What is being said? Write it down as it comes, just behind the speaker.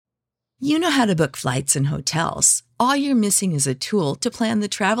You know how to book flights and hotels. All you're missing is a tool to plan the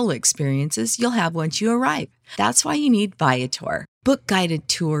travel experiences you'll have once you arrive. That's why you need Viator. Book guided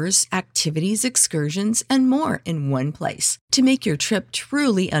tours, activities, excursions, and more in one place to make your trip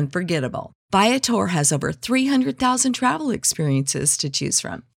truly unforgettable. Viator has over 300,000 travel experiences to choose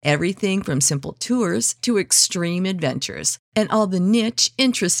from. Everything from simple tours to extreme adventures and all the niche,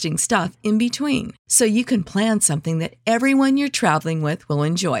 interesting stuff in between. So you can plan something that everyone you're traveling with will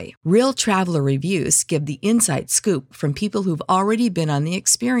enjoy. Real traveler reviews give the inside scoop from people who've already been on the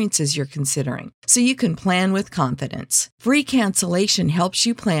experiences you're considering. So you can plan with confidence. Free cancellation helps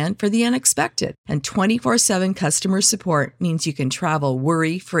you plan for the unexpected. And 24/7 customer support means you can travel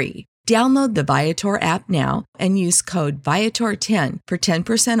worry-free. Download the Viator app now and use code Viator10 for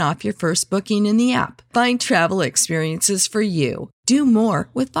 10% off your first booking in the app. Find travel experiences for you. Do more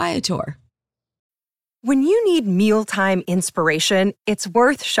with Viator. When you need mealtime inspiration, it's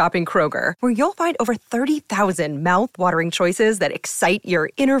worth shopping Kroger, where you'll find over 30,000 mouth-watering choices that excite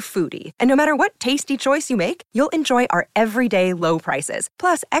your inner foodie. And no matter what tasty choice you make, you'll enjoy our everyday low prices,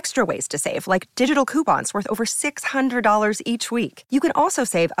 plus extra ways to save, like digital coupons worth over $600 each week. You can also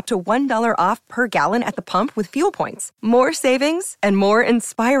save up to $1 off per gallon at the pump with fuel points. More savings and more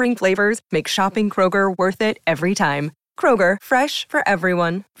inspiring flavors make shopping Kroger worth it every time. Kroger, fresh for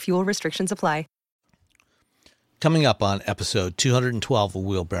everyone. Fuel restrictions apply. Coming up on episode 212 of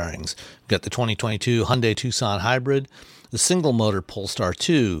Wheel Bearings, we've got the 2022 Hyundai Tucson Hybrid, the single-motor Polestar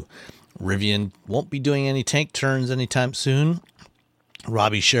 2. Rivian won't be doing any tank turns anytime soon.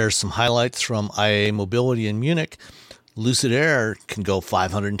 Robbie shares some highlights from IAA Mobility in Munich. Lucid Air can go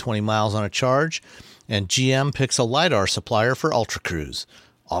 520 miles on a charge. And GM picks a LiDAR supplier for Ultra Cruise.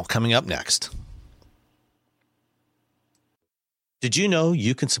 All coming up next. Did you know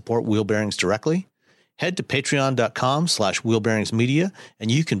you can support Wheel Bearings directly? Head to patreon.com/wheelbearingsmedia and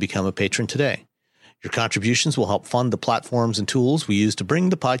you can become a patron today. Your contributions will help fund the platforms and tools we use to bring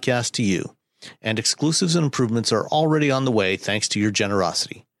the podcast to you. And exclusives and improvements are already on the way thanks to your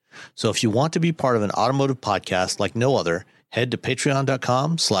generosity. So if you want to be part of an automotive podcast like no other, head to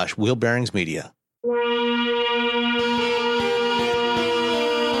patreon.com/wheelbearingsmedia.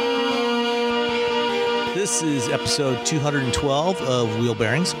 This is episode 212 of Wheel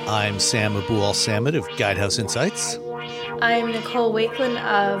Bearings. I'm Sam Abu-Al-Samad of Guidehouse Insights. I'm Nicole Wakelin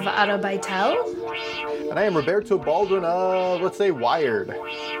of Auto Bytel. And I am Roberto Baldwin of, let's say, Wired.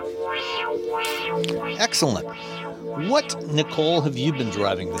 Excellent. What, Nicole, have you been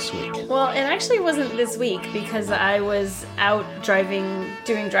driving this week? Well, it actually wasn't this week because I was out driving,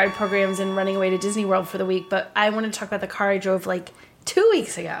 doing drive programs and running away to Disney World for the week. But I want to talk about the car I drove like 2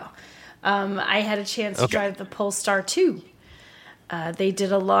 weeks ago. I had a chance to drive the Polestar 2. They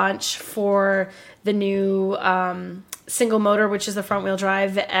did a launch for the new single motor, which is the front wheel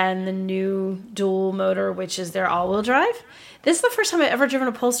drive, and the new dual motor, which is their all wheel drive. This is the first time I've ever driven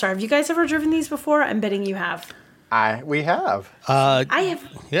a Polestar. Have you guys ever driven these before? I'm betting you have. We have. I have.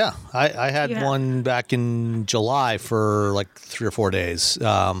 Yeah, I had one back in July for like 3 or 4 days.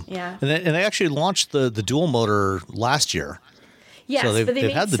 Yeah. And they actually launched the dual motor last year. Yes, so but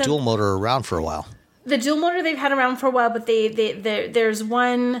they've had the dual motor around for a while. The dual motor they've had around for a while, but there's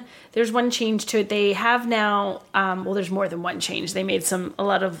one change to it. They have now, there's more than one change. They made a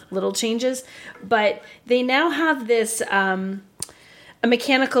lot of little changes, but they now have this a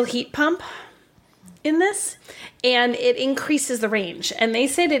mechanical heat pump in this, and it increases the range. And they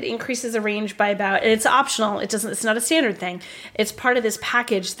said it increases the range by about, and it's optional. It's not a standard thing. It's part of this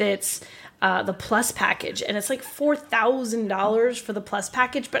package that's the Plus package, and it's like $4,000 for the Plus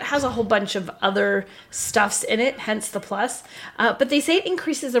package, but it has a whole bunch of other stuffs in it, hence the Plus. But they say it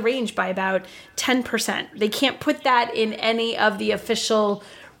increases the range by about 10%. They can't put that in any of the official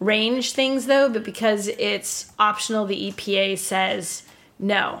range things though, but because it's optional, the EPA says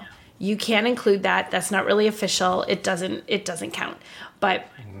no, you can't include that. That's not really official. It doesn't count. But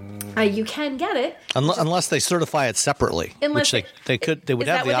you can get it. Unless they certify it separately, which they would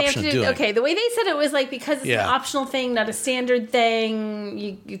have the option of doing. Okay, the way they said it was like because it's an optional thing, not a standard thing,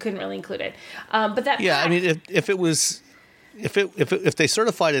 you couldn't really include it. But that I mean, if they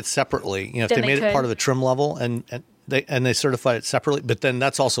certified it separately, if they made it part of the trim level and they certified it separately, but then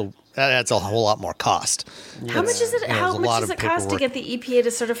that adds a whole lot more cost. How much is it? How much does it cost to get the EPA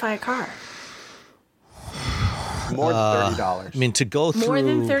to certify a car? More than $30. I mean, to go through... More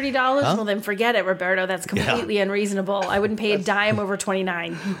than $30? Huh? Well, then forget it, Roberto. That's completely unreasonable. I wouldn't pay a dime over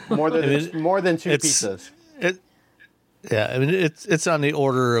 $29. More than two pizzas. I mean, it's on the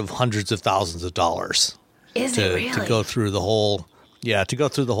order of hundreds of thousands of dollars. Is it really? To go through the whole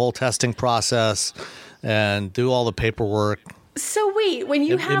testing process and do all the paperwork. So wait, when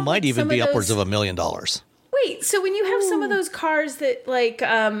you have it might even be upwards of those, $1 million. wait, so when you have some of those cars that like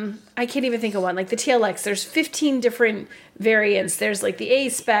I can't even think of one, like the TLX, there's 15 different variants. There's like the A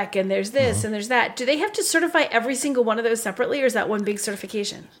spec and there's this and there's that. Do they have to certify every single one of those separately, or is that one big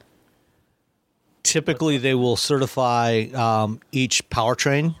certification? Typically, they will certify each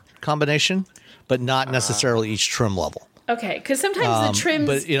powertrain combination, but not necessarily each trim level. Okay, because sometimes the trims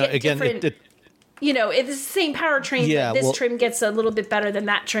But get again, different. It's the same powertrain. Yeah, but this trim gets a little bit better than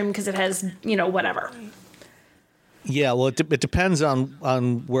that trim because it has whatever. Yeah, well, it depends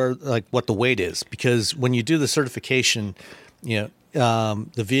on where, like, what the weight is, because when you do the certification, the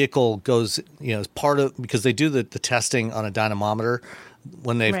vehicle goes, as part of, because they do the testing on a dynamometer.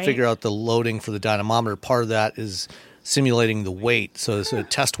 When they figure out the loading for the dynamometer, part of that is simulating the weight. So it's a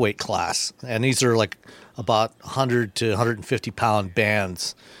test weight class, and these are like about 100 to 150 pound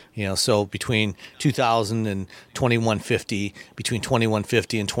bands. So between 2,000 and 2,150, between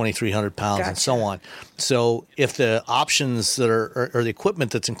 2,150 and 2,300 pounds, and so on. So if the options that are, or the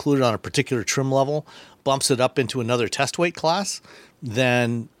equipment that's included on a particular trim level bumps it up into another test weight class,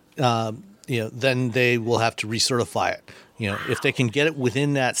 then then they will have to recertify it. If they can get it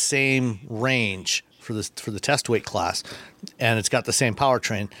within that same range for the test weight class, and it's got the same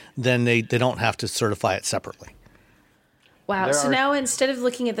powertrain, then they don't have to certify it separately. Wow. So now instead of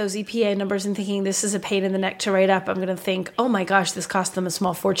looking at those EPA numbers and thinking this is a pain in the neck to write up, I'm going to think, oh my gosh, this cost them a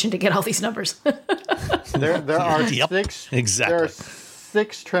small fortune to get all these numbers. There are exactly. There are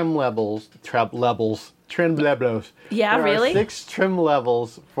 6 trim levels. Yeah, there really? Are 6 trim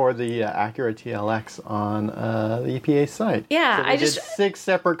levels for the Acura TLX on the EPA site. Yeah, so they did 6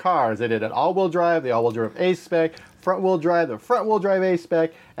 separate cars. They did an all-wheel drive, the all-wheel drive A-Spec, front-wheel drive, the front-wheel drive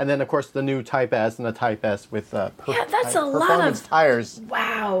A-Spec, and then, of course, the new Type S and the Type S with that's a lot performance of tires.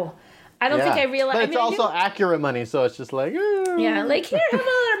 Wow. I don't think I realized. But it's also Acura money, so it's just like, yeah, like, here, have a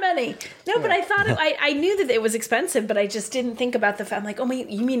little money. No, but I thought I knew that it was expensive, but I just didn't think about the fact. I'm like, oh,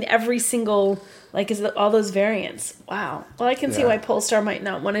 you mean every single, like, is it all those variants? Wow. Well, I can see why Polestar might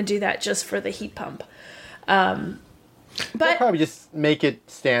not want to do that just for the heat pump. But they'll probably just make it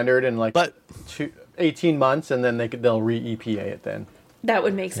standard in 18 months, and then they'll re-EPA it then. That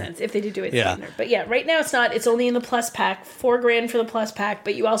would make sense if they did do it standard. But yeah, right now it's not. It's only in the Plus pack, $4,000 for the Plus pack,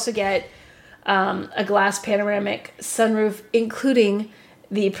 but you also get a glass panoramic sunroof, including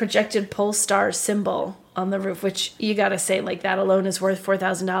the projected Polestar symbol on the roof, which you got to say, like, that alone is worth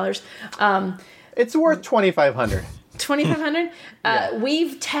 $4,000. It's worth $2,500. $2,500.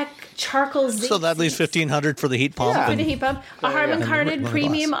 Weave Tech charcoal zinc. So that leaves $1,500 for the heat pump. For the heat pump. A Harman Kardon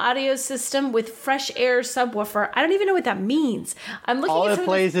premium audio system with fresh air subwoofer. I don't even know what that means. I'm looking all at it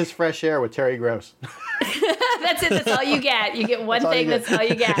plays is Fresh Air with Terry Gross. That's it. That's all you get. You get one thing. That's all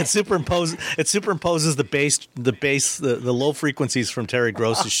you get. It superimposes the low frequencies from Terry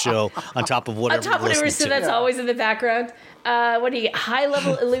Gross's show on top of whatever. On top of whatever, so that's always in the background. What do you get? High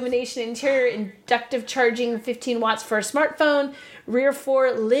level illumination interior, inductive charging, 15 watts for a smartphone, rear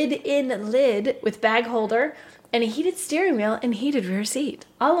 4 lid with bag holder, and a heated steering wheel and heated rear seat.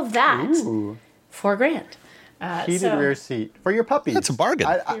 All of that, $4,000. Heated rear seat for your puppies. That's a bargain.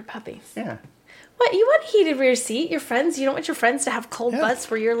 For your puppies. Yeah. What, you want heated rear seat? Your friends, you don't want your friends to have cold butts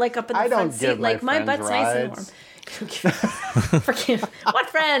where you're like up in the front seat. Like, my butt's nice and warm. What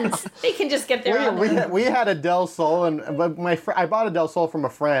friends? They can just get their own. We had a Del Sol, and I bought a Del Sol from a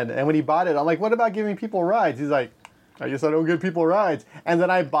friend, and when he bought it, I'm like, what about giving people rides? He's like, I guess I don't give people rides. And then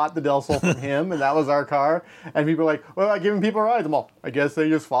I bought the Del Sol from him, and that was our car. And people are like, what about giving people rides? I'm all, I guess they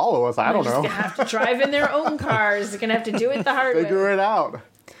just follow us. I don't know. They're just going to have to drive in their own cars. They're going to have to do it the hard way. Figure it out.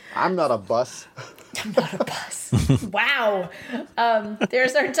 I'm not a bus. I'm not a bus. Wow.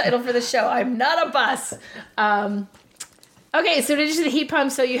 There's our title for the show. I'm not a bus. Okay, so did you see the heat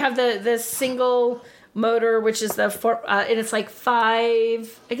pump? So you have the single motor, which is and it's like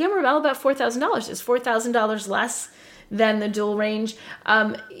again, we're all about $4,000. It's $4,000 less than the dual range.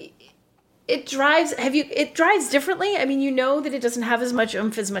 It drives differently. I mean, you know that it doesn't have as much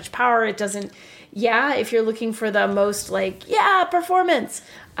oomph, as much power. It doesn't, if you're looking for the most performance.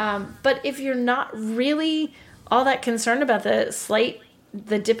 But if you're not really all that concerned about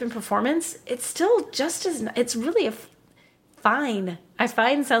the dip in performance, it's still it's really fine.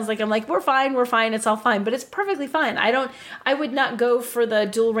 Sounds like I'm like, we're fine, it's all fine, but it's perfectly fine. I would not go for the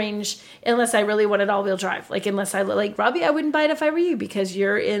dual range unless I really wanted all-wheel drive. Like, unless Robbie, I wouldn't buy it if I were you, because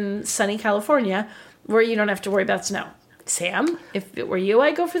you're in sunny California where you don't have to worry about snow. Sam, if it were you,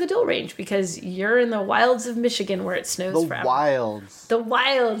 I'd go for the dual range because you're in the wilds of Michigan where it snows forever. The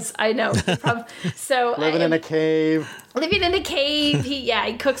wilds, I know. So living in a cave.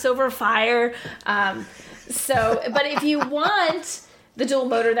 He cooks over a fire. So, but if you want the dual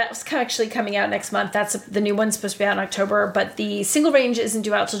motor, that's actually coming out next month. That's the new one's supposed to be out in October, but the single range isn't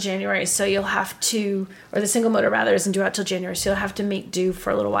due out till January, so you'll have to, or the single motor rather, isn't due out till January, so you'll have to make do for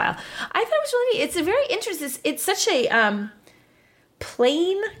a little while. I thought it was really neat. It's a very interesting. It's such a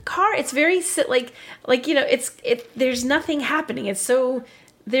plain car. It's very there's nothing happening.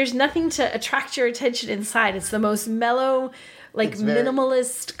 There's nothing to attract your attention inside. It's the most mellow,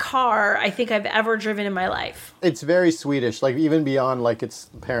 minimalist car I think I've ever driven in my life. It's very Swedish, even beyond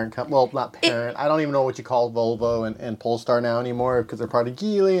its parent not parent. I don't even know what you call Volvo and Polestar now anymore because they're part of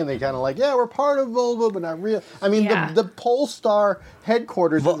Geely and they kind of we're part of Volvo but not real. I mean, the Polestar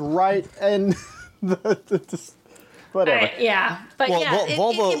headquarters is right and whatever. But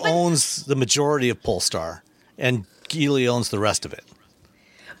Volvo owns the majority of Polestar and Geely owns the rest of it.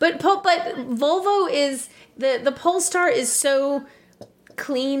 But Volvo is the Polestar is so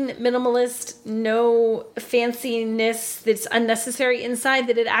clean, minimalist, no fanciness that's unnecessary inside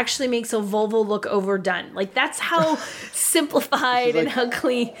that it actually makes a Volvo look overdone. That's how simplified and how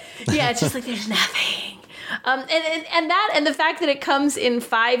clean. Yeah, it's just there's nothing. And the fact that it comes in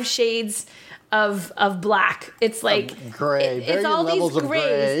 5 shades of black. It's gray. It's all these grays.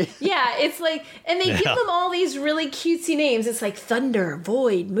 Gray. Yeah, it's and they give them all these really cutesy names. It's thunder,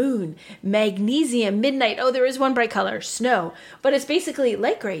 void, moon, magnesium, midnight. Oh, there is one bright color, snow. But it's basically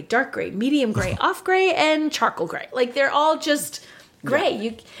light gray, dark gray, medium gray, off gray, and charcoal gray. They're all just gray.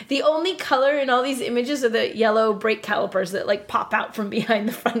 Yeah. The only color in all these images are the yellow brake calipers that pop out from behind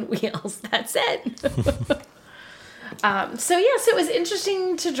the front wheels. That's it. So it was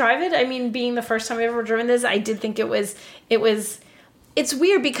interesting to drive it. I mean, being the first time I've ever driven this, I did think it's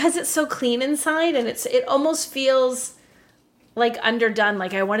weird because it's so clean inside and it almost feels underdone.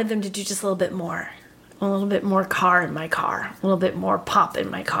 I wanted them to do just a little bit more car in my car, a little bit more pop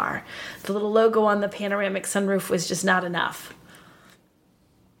in my car. The little logo on the panoramic sunroof was just not enough.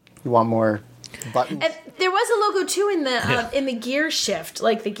 You want more buttons? And there was a logo too in the gear shift.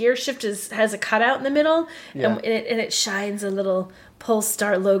 The gear shift has a cutout in the middle, and it shines a little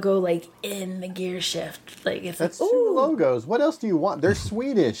Polestar logo in the gear shift. That's 2 logos. What else do you want? They're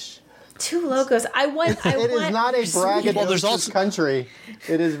Swedish. 2 logos. It is not a braggadocious country.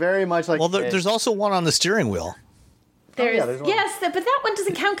 It is very much there's also one on the steering wheel. There's one. Yes, but that one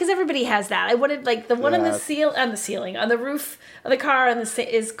doesn't count because everybody has that. I wanted the one on the ceiling, on the roof of the car,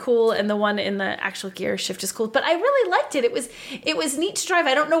 is cool, and the one in the actual gear shift is cool. But I really liked it. It was neat to drive.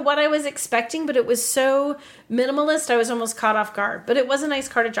 I don't know what I was expecting, but it was so minimalist. I was almost caught off guard. But it was a nice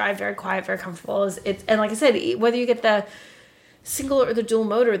car to drive. Very quiet, very comfortable. And like I said, whether you get the single or the dual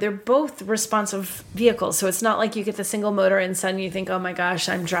motor, they're both responsive vehicles. So it's not like you get the single motor and suddenly you think, oh my gosh,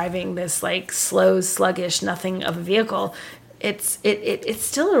 I'm driving this slow, sluggish, nothing of a vehicle. It's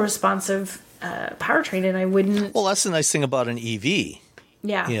still a responsive powertrain, and I wouldn't. Well, that's the nice thing about an EV.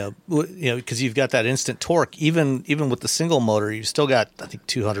 Yeah. Because you've got that instant torque. Even with the single motor, you've still got, I think,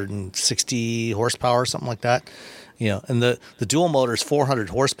 260 horsepower, something like that. And the dual motor is 400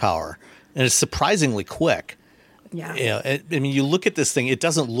 horsepower, and it's surprisingly quick. Yeah. I mean, you look at this thing, it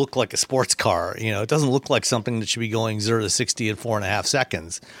doesn't look like a sports car. It doesn't look like something that should be going 0 to 60 in 4.5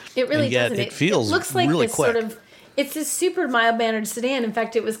 seconds. It really doesn't. It feels it looks like really this quick. It's this super mild-mannered sedan. In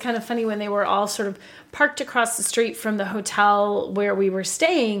fact, it was kind of funny when they were all sort of parked across the street from the hotel where we were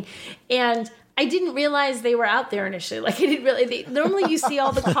staying, and I didn't realize they were out there initially. I didn't really. Normally, you see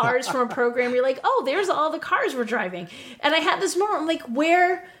all the cars from a program. You're like, oh, there's all the cars we're driving. And I had this moment. I'm like,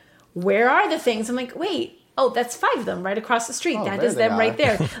 where are the things? I'm like, wait. Oh, that's 5 of them right across the street. That is them right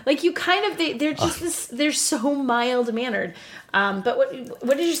there. They're just they're so mild-mannered. But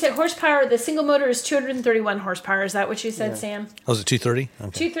what did you say? Horsepower, the single motor is 231 horsepower. Is that what you said, Sam? Oh, is it 230?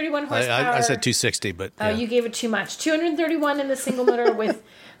 Okay. 231 horsepower. I said 260, but Oh, you gave it too much. 231 in the single motor with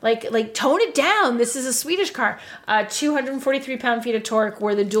tone it down. This is a Swedish car. 243 pound-feet of torque,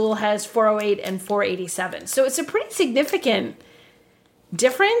 where the dual has 408 and 487. So it's a pretty significant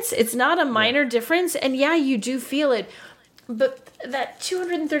difference. It's not a minor difference, and you do feel it. But that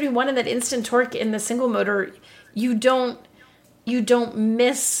 231 and that instant torque in the single motor, you don't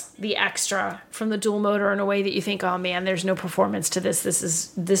miss the extra from the dual motor in a way that you think, oh man, there's no performance to this. This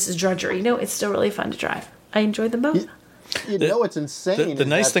is drudgery. No, it's still really fun to drive. I enjoyed them both. It's insane. The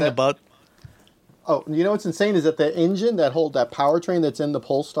nice thing about what's insane is that the engine, that powertrain that's in the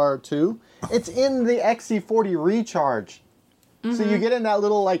Polestar 2, it's in the XC40 Recharge. Mm-hmm. So you get in that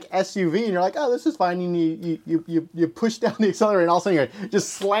little SUV and you're like, oh, this is fine. And you push down the accelerator and all of a sudden you're just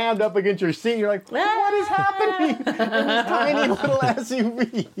slammed up against your seat. And you're like, what is happening in this tiny little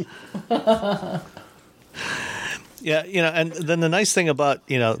SUV? Yeah, and then the nice thing about,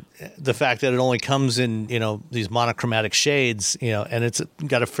 the fact that it only comes in, these monochromatic shades, and it's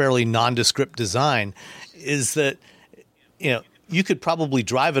got a fairly nondescript design, is that, you could probably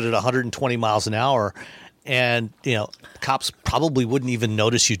drive it at 120 miles an hour and, cops probably wouldn't even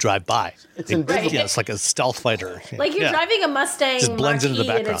notice you drive by. It's invisible. It's like a stealth fighter. Like you're driving a Mustang Just blends into the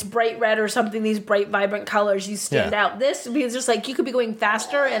Mach-E and background. it's bright red or something, these bright, vibrant colors, you stand out. This, because just like you could be going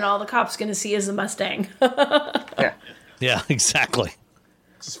faster and all the cops going to see is a Mustang. Yeah. Yeah, exactly.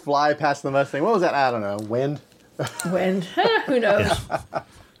 Just fly past the Mustang. What was that? I don't know. Wind? Wind. Who knows?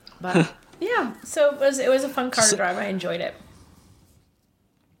 But yeah, so it was a fun car to drive. I enjoyed it.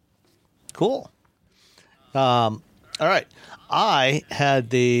 Cool. All right. I had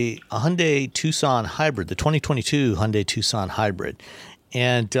the Hyundai Tucson Hybrid, the 2022 Hyundai Tucson Hybrid.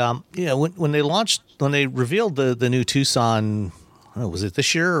 And, when they revealed the new Tucson, was it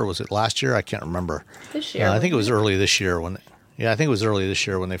this year or was it last year? I can't remember. This year. I think it was early this year when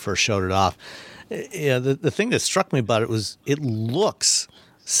they first showed it off. Yeah, the thing that struck me about it was it looks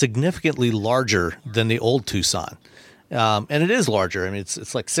significantly larger than the old Tucson. And it is larger. I mean,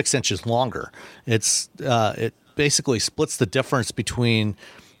 it's like 6 inches longer. It basically splits the difference between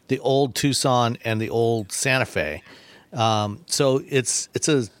the old Tucson and the old Santa Fe. So it's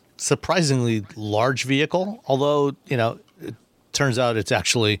a surprisingly large vehicle, although, it turns out it's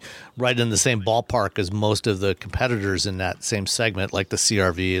actually right in the same ballpark as most of the competitors in that same segment, like the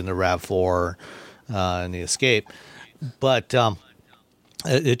CR-V and the RAV4 and the Escape. But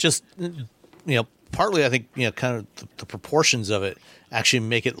it just, partly I think, kind of the proportions of it actually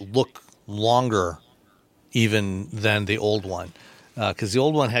make it look longer even than the old one. Because the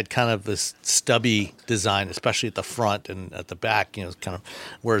old one had kind of this stubby design, especially at the front and at the back, kind of,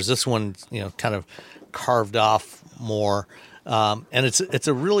 whereas this one, kind of carved off more. And it's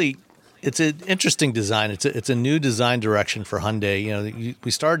an interesting design. It's a new design direction for Hyundai.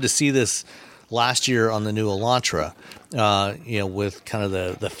 We started to see this last year on the new Elantra, with kind of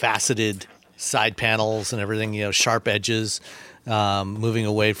the faceted side panels and everything, sharp edges, moving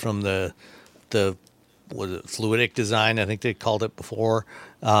away from the fluidic design, I think they called it before,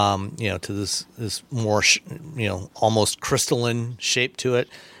 to this more, almost crystalline shape to it.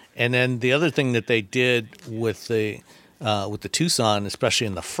 And then the other thing that they did with the Tucson, especially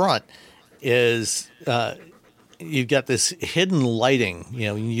in the front, is you've got this hidden lighting.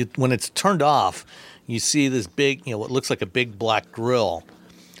 When it's turned off, you see this big, what looks like a big black grill,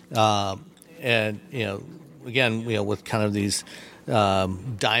 and again, with kind of these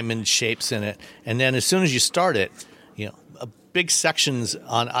diamond shapes in it. And then as soon as you start it, big sections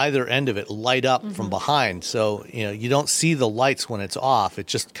on either end of it light up from behind. So, you don't see the lights when it's off. It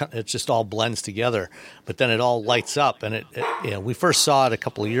just all blends together, but then it all lights up. And we first saw it a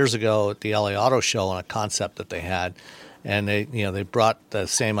couple of years ago at the LA Auto Show on a concept that they had. And they brought the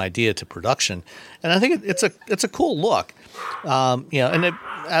same idea to production. And I think it's a cool look. And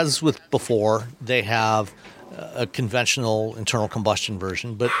as with before, they have a conventional internal combustion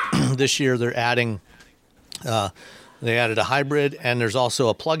version, but this year they're adding, they added a hybrid, and there's also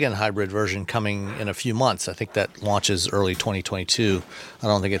a plug-in hybrid version coming in a few months. I think that launches early 2022. I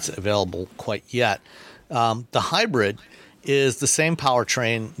don't think it's available quite yet. The hybrid is the same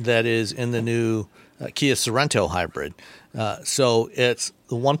powertrain that is in the new Kia Sorento hybrid. So it's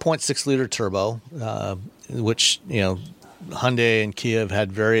the 1.6 liter turbo, which, Hyundai and Kia have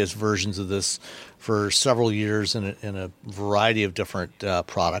had various versions of this for several years in a variety of different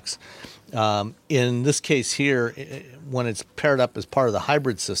products. In this case here, when it's paired up as part of the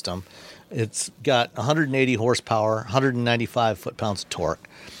hybrid system, it's got 180 horsepower, 195 foot-pounds of torque,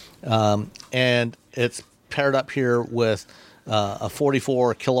 and it's paired up here with a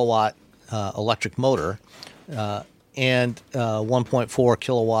 44 kilowatt electric motor and 1.4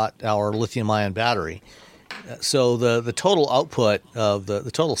 kilowatt hour lithium-ion battery. So the total output of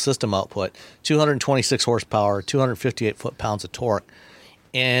the total system output, 226 horsepower, 258 foot-pounds of torque,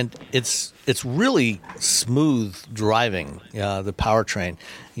 and it's really smooth driving. The powertrain,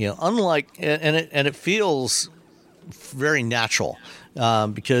 unlike and it feels very natural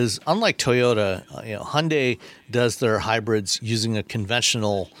because unlike Toyota, Hyundai does their hybrids using a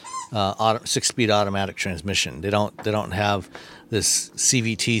conventional 6-speed automatic transmission. They don't have this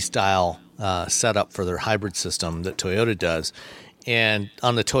CVT style setup for their hybrid system that Toyota does. And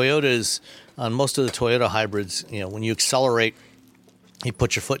on most of the Toyota hybrids, when you accelerate, you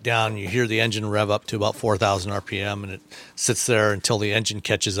put your foot down, you hear the engine rev up to about 4,000 RPM, and it sits there until the engine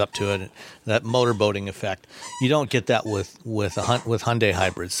catches up to it. That motorboating effect, you don't get that with Hyundai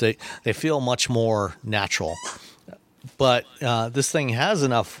hybrids. They feel much more natural. But this thing has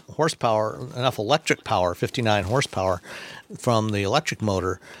enough horsepower, enough electric power, 59 horsepower from the electric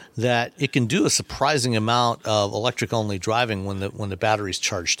motor, that it can do a surprising amount of electric-only driving when the battery's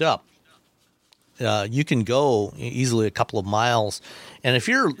charged up. You can go easily a couple of miles, and if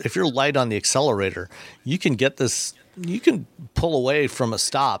you're light on the accelerator, you can get this. You can pull away from a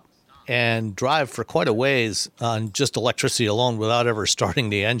stop and drive for quite a ways on just electricity alone without ever starting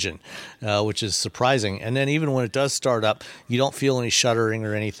the engine, which is surprising. And then even when it does start up, you don't feel any shuddering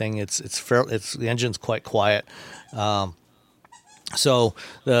or anything. The engine's quite quiet. So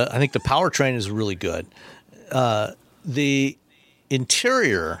I think the powertrain is really good. The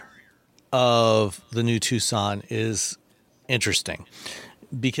interior of the new Tucson is interesting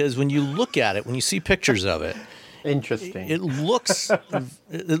because when you look at it, when you see pictures of it, interesting. It looks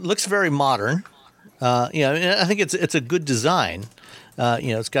very modern. I think it's a good design.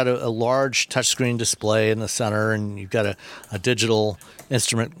 It's got a large touchscreen display in the center, and you've got a digital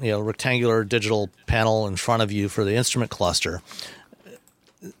instrument, rectangular digital panel in front of you for the instrument cluster.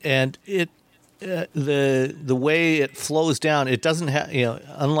 And the way it flows down, it doesn't have,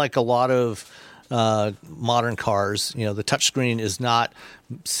 unlike a lot of modern cars, the touchscreen is not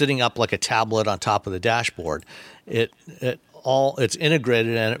sitting up like a tablet on top of the dashboard. It's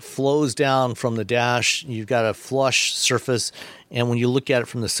integrated and it flows down from the dash. You've got a flush surface, and when you look at it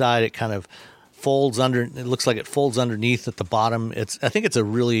from the side, it kind of folds under. It looks like it folds underneath at the bottom. I think it's a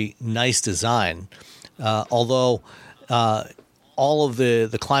really nice design, although all of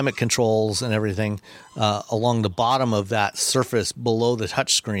the climate controls and everything along the bottom of that surface below the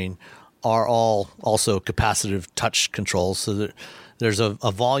touchscreen are all also capacitive touch controls, so that there's a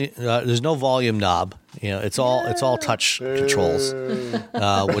volume. There's no volume knob. It's all touch controls,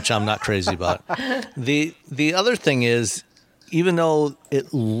 which I'm not crazy about. The other thing is, even though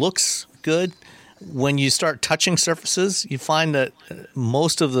it looks good, when you start touching surfaces, you find that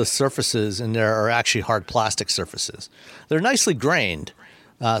most of the surfaces in there are actually hard plastic surfaces. They're nicely grained,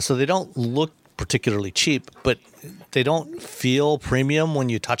 so they don't look particularly cheap, but they don't feel premium when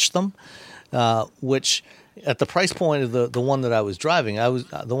you touch them, which at the price point of the one that I was driving,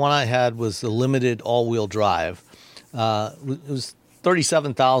 the one I had was the limited all-wheel drive. It was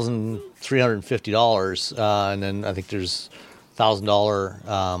 $37,350, and then I think there's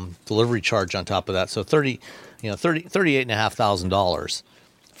 $1,000 delivery charge on top of that. So $38,500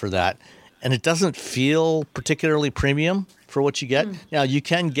 for that, and it doesn't feel particularly premium for what you get. Now you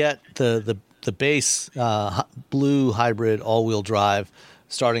can get the base blue hybrid all-wheel drive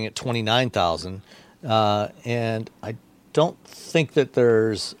starting at $29,000. And I don't think that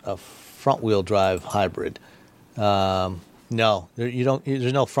there's a front-wheel drive hybrid. No,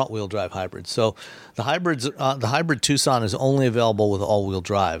 there's no front-wheel drive hybrid. So the hybrid Tucson is only available with all-wheel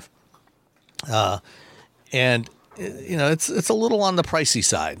drive, and it's a little on the pricey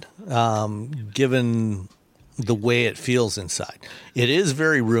side, given the way it feels inside. It is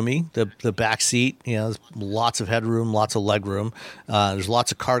very roomy. The back seat, there's lots of headroom, lots of leg room. There's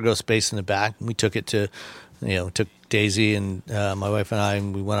lots of cargo space in the back. We took it took Daisy and my wife and I,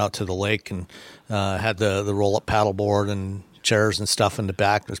 and we went out to the lake and had the roll-up paddleboard and chairs and stuff in the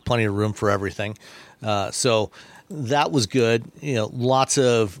back. There's plenty of room for everything. So that was good. Lots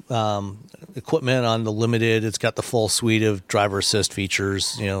of equipment on the Limited. It's got the full suite of driver assist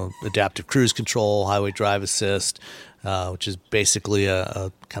features, adaptive cruise control, highway drive assist, which is basically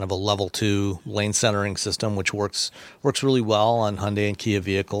a kind of a level 2 lane centering system, which works really well on Hyundai and Kia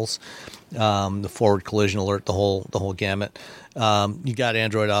vehicles. The forward collision alert, the whole gamut. You got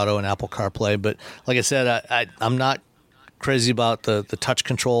Android Auto and Apple CarPlay, but like I said, I'm not crazy about the touch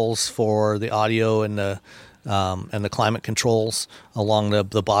controls for the audio and the climate controls along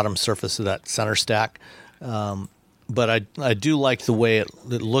the bottom surface of that center stack. But I do like the way it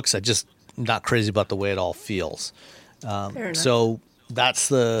looks. I just not crazy about the way it all feels. So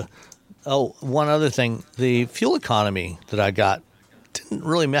that's one other thing, the fuel economy that I got didn't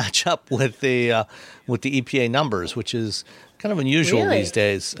really match up with the EPA numbers, which is kind of unusual these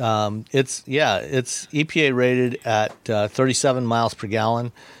days. It's EPA rated at 37 miles per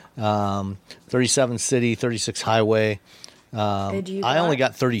gallon. 37 city, 36 highway. I only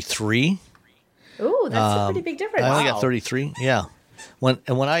got 33. Ooh, that's a pretty big difference. I only got 33. Yeah. When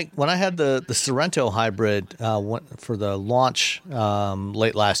I had the Sorento hybrid for the launch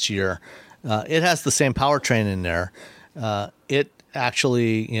late last year, it has the same powertrain in there. It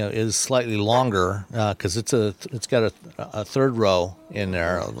actually is slightly longer because it's got a third row in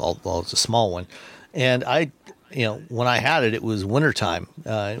there, although it's a small one. And when I had it, it was wintertime.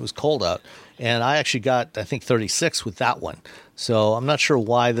 It was cold out. And I actually got, I think, 36 with that one. So I'm not sure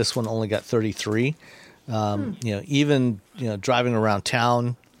why this one only got 33. Even driving around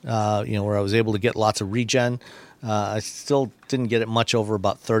town, where I was able to get lots of regen, I still didn't get it much over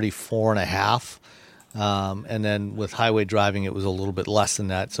about 34 and a half. And then with highway driving, it was a little bit less than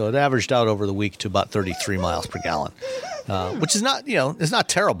that. So it averaged out over the week to about 33 miles per gallon, which is not, it's not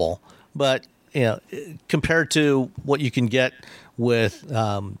terrible, but compared to what you can get with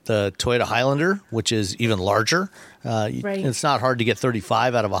the Toyota Highlander, which is even larger, it's not hard to get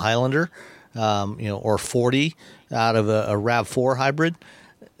 35 out of a Highlander, or 40 out of a RAV4 hybrid.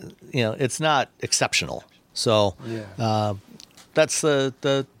 It's not exceptional. So that's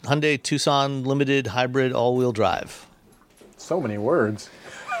the Hyundai Tucson Limited Hybrid all-wheel drive. So many words.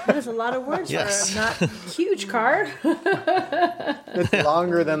 That is a lot of words Yes. for a not huge car. It's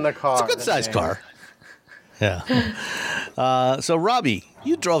longer than the car. It's a good-sized car. Yeah. So, Robbie,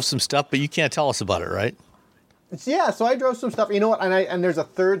 you drove some stuff, but you can't tell us about it, right? Yeah, so I drove some stuff. You know what? And there's a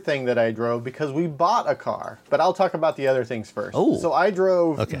third thing that I drove because we bought a car. But I'll talk about the other things first. Oh. So I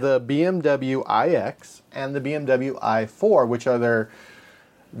drove the BMW iX and the BMW i4, which are their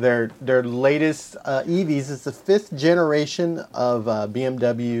latest EVs. It's the 5th generation of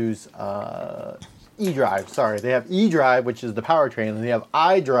BMW's eDrive. Sorry, they have eDrive, which is the powertrain, and they have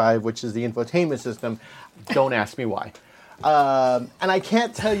iDrive, which is the infotainment system. Don't ask me why. And I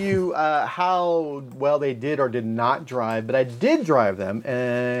can't tell you how well they did or did not drive, but I did drive them,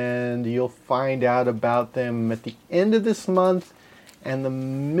 and you'll find out about them at the end of this month and the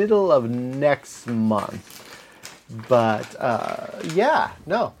middle of next month. But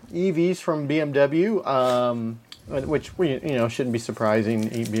EVs from BMW, which shouldn't be surprising.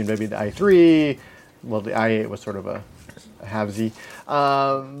 BMW the i3, well, the i8 was sort of a halvesy,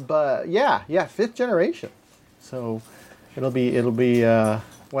 but yeah, 5th generation. So it'll be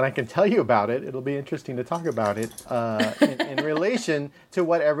when I can tell you about it, it'll be interesting to talk about it in relation to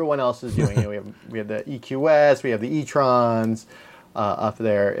what everyone else is doing. We have the EQS, we have the e-trons up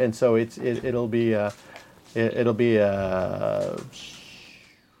there, and so it'll be a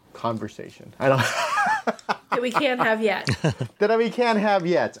conversation. I don't. That we can't have yet. That we can't have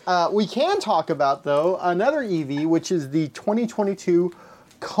yet. We can talk about, though, another EV, which is the 2022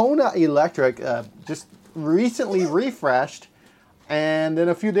 Kona Electric, just recently refreshed. And then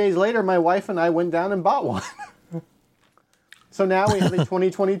a few days later, my wife and I went down and bought one. So now we have a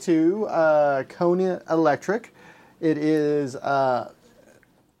 2022 Kona Electric. It is...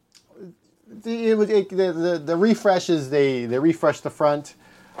 The refresh is they refresh the front,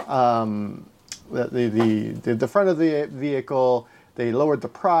 the front of the vehicle. They lowered the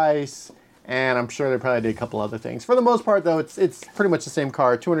price, and I'm sure they probably did a couple other things. For the most part, though, it's pretty much the same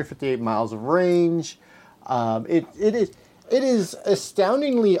car. 258 miles of range. It is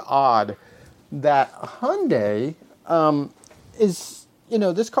astoundingly odd that Hyundai is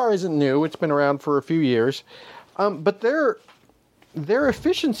this car isn't new. It's been around for a few years, but their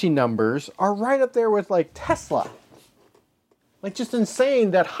efficiency numbers are right up there with like Tesla. Like just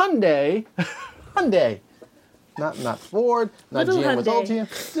insane that Hyundai, not Ford, not Little GM with old Hyundai.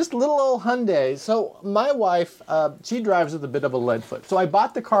 GM, just little old Hyundai. So my wife, she drives with a bit of a lead foot. So we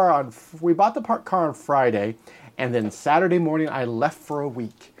bought the car on Friday, and then Saturday morning I left for a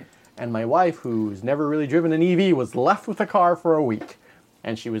week. And my wife, who's never really driven an EV, was left with the car for a week.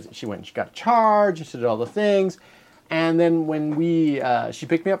 And she went and she got charged, she did all the things. And then when she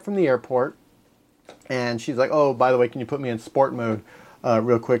picked me up from the airport, and she's like, "Oh, by the way, can you put me in sport mode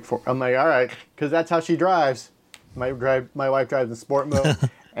real quick?" I'm like, "All right," because that's how she drives. My wife drives in sport mode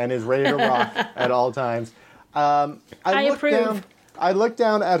and is ready to rock at all times. I approve. I looked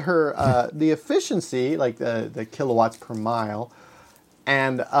down at her the efficiency, like the kilowatts per mile,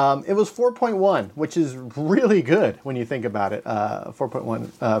 and it was 4.1, which is really good when you think about it.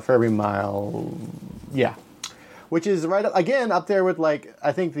 4.1 for every mile, yeah. Which is right up, again, up there with like,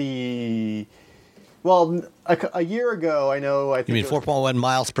 I think a year ago, I think You mean 4.1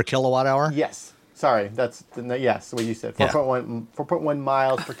 miles per kilowatt hour? Yes. Sorry, that's what you said. 4.1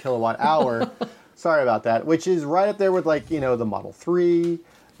 miles per kilowatt hour. Sorry about that. Which is right up there with like, the Model 3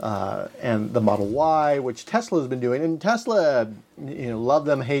 and the Model Y, which Tesla's been doing. And Tesla, love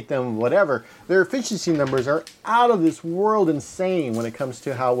them, hate them, whatever. Their efficiency numbers are out of this world insane when it comes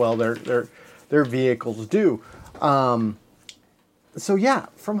to how well their vehicles do. So yeah,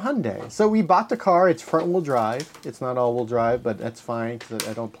 from Hyundai. So we bought the car. It's front-wheel drive. It's not all-wheel drive, but that's fine because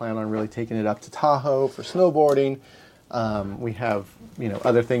I don't plan on really taking it up to Tahoe for snowboarding. We have,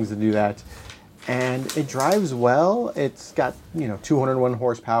 other things to do that. And it drives well. It's got, 201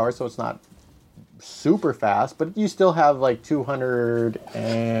 horsepower, so it's not super fast, but you still have like 200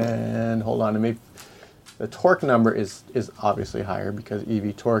 and, hold on, the torque number is obviously higher because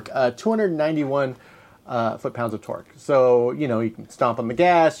EV torque. 291 foot-pounds of torque. So, you know, you can stomp on the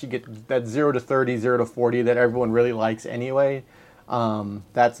gas, you get that 0 to 30, 0 to 40 that everyone really likes anyway.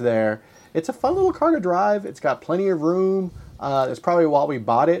 That's there. It's a fun little car to drive. It's got plenty of room. That's probably why we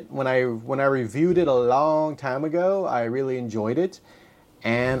bought it. When I reviewed it a long time ago, I really enjoyed it.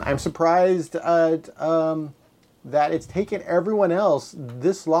 And I'm surprised that it's taken everyone else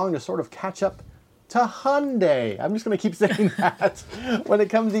this long to sort of catch up to Hyundai. I'm just going to keep saying that when it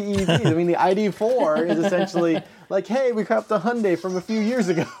comes to EVs. I mean, the ID4 is essentially like, hey, we caught up to Hyundai from a few years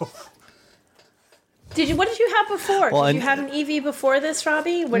ago. What did you have before? Well, did you have an EV before this,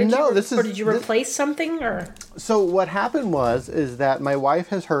 Robbie? Or did you replace something? Or so what happened is that my wife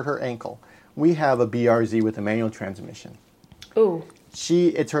has hurt her ankle. We have a BRZ with a manual transmission. Ooh.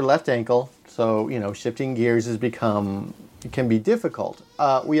 It's her left ankle, so you know shifting gears can be difficult.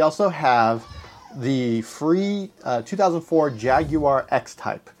 We also have the free 2004 Jaguar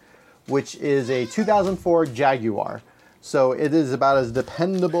X-Type, which is a 2004 Jaguar. So it is about as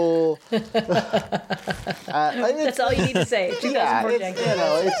dependable. That's all you need to say. 2004 Jaguar. You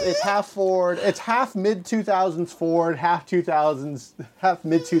know, it's half Ford. It's half mid 2000s Ford, half mid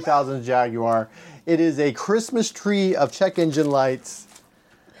 2000s Jaguar. It is a Christmas tree of check engine lights.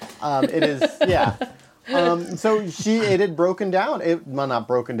 It is, yeah. So it had broken down. Not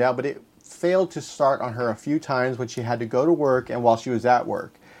broken down, but it failed to start on her a few times when she had to go to work and while she was at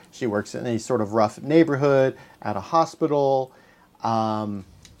work. She works in a sort of rough neighborhood at a hospital.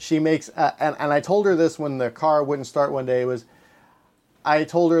 She makes, and I told her this when the car wouldn't start one day, I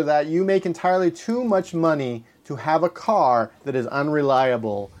told her that you make entirely too much money to have a car that is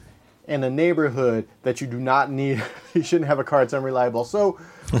unreliable in a neighborhood that you do not need. You shouldn't have a car that's unreliable. So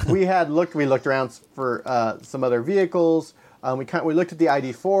we looked around for some other vehicles. We looked at the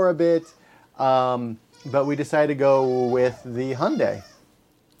ID4 a bit, but we decided to go with the Hyundai.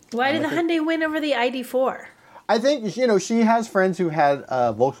 Why did the Hyundai win over the ID4? I think, you know, she has friends who had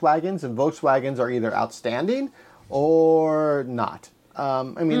Volkswagens, and Volkswagens are either outstanding or not. I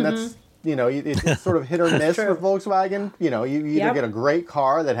mean, that's, you know, it's sort of hit or miss for Volkswagen. You know, you either get a great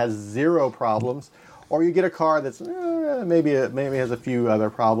car that has zero problems, or you get a car that's maybe has a few other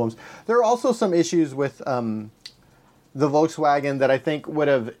problems. There are also some issues with the Volkswagen that I think would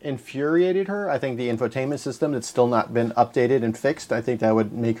have infuriated her. I think the infotainment system that's still not been updated and fixed, I think that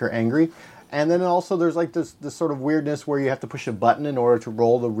would make her angry. And then also there's like this sort of weirdness where you have to push a button in order to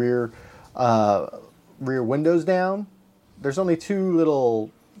roll the rear windows down. There's only two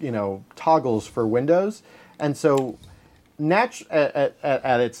little, you know, toggles for windows. And so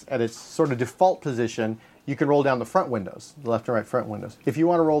at its sort of default position, you can roll down the front windows, the left and right front windows. If you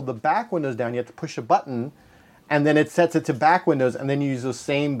want to roll the back windows down, you have to push a button, and then it sets it to back windows, and then you use those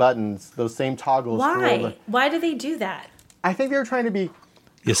same buttons, those same toggles. Why? Why do they do that? I think they were trying to be.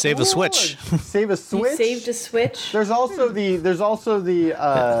 You save a switch. Save a switch. You saved a switch. There's also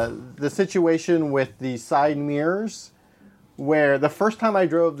the situation with the side mirrors, where the first time I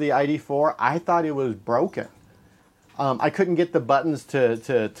drove the ID4, I thought it was broken. I couldn't get the buttons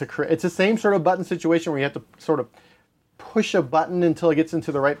to create. It's the same sort of button situation where you have to sort of push a button until it gets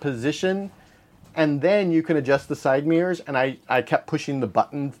into the right position, and then you can adjust the side mirrors. And I kept pushing the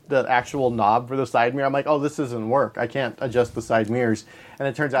button, the actual knob for the side mirror. I'm like, oh, this doesn't work. I can't adjust the side mirrors. And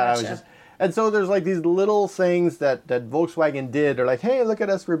it turns out I was just... And so there's like these little things that Volkswagen did. They're like, hey, look at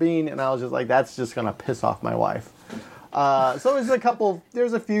us for being... And I was just like, that's just going to piss off my wife. So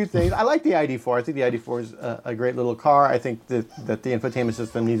there's a few things. I like the ID4. I think the ID4 is a great little car. I think that the infotainment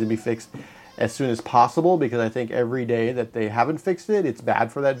system needs to be fixed as soon as possible, because I think every day that they haven't fixed it, it's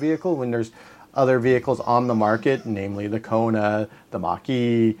bad for that vehicle when there's other vehicles on the market, namely the Kona, the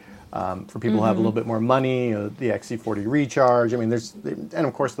Mach-E, for people who have a little bit more money, the XC40 Recharge. I mean, and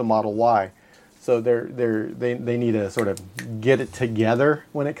of course the Model Y. So they need to sort of get it together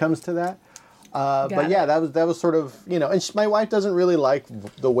when it comes to that. But yeah, that was sort of, you know, and my wife doesn't really like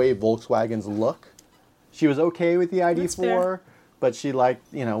the way Volkswagens look. She was okay with the ID4, but she liked,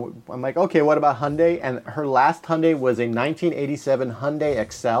 you know, I'm like, okay, what about Hyundai? And her last Hyundai was a 1987 Hyundai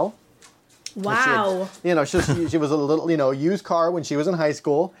Excel. Wow. She was a little, you know, used car when she was in high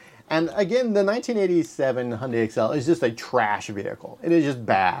school. And again, the 1987 Hyundai Excel is just a trash vehicle. It is just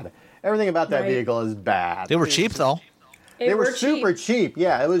bad. Everything about that vehicle is bad. They were cheap, though. They were super cheap.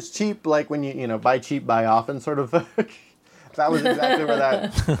 Yeah, it was cheap, like when you buy cheap, buy often sort of. That was exactly where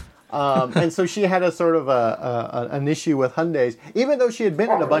that. And so she had a sort of an issue with Hyundais, even though she had been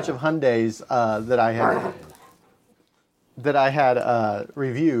in a bunch of Hyundais that I had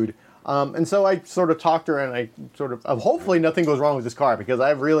reviewed. And so I sort of talked to her, and hopefully nothing goes wrong with this car, because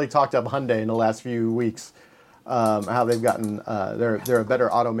I've really talked up Hyundai in the last few weeks. how they've gotten they're a better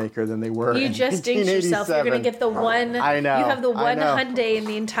automaker than they were. You just jinxed yourself. You're going to get the one. I know. You have the one Hyundai in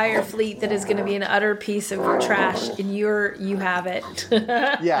the entire fleet that is going to be an utter piece of trash, and you have it.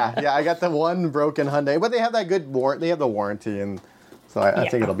 yeah. I got the one broken Hyundai, but they have that good warranty. They have the warranty, and so I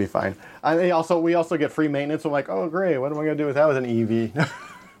think it'll be fine. And we also get free maintenance. I'm like, oh great, what am I going to do with that with an EV?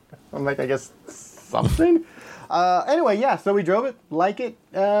 I'm like, I guess something. Anyway, yeah. So we drove it, like it.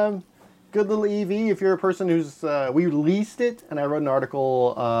 Good little EV. If you're a person who's, we leased it, and I wrote an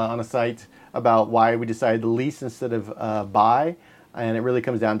article on a site about why we decided to lease instead of buy, and it really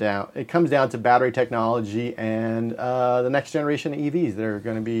comes down to battery technology and the next generation of EVs that are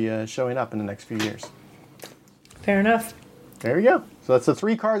going to be showing up in the next few years. Fair enough. There you go. So that's the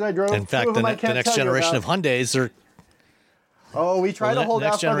 3 cars I drove. In fact, the next generation of Hyundais are. Oh, we try to hold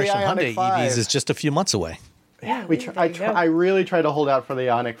out for the Ioniq 5. Hyundai EVs is just a few months away. Yeah, I really try to hold out for the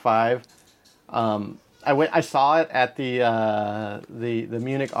Ioniq 5. I saw it at the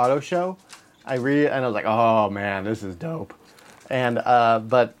Munich Auto Show. I was like, oh man, this is dope. And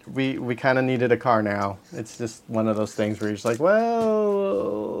but we kind of needed a car now. It's just one of those things where you're just like,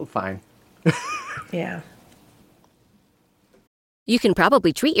 well, fine. Yeah. You can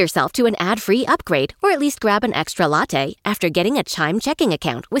probably treat yourself to an ad-free upgrade, or at least grab an extra latte after getting a Chime checking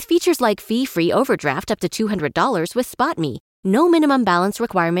account with features like fee-free overdraft up to $200 with SpotMe. No minimum balance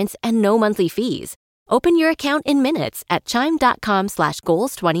requirements and no monthly fees. Open your account in minutes at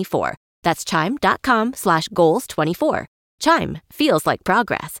chime.com/goals24. That's chime.com/goals24. Chime feels like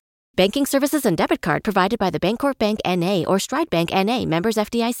progress. Banking services and debit card provided by the Bancorp Bank N.A. or Stride Bank N.A. members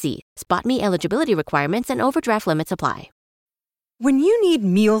FDIC. SpotMe eligibility requirements and overdraft limits apply. When you need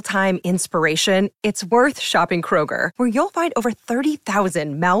mealtime inspiration, it's worth shopping Kroger, where you'll find over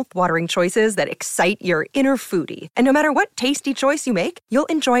 30,000 mouth-watering choices that excite your inner foodie. And no matter what tasty choice you make, you'll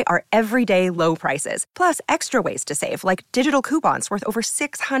enjoy our everyday low prices, plus extra ways to save, like digital coupons worth over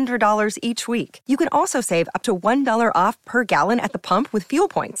 $600 each week. You can also save up to $1 off per gallon at the pump with fuel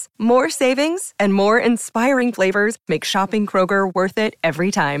points. More savings and more inspiring flavors make shopping Kroger worth it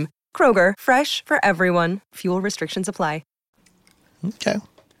every time. Kroger, fresh for everyone. Fuel restrictions apply. Okay.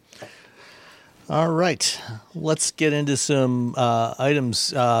 All right. Let's get into some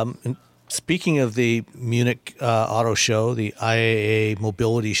items. Speaking of the Munich Auto Show, the IAA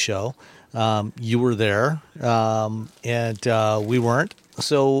Mobility Show, you were there, and we weren't.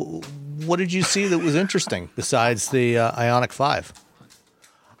 So what did you see that was interesting besides the Ioniq 5?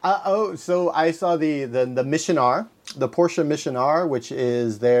 So I saw the Mission R, the Porsche Mission R, which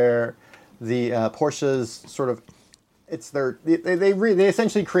is the Porsche's sort of. They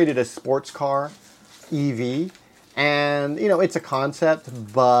essentially created a sports car EV, and it's a concept,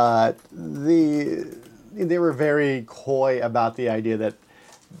 but they were very coy about the idea that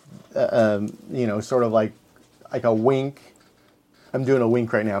sort of like a wink. I'm doing a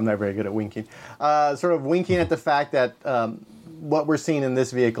wink right now. I'm not very good at winking. Sort of winking at the fact that what we're seeing in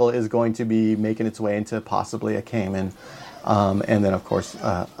this vehicle is going to be making its way into possibly a Cayman, and then of course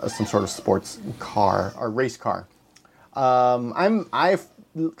some sort of sports car or race car. I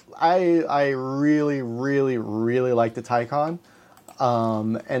really like the Taycan,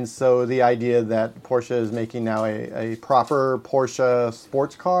 and so the idea that Porsche is making now a proper Porsche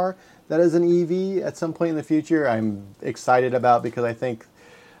sports car that is an EV at some point in the future, I'm excited about, because I think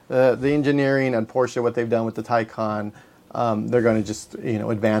the engineering at Porsche, what they've done with the Taycan, they're going to just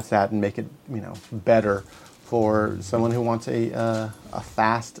advance that and make it better for someone who wants a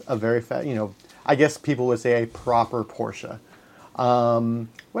very fast I guess people would say a proper Porsche.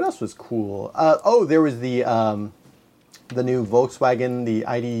 What else was cool? There was the new Volkswagen, the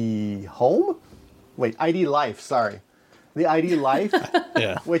ID Home? Wait, ID Life, sorry. The ID Life,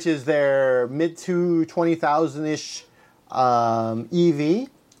 Yeah. Which is their mid to 20,000-ish EV.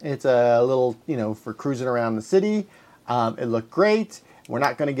 It's a little, for cruising around the city. It looked great. We're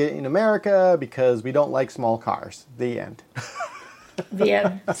not going to get it in America because we don't like small cars. The end.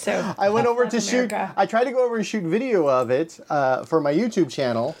 So I went over to America. shoot. I tried to go over and shoot video of it for my YouTube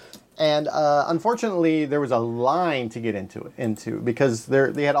channel, and unfortunately, there was a line to get into because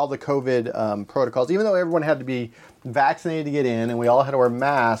they had all the COVID protocols. Even though everyone had to be vaccinated to get in, and we all had to wear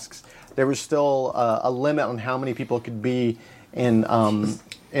masks, there was still a limit on how many people could be in the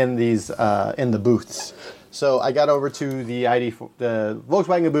booths. So I got over to the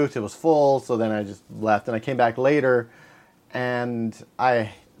Volkswagen booth. It was full, so then I just left, and I came back later. And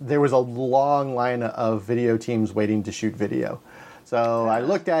there was a long line of video teams waiting to shoot video. So I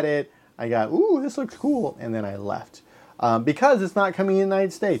looked at it, I got, ooh, this looks cool, and then I left. Because it's not coming in the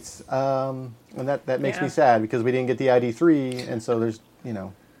United States. And that makes me sad, because we didn't get the ID3, and so there's,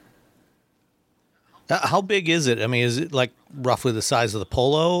 How big is it? I mean, is it like roughly the size of the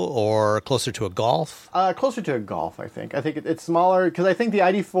Polo or closer to a Golf? Closer to a Golf, I think. I think it's smaller because I think the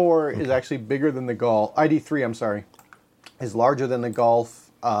ID4 is actually bigger than the Golf. ID3, I'm sorry, is larger than the Golf.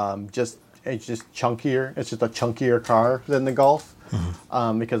 It's just chunkier. It's just a chunkier car than the Golf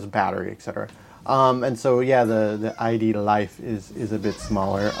because of battery, etc. And so yeah, the ID Life is a bit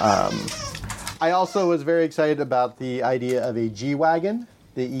smaller. I also was very excited about the idea of a G-Wagon.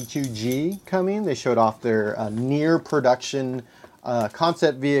 The EQG coming. They showed off their near production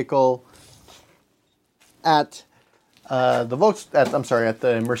concept vehicle at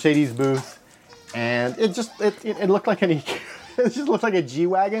the Mercedes booth, and it looked like it just looked like a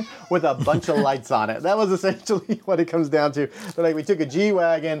G-Wagon with a bunch of lights on it. That was essentially what it comes down to. But like we took a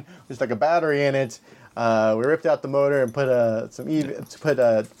G-Wagon, there's like a battery in it. We ripped out the motor and put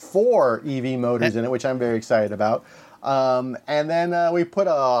 4 EV motors in it, which I'm very excited about. And then we put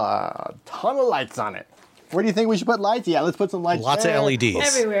a ton of lights on it. Where do you think we should put lights? Yeah, let's put some lights. Lots of LEDs.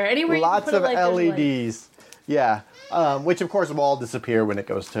 Everywhere. Anywhere you Lots can put of a light, LEDs. Yeah. Which of course will all disappear when it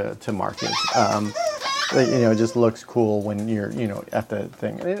goes to market. It just looks cool when you're, at the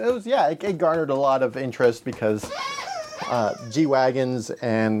thing. And it garnered a lot of interest because G-Wagons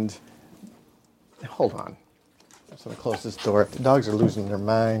and... Hold on. I'm just going to close this door. The dogs are losing their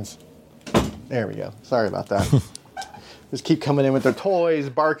minds. There we go. Sorry about that. Just keep coming in with their toys,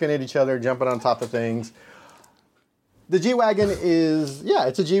 barking at each other, jumping on top of things. The G-Wagon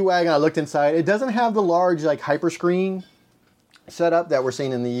it's a G-Wagon. I looked inside. It doesn't have the large hyperscreen setup that we're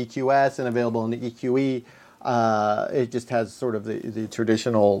seeing in the EQS and available in the EQE. It just has sort of the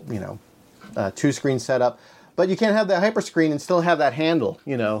traditional, 2-screen setup. But you can have that hyperscreen and still have that handle,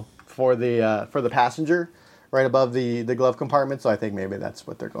 for the passenger right above the glove compartment. So I think maybe that's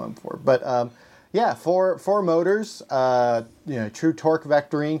what they're going for. But four motors, true torque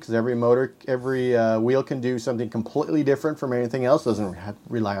vectoring, because every wheel can do something completely different from anything else. Doesn't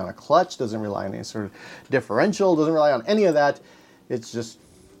rely on a clutch, doesn't rely on any sort of differential, doesn't rely on any of that. It's just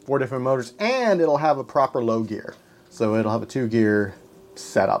 4 different motors, and it'll have a proper low gear. So it'll have a 2-gear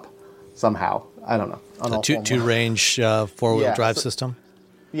setup somehow. I don't know. A two-range 4-wheel drive system?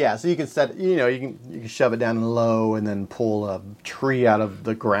 Yeah, so you can set, you can shove it down in low and then pull a tree out of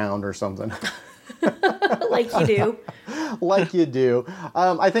the ground or something. Like you do. Like you do.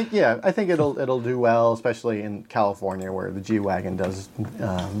 I think it'll do well, especially in California where the G-Wagon does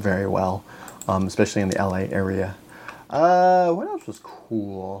very well, especially in the LA area. What else was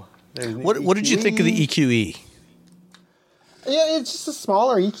cool? What did you think of the EQE? Yeah, it's just a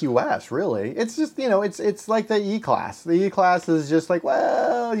smaller EQS, really. It's just, it's like the E-Class. The E-Class is just like,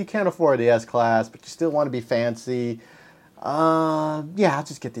 well, you can't afford the S-Class, but you still want to be fancy. I'll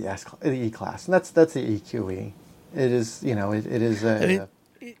just get the E-Class. And that's the EQE. It is, it is a...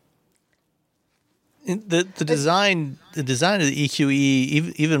 The design of the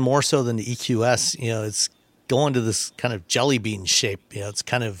EQE, even more so than the EQS, it's going to this kind of jelly bean shape. It's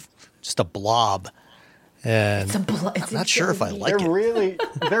kind of just a blob. And I'm not sure if I like it.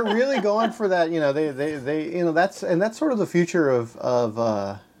 They're really going for that. That's sort of the future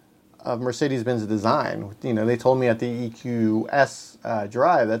of Mercedes-Benz design. They told me at the EQS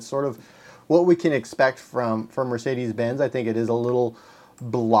drive that's sort of what we can expect from Mercedes-Benz. I think it is a little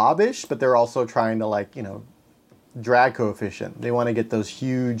blobbish, but they're also trying to drag coefficient. They want to get those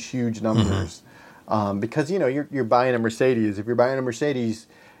huge numbers because you're buying a Mercedes. If you're buying a Mercedes,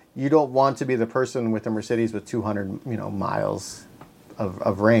 you don't want to be the person with a Mercedes with 200, miles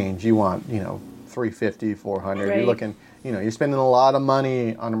of range. You want, 350, 400. Right. You're looking, you're spending a lot of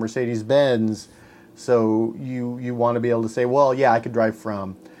money on a Mercedes-Benz. So you want to be able to say, well, yeah, I could drive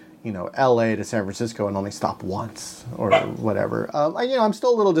from, LA to San Francisco and only stop once or whatever. I'm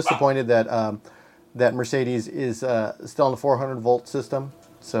still a little disappointed that that Mercedes is still on the 400 volt system.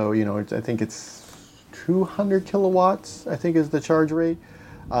 So, I think it's 200 kilowatts, I think is the charge rate.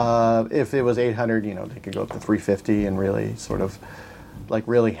 If it was 800, they could go up to 350 and really sort of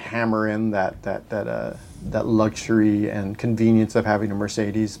really hammer in that luxury and convenience of having a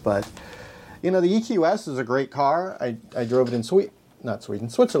Mercedes. But, the EQS is a great car. I drove it in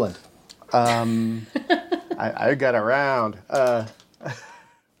Switzerland. I got around. But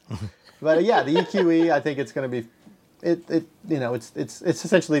the EQE, I think it's going to be, it's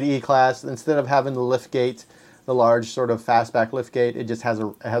essentially the E-Class. Instead of having the liftgate, the large sort of fastback liftgate, it just has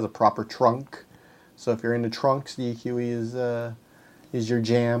a proper trunk. So if you're into trunks, the EQE is your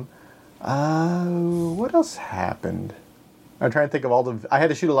jam. What else happened? I'm trying to think of I had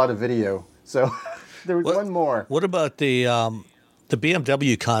to shoot a lot of video, so there was one more. What about the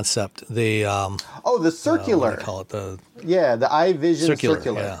BMW concept? The the circular. What do you call it? The iVision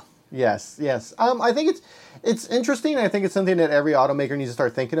circular. Yes, yes. I think it's interesting. I think it's something that every automaker needs to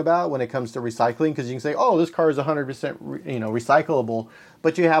start thinking about when it comes to recycling, because you can say, oh, this car is 100% recyclable,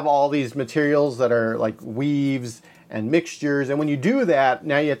 but you have all these materials that are like weaves and mixtures, and when you do that,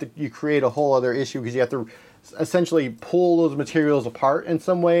 now you create a whole other issue, because you have to essentially pull those materials apart in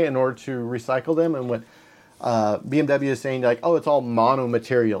some way in order to recycle them. And what BMW is saying, like, oh, it's all mono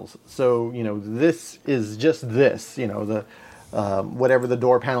materials, so this is just this, the whatever the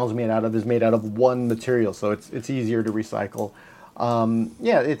door panel is made out of one material, so it's easier to recycle.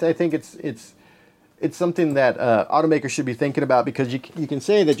 I think it's something that automakers should be thinking about, because you can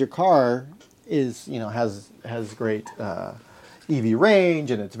say that your car is has great EV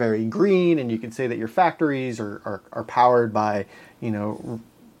range and it's very green, and you can say that your factories are powered by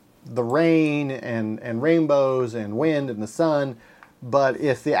the rain and rainbows and wind and the sun. But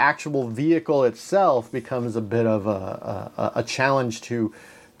if the actual vehicle itself becomes a bit of a challenge to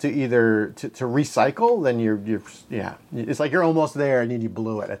recycle, then it's like you're almost there and then you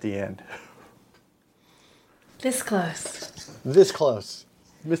blew it at the end. This close. This close.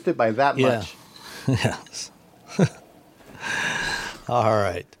 Missed it by that much. Yes. All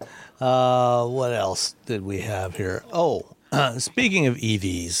right. What else did we have here? Oh, speaking of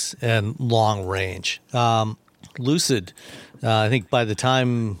EVs and long range, Lucid. I think by the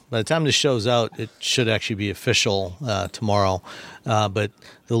time this show's out, it should actually be official tomorrow. But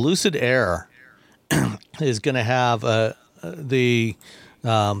the Lucid Air is going to have the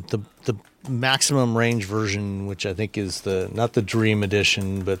maximum range version, which I think is not the Dream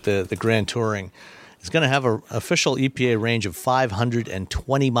Edition, but the Grand Touring. It's going to have an official EPA range of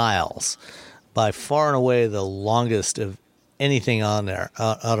 520 miles, by far and away the longest of anything on there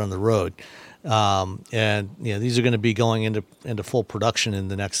out on the road. And these are going to be going into full production in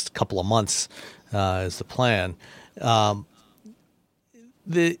the next couple of months, is the plan.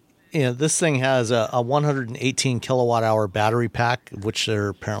 This thing has a 118 kilowatt hour battery pack, which they're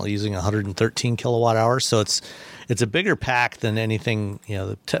apparently using 113 kilowatt hours. So it's a bigger pack than anything.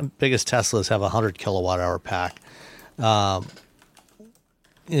 The biggest Teslas have a 100 kilowatt hour pack.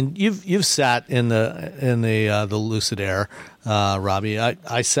 And you've sat in the Lucid Air, Robbie.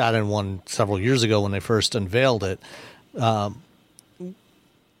 I sat in one several years ago when they first unveiled it.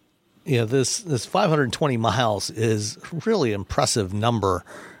 This 520 miles is really impressive number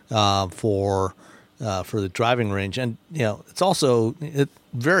for the driving range, and it's also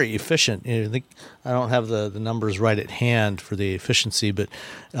very efficient. I don't have the numbers right at hand for the efficiency, but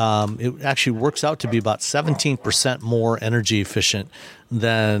it actually works out to be about 17% more energy efficient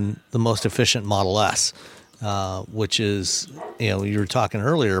than the most efficient Model S, which is, you were talking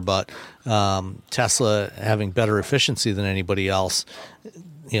earlier about Tesla having better efficiency than anybody else.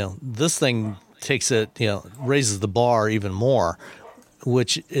 This thing takes it, raises the bar even more,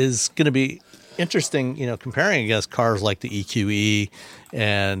 which is going to be interesting, comparing against cars like the EQE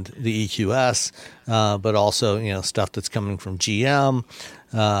and the EQS, but also, stuff that's coming from GM.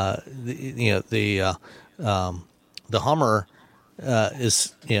 The Hummer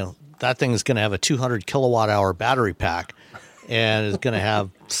is, that thing is going to have a 200 kilowatt hour battery pack and is going to have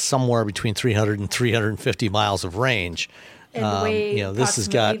somewhere between 300 and 350 miles of range. And weigh this has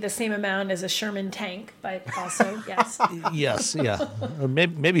got the same amount as a Sherman tank, but also, yes. Yes, yeah. Or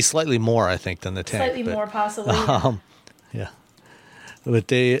maybe slightly more, I think, than the tank. Slightly more, possibly. Yeah. But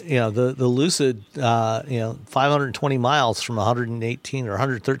the Lucid, 520 miles from 118 or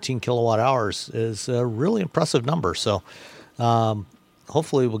 113 kilowatt hours is a really impressive number. So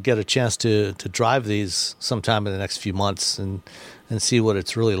hopefully we'll get a chance to drive these sometime in the next few months and see what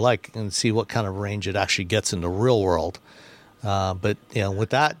it's really like and see what kind of range it actually gets in the real world. But with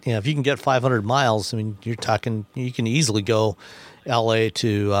that, if you can get 500 miles, I mean, you're talking, you can easily go LA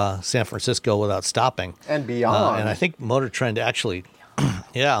to San Francisco without stopping and beyond. And I think Motor Trend actually,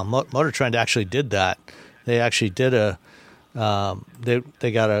 Motor Trend actually did that. They actually did they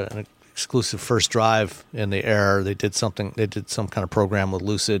got an exclusive first drive in the Air. They did some kind of program with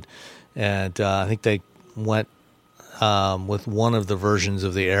Lucid, and I think they went with one of the versions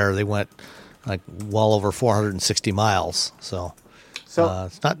of the Air. They went like well over 460 miles. So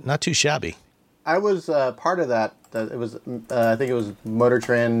it's not too shabby. I was part of that. It was I think it was Motor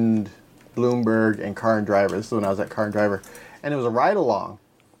Trend, Bloomberg, and Car and Driver. This is when I was at Car and Driver, and it was a ride along.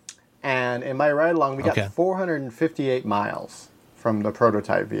 And in my ride along, we got 458 miles from the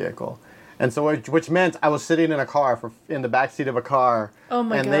prototype vehicle, and so which meant I was sitting in a car in the back seat of a car. Oh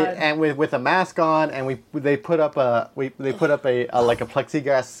my God! And with a mask on, and they put up a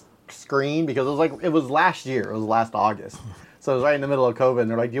plexiglass screen, because it was last year. It was last August, so it was right in the middle of COVID. And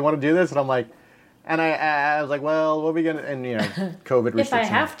they're like, "Do you want to do this?" And I'm like, And I was like, well, what are we going to, and, COVID restrictions. If I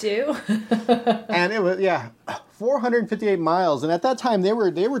have to. And it was, 458 miles. And at that time, they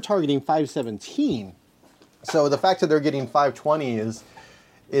were targeting 517. So the fact that they're getting 520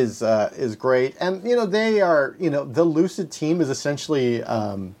 is great. And, they are, the Lucid team is essentially,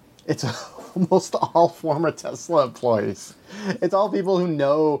 it's almost all former Tesla employees. It's all people who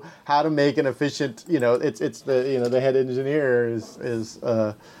know how to make an efficient, it's the, the head engineer is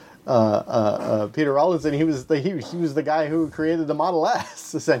Peter Rawlinson. He was the guy who created the Model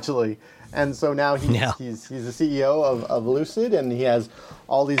S, essentially. And so now he's the CEO of Lucid, and he has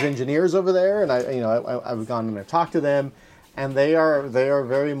all these engineers over there. And I've gone and I've talked to them, and they are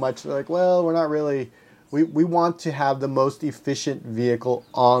very much like, well, we're not really. We want to have the most efficient vehicle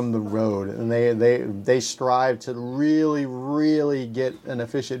on the road, and they strive to really get an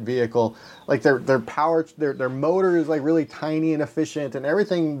efficient vehicle. Like their motor is like really tiny and efficient, and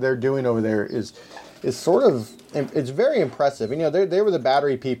everything they're doing over there is sort of, it's very impressive. They were the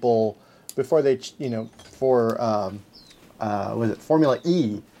battery people before they for was it Formula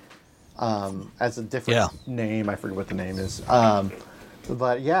E as a different name. I forget what the name is.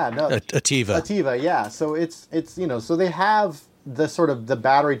 But Ativa, yeah. So it's so they have the sort of the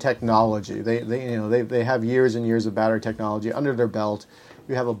battery technology. They have years and years of battery technology under their belt.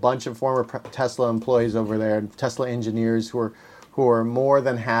 You have a bunch of former Tesla employees over there, Tesla engineers who are more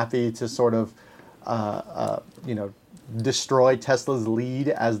than happy to sort of destroy Tesla's lead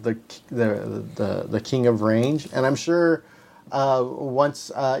as the king of range. And I'm sure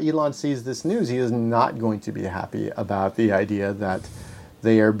once Elon sees this news, he is not going to be happy about the idea that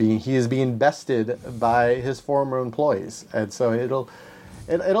he is being bested by his former employees. And so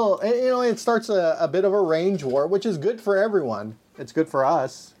it starts a bit of a range war, which is good for everyone. It's good for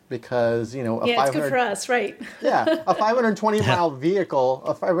us because, it's good for us, right? A 520-mile vehicle,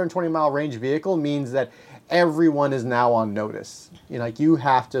 a 520-mile range vehicle means that everyone is now on notice. You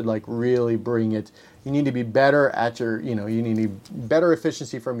have to really bring it. You need to be better at your, you need better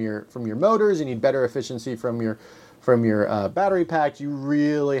efficiency from your motors. You need better efficiency from your battery pack. You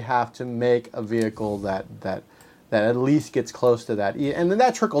really have to make a vehicle that at least gets close to that, and then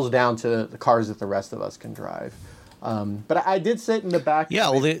that trickles down to the cars that the rest of us can drive. But I did sit in the back. Yeah,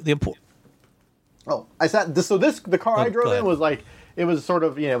 well, the important. Oh, I sat. The car I drove in was like, it was sort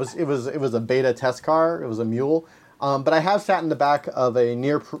of, it was a beta test car. It was a mule. But I have sat in the back of a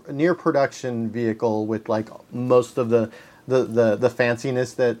near production vehicle with like most of the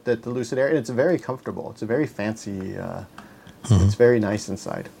fanciness that the Lucid Air, and it's very comfortable. It's a very fancy. It's very nice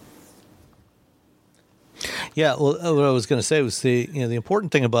inside. Yeah, well, what I was going to say was the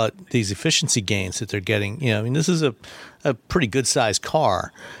important thing about these efficiency gains that they're getting. This is a pretty good sized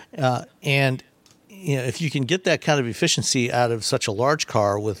car, and if you can get that kind of efficiency out of such a large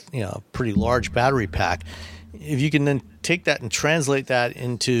car with a pretty large battery pack, if you can then take that and translate that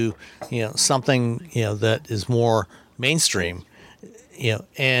into something that is more mainstream,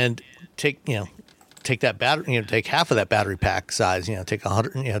 and take that battery, take half of that battery pack size, take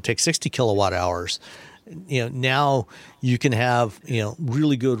 100, take 60 kilowatt hours. Now you can have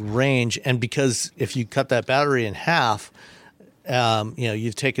really good range, and because if you cut that battery in half,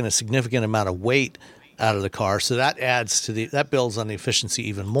 you've taken a significant amount of weight out of the car, so that adds to that builds on the efficiency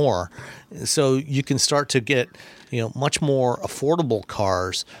even more. So you can start to get much more affordable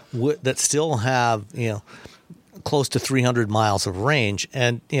cars that still have close to 300 miles of range,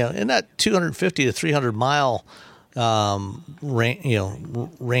 and in that 250 to 300 mile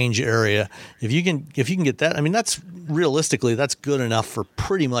range area, if you can get that, I mean, that's realistically that's good enough for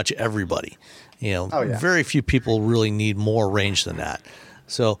pretty much everybody. Very few people really need more range than that.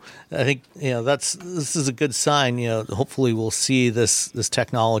 So I think this is a good sign. Hopefully we'll see this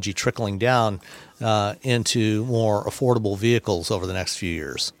technology trickling down into more affordable vehicles over the next few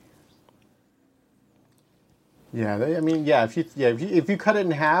years. Yeah, if you cut it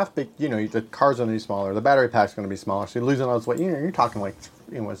in half, but the car's going to be smaller, the battery pack's going to be smaller, so you're losing all this weight. You're talking like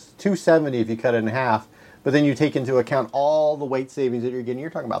it's 270 if you cut it in half, but then you take into account all the weight savings that you're getting. You're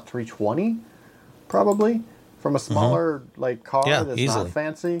talking about 320, probably, from a smaller car that's easily. Not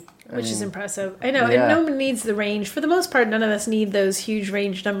fancy, which is impressive. I know, and no one needs the range for the most part. None of us need those huge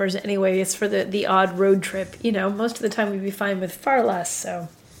range numbers anyway. It's for the odd road trip. Most of the time we'd be fine with far less. So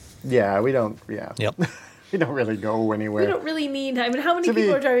yeah, we don't. Yeah. Yep. We don't really go anywhere. We don't really need. I mean, how many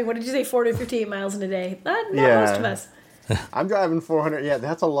people are driving? What did you say? 40 or 58 miles in a day? Not most of us. I'm driving 400. Yeah,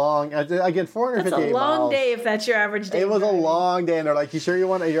 that's a long. Again, 458 miles. That's a long day if that's your average day. It was a long day, and they're like, "You sure you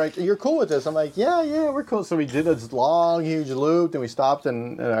want to?" You're like, "You're cool with this?" I'm like, "Yeah, we're cool." So we did this long, huge loop, and we stopped,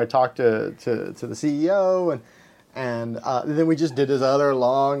 and I talked to the CEO, And then we just did this other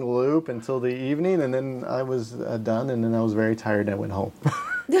long loop until the evening, and then I was done, and then I was very tired, and I went home.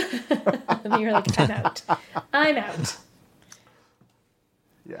 And you're like, I'm out. I'm out.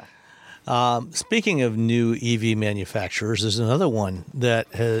 Yeah. Speaking of new EV manufacturers, there's another one that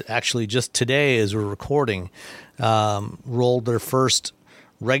has actually just today, as we're recording, rolled their first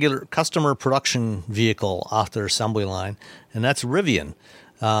regular customer production vehicle off their assembly line, and that's Rivian.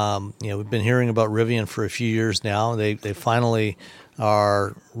 We've been hearing about Rivian for a few years now. They finally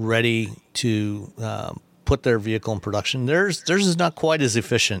are ready to put their vehicle in production. Theirs is not quite as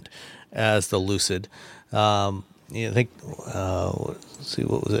efficient as the Lucid. I think, let's see,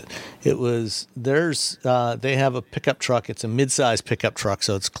 what was it? It was theirs. They have a pickup truck. It's a mid-size pickup truck,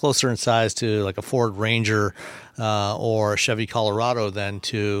 so it's closer in size to like a Ford Ranger or a Chevy Colorado than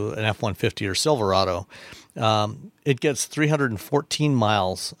to an F-150 or Silverado. It gets 314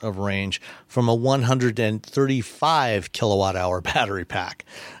 miles of range from a 135 kilowatt hour battery pack.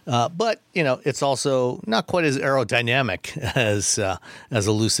 But, it's also not quite as aerodynamic as a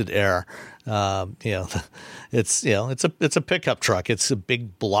Lucid Air. It's a pickup truck. It's a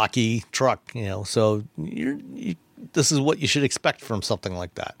big blocky truck, so this is what you should expect from something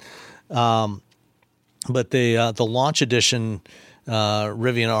like that. But the launch edition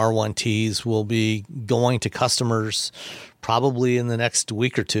Rivian R1Ts will be going to customers probably in the next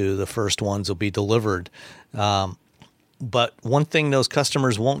week or two. The first ones will be delivered. But one thing those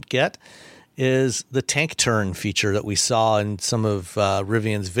customers won't get is the tank turn feature that we saw in some of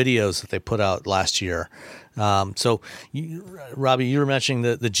Rivian's videos that they put out last year. Robbie, you were mentioning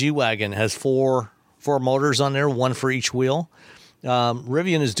that the G-Wagon has four motors on there, one for each wheel.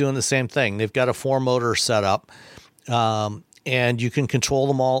 Rivian is doing the same thing. They've got a 4-motor setup. And you can control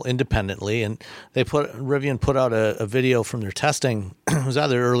them all independently. And Rivian put out a video from their testing. It was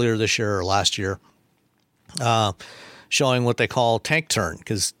either earlier this year or last year, showing what they call tank turn.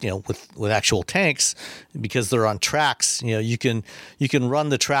 Because with actual tanks, because they're on tracks, you can run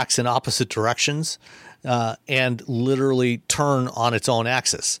the tracks in opposite directions and literally turn on its own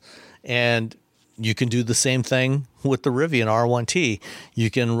axis. And you can do the same thing with the Rivian R1T. You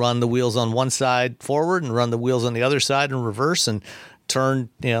can run the wheels on one side forward and run the wheels on the other side in reverse and turn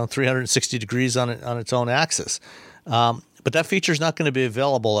 360 degrees on its own axis. But that feature is not going to be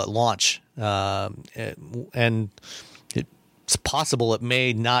available at launch, and it's possible it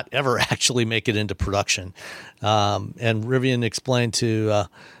may not ever actually make it into production. And Rivian explained to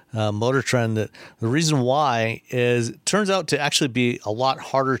Motor Trend that the reason why is it turns out to actually be a lot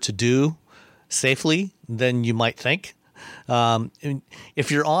harder to do safely than you might think.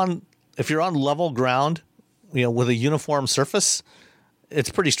 If you're on level ground, with a uniform surface, it's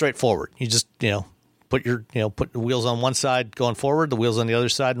pretty straightforward. You just put the wheels on one side going forward, the wheels on the other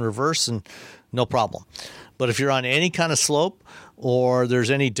side in reverse, and no problem. But if you're on any kind of slope or there's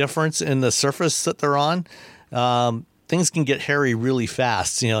any difference in the surface that they're on, things can get hairy really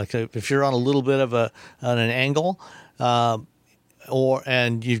fast. Like if you're on a little bit of an angle.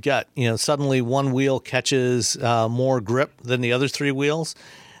 And you've got, suddenly one wheel catches more grip than the other three wheels,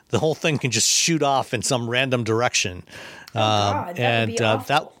 the whole thing can just shoot off in some random direction. God, that would be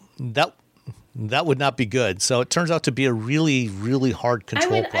awful. That would not be good. So it turns out to be a really, really hard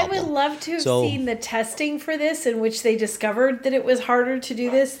control problem. I would love to have seen the testing for this in which they discovered that it was harder to do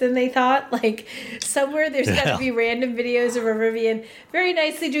this than they thought. Like somewhere there's got to be random videos of a Rivian very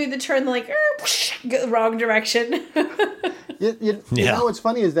nicely doing the turn, like go the wrong direction. You know what's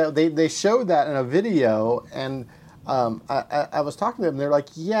funny is that they showed that in a video, and I was talking to them. They're like,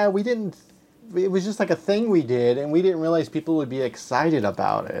 yeah, we didn't. It was just like a thing we did, and we didn't realize people would be excited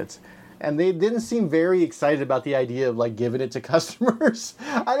about it. And they didn't seem very excited about the idea of like giving it to customers.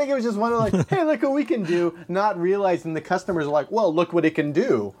 I think it was just one of like, hey, look what we can do, not realizing the customers are like, well, look what it can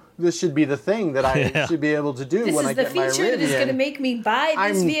do. This should be the thing that I should be able to do when I get my Rivian. This is the feature that is going to make me buy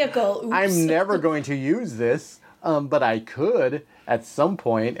this vehicle. Oops. I'm never going to use this, but I could at some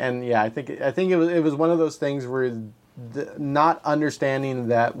point. And yeah, I think it was one of those things where not understanding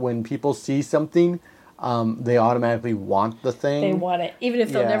that when people see something, they automatically want the thing. They want it, even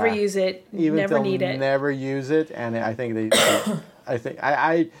if they'll never use it, never need it. Never use it, and I think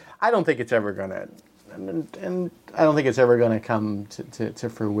I don't think it's ever gonna, and I don't think it's ever gonna come to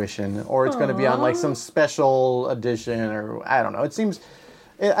fruition, or it's gonna be on like some special edition, or I don't know. It seems,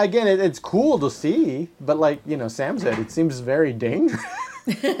 it's cool to see, but like Sam said, it seems very dangerous.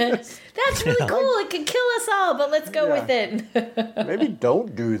 That's really cool. It could kill us all, but let's go with it. Maybe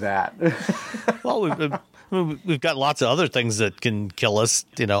don't do that. Well, we've got lots of other things that can kill us,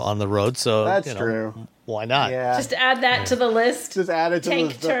 on the road. So that's true. Why not? Yeah. Just add that to the list. Just add it to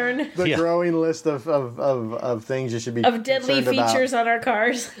Tank turn. the growing list of things you should be Of deadly features on our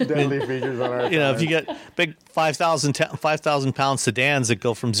cars. Deadly features on our cars. If you get big 5,000 pound sedans that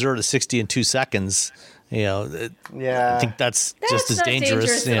go from 0 to 60 in 2 seconds, I think that's just as not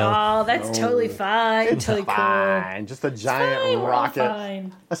dangerous. At all. That's totally fine. It's totally fine. cool. Just a giant rocket.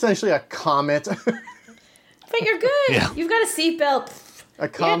 Fine. Essentially a comet. But you're good. Yeah. You've got a seatbelt. A You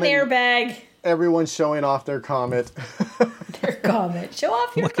got comet. an airbag. Everyone's showing off their comet. Their comet. Show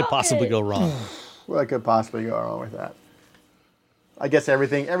off your What could comet. possibly go wrong? What could possibly go wrong with that? I guess every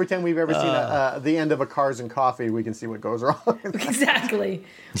time we've ever seen the end of a Cars and Coffee, we can see what goes wrong. Exactly.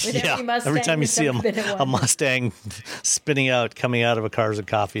 With every Mustang every time you that's see ever been in a one. Mustang coming out of a Cars and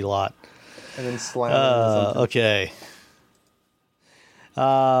Coffee lot. And then slam it into something. Okay.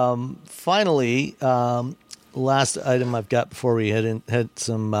 Finally, last item I've got before we had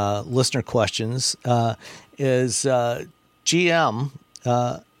some listener questions is GM.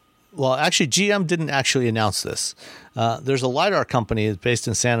 Well, actually, GM didn't actually announce this. There's a LiDAR company that's based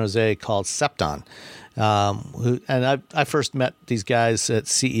in San Jose called Cepton. And I first met these guys at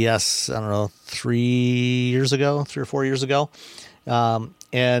CES, I don't know, 3 or 4 years ago.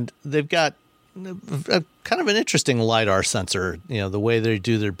 And they've got a kind of an interesting LiDAR sensor, the way they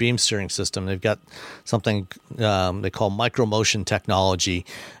do their beam steering system. They've got something they call micromotion technology.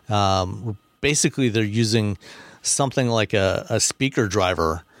 Basically, they're using something like a speaker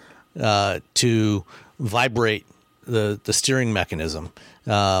driver to vibrate the steering mechanism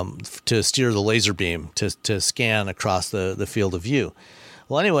to steer the laser beam to scan across the field of view.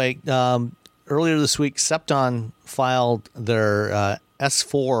 Well, anyway, earlier this week, Cepton filed their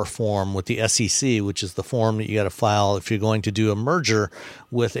S4 form with the SEC, which is the form that you got to file if you're going to do a merger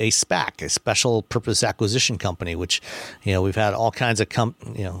with a SPAC, a special purpose acquisition company, which, we've had all kinds of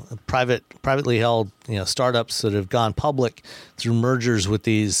privately held, startups that have gone public through mergers with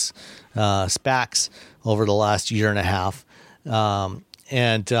these SPACs over the last year and a half. The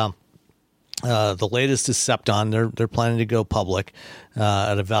latest is Cepton. They're planning to go public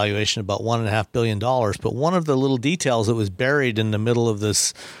at a valuation of about $1.5 billion. But one of the little details that was buried in the middle of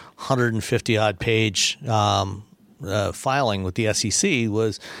this 150-odd page filing with the SEC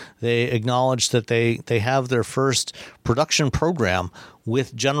was they acknowledged that they have their first production program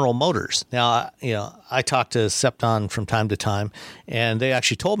with General Motors. Now, I talk to Cepton from time to time, and they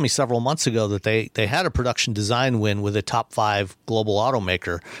actually told me several months ago that they had a production design win with a top 5 global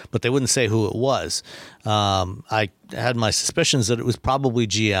automaker, but they wouldn't say who it was. I had my suspicions that it was probably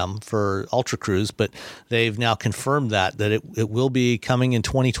GM for Ultra Cruise, but they've now confirmed that it will be coming in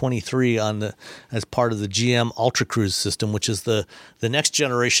 2023 as part of the GM Ultra Cruise system, which is the next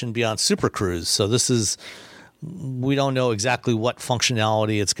generation beyond Super Cruise. So we don't know exactly what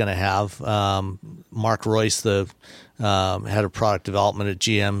functionality it's going to have. Mark Royce, the head of product development at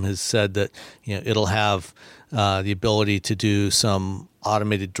GM, has said that it'll have the ability to do some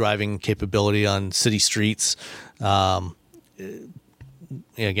automated driving capability on city streets.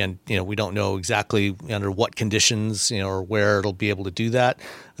 Again, we don't know exactly under what conditions, or where it'll be able to do that,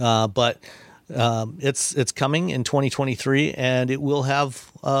 but it's coming in 2023, and it will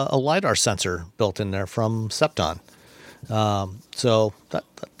have a LiDAR sensor built in there from Cepton. So that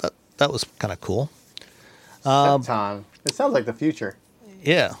was kind of cool. Cepton. It sounds like the future.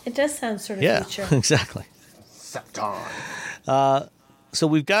 Yeah. It does sound sort of future. Exactly. Cepton. So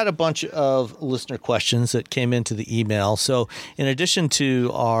we've got a bunch of listener questions that came into the email. So in addition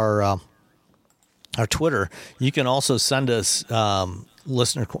to our Twitter, you can also send us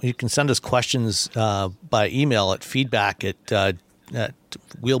you can send us questions by email at feedback at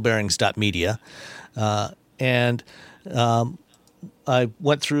wheelbearings.media. And I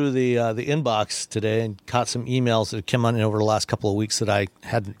went through the inbox today and caught some emails that came on over the last couple of weeks that I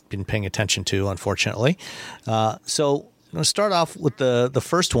hadn't been paying attention to, unfortunately. So I'm going to start off with the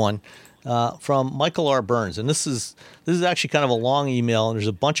first one from Michael R. Burns. And this is actually kind of a long email, and there's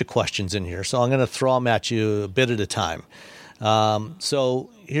a bunch of questions in here. So I'm going to throw them at you a bit at a time.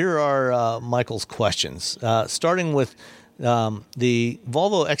 So here are Michael's questions, starting with the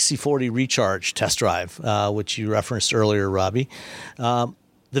Volvo XC40 Recharge test drive, which you referenced earlier, Robbie. The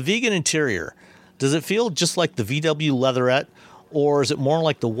vegan interior, does it feel just like the VW Leatherette, or is it more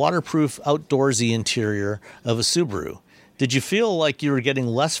like the waterproof outdoorsy interior of a Subaru? Did you feel like you were getting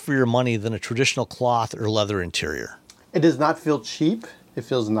less for your money than a traditional cloth or leather interior? It does not feel cheap. It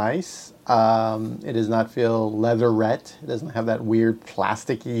feels nice. It does not feel leatherette. It doesn't have that weird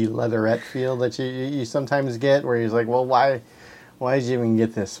plasticky leatherette feel that you sometimes get, where you're like, well, why did you even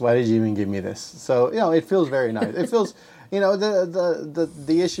get this? Why did you even give me this? So, it feels very nice. It feels,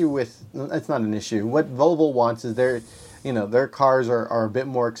 The issue with, it's not an issue. What Volvo wants is their cars are a bit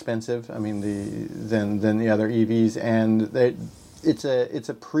more expensive. I mean, than the other EVs, and it's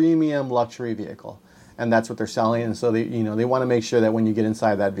a premium luxury vehicle, and that's what they're selling. And so they want to make sure that when you get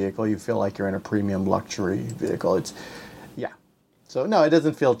inside that vehicle, you feel like you're in a premium luxury vehicle. So no, it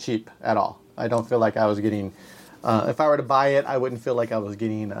doesn't feel cheap at all. I don't feel like I was getting. If I were to buy it, I wouldn't feel like I was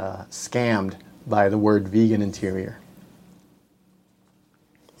getting scammed by the word vegan interior.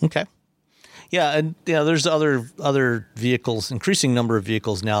 Okay. Yeah, and there's other vehicles, increasing number of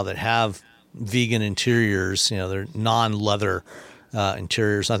vehicles now that have vegan interiors. They're non-leather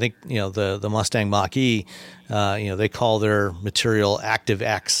interiors. I think the Mustang Mach-E, they call their material Active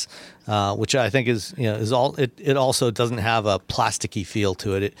X, which I think is all. It also doesn't have a plasticky feel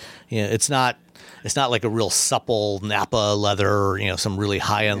to it. It's not like a real supple Napa leather or some really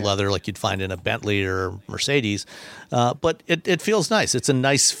high-end leather like you'd find in a Bentley or Mercedes, but it feels nice. It's a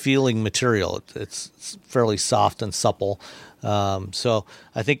nice feeling material. It's fairly soft and supple. So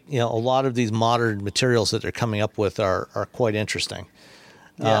I think a lot of these modern materials that they're coming up with are quite interesting.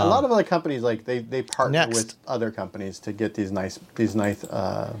 Yeah, a lot of other companies they partner with other companies to get these nice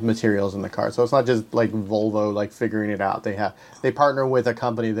materials in the car. So it's not just like Volvo figuring it out. They partner with a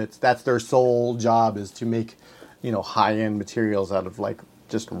company that's their sole job is to make high end materials out of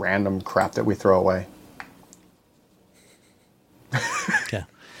just random crap that we throw away. Okay.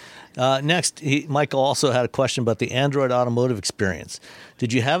 Next, Michael also had a question about the Android Automotive experience.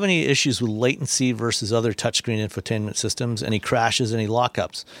 Did you have any issues with latency versus other touchscreen infotainment systems? Any crashes, any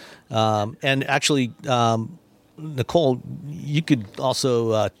lockups? And actually, Nicole, you could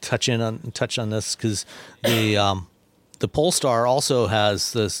also touch on this because the Polestar also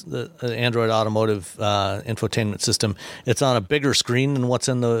has the Android Automotive infotainment system. It's on a bigger screen than what's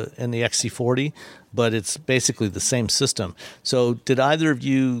in the XC40, but it's basically the same system. So, did either of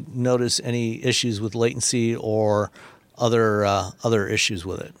you notice any issues with latency or other issues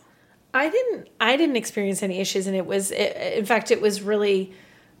with it? I didn't experience any issues, and in fact, it was really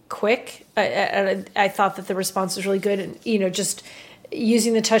quick. I thought that the response was really good, and just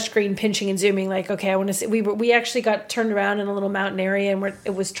using the touchscreen, pinching and zooming, okay, I want to see. We actually got turned around in a little mountain area, and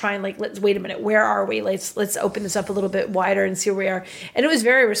it was trying let's wait a minute, where are we? Let's open this up a little bit wider and see where we are. And it was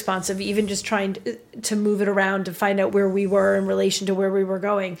very responsive, even just trying to move it around to find out where we were in relation to where we were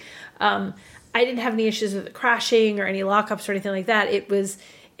going. I didn't have any issues with crashing or any lockups or anything like that. It was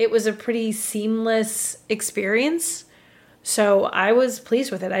a pretty seamless experience, so I was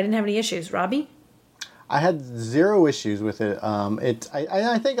pleased with it. I didn't have any issues. Robbie? I had zero issues with it.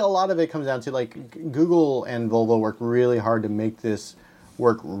 I think a lot of it comes down to Google and Volvo worked really hard to make this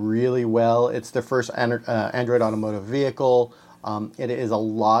work really well. It's the first Android Automotive vehicle. It is a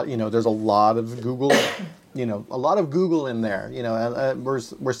lot. There's a lot of Google. A lot of Google in there. Where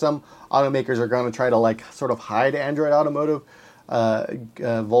some automakers are going to try to sort of hide Android Automotive.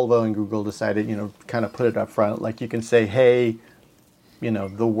 Volvo and Google decided, kind of put it up front. You can say, hey.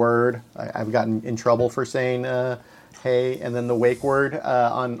 The word. I've gotten in trouble for saying hey, and then the wake word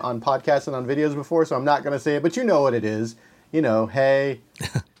on podcasts and on videos before, so I'm not going to say it, but you know what it is. Hey,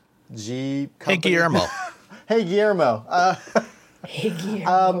 G company. Hey, Guillermo. Hey, Guillermo. Hey,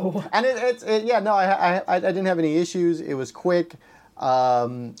 Guillermo. And I didn't have any issues. It was quick.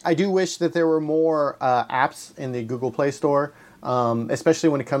 I do wish that there were more apps in the Google Play Store, especially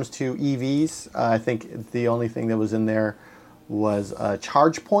when it comes to EVs. I think the only thing that was in there was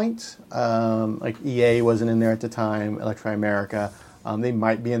ChargePoint. EA wasn't in there at the time, Electrify America. They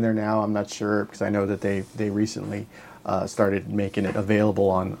might be in there now, I'm not sure, because I know that they recently started making it available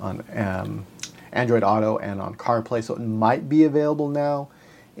on Android Auto and on CarPlay, so it might be available now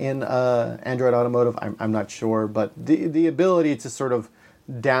in Android Automotive. I'm not sure, but the ability to sort of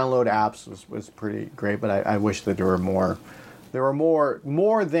download apps was pretty great, but I wish that there were more. There were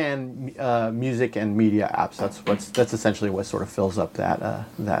more than music and media apps. That's essentially what sort of fills up that a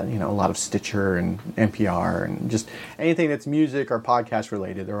lot of Stitcher and NPR and just anything that's music or podcast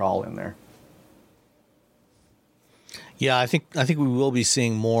related. They're all in there. Yeah, I think we will be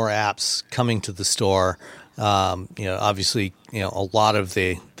seeing more apps coming to the store. Obviously, a lot of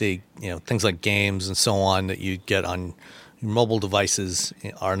the things like games and so on that you get on your mobile devices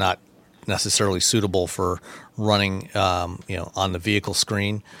are not necessarily suitable for running, on the vehicle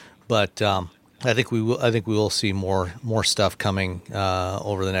screen, but I think we will see more stuff coming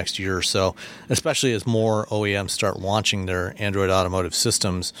over the next year or so, especially as more OEMs start launching their Android Automotive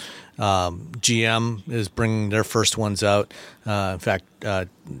systems. GM is bringing their first ones out. In fact,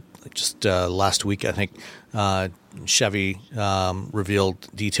 just last week, I think Chevy revealed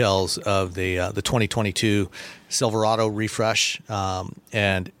details of the 2022 Silverado refresh,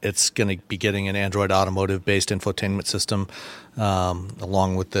 and it's going to be getting an Android Automotive-based infotainment system,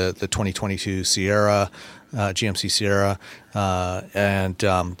 along with the 2022 Sierra, GMC Sierra, and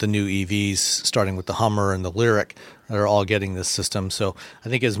the new EVs, starting with the Hummer and the Lyriq, that are all getting this system. So I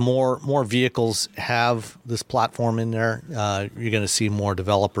think as more vehicles have this platform in there, you're going to see more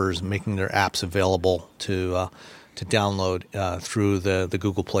developers making their apps available to download through the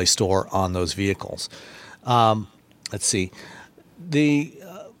Google Play Store on those vehicles. Let's see.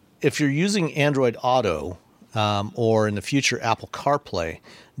 If you're using Android Auto or in the future Apple CarPlay,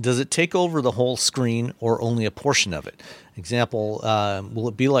 does it take over the whole screen or only a portion of it? Example, will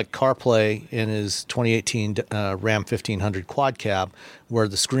it be like CarPlay in his 2018 Ram 1500 quad cab, where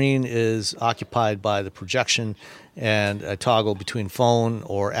the screen is occupied by the projection and a toggle between phone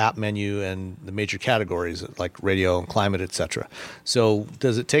or app menu and the major categories like radio and climate, etc.? So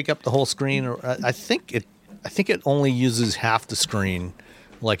does it take up the whole screen? Or I think it only uses half the screen,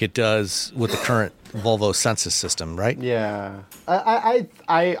 like it does with the current Volvo Sensus system, right? Yeah,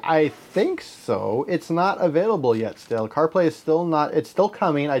 I think so. It's not available yet. Still, CarPlay is still not. It's still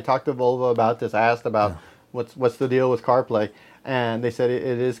coming. I talked to Volvo about this. I asked about what's the deal with CarPlay, and they said it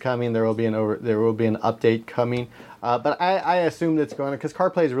is coming. There will be an update coming. But I assume it's going to, because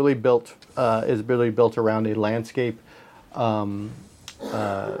CarPlay is really built around a landscape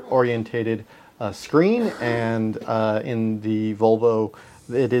orientated screen, and in the Volvo,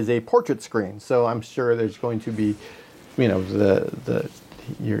 it is a portrait screen. So I'm sure there's going to be, your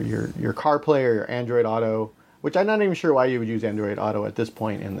CarPlay or your Android Auto, which I'm not even sure why you would use Android Auto at this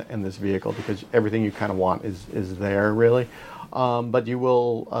point in this vehicle, because everything you kind of want is there really. But you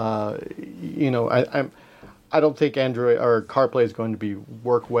will, I don't think Android or CarPlay is going to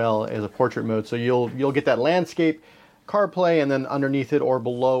work well as a portrait mode. So you'll get that landscape CarPlay, and then underneath it or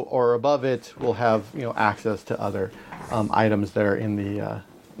below or above it, we'll have access to other items that are in the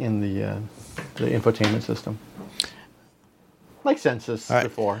infotainment system, like Sensus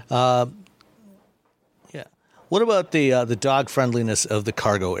before. Yeah. What about the dog friendliness of the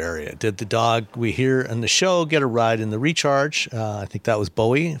cargo area? Did the dog we hear in the show get a ride in the Recharge? I think that was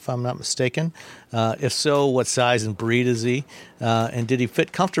Bowie, if I'm not mistaken. If so, what size and breed is he? And did he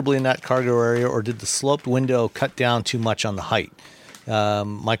fit comfortably in that cargo area, or did the sloped window cut down too much on the height?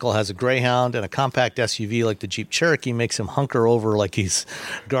 Michael has a Greyhound, and a compact SUV like the Jeep Cherokee makes him hunker over like he's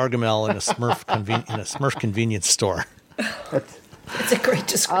Gargamel in a Smurf convenience store. It's a great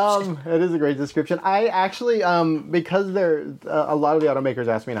description. It is a great description. I actually, because a lot of the automakers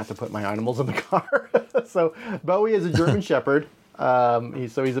ask me not to put my animals in the car. So Bowie is a German Shepherd.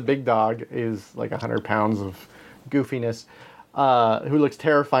 He's a big dog. He's like 100 pounds of goofiness, who looks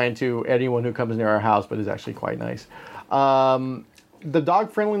terrifying to anyone who comes near our house, but is actually quite nice. The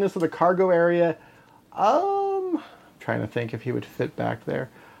dog friendliness of the cargo area, I'm trying to think if he would fit back there.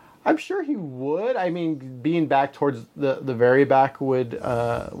 I'm sure he would. I mean, being back towards the very back would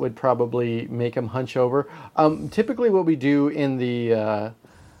probably make him hunch over. Typically, what we do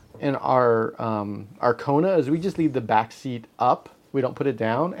in our Kona is we just leave the back seat up. We don't put it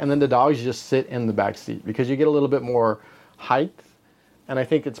down, and then the dogs just sit in the back seat because you get a little bit more height. And I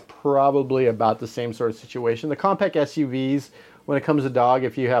think it's probably about the same sort of situation. The compact SUVs, when it comes to dog,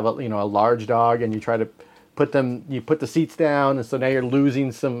 if you have a large dog and you try to put the seats down, and so now you're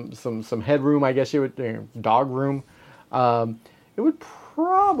losing some headroom, I guess you would, dog room. It would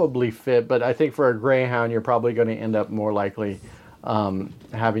probably fit, but I think for a Greyhound, you're probably going to end up more likely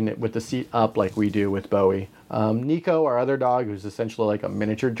having it with the seat up like we do with Bowie. Nico, our other dog, who's essentially like a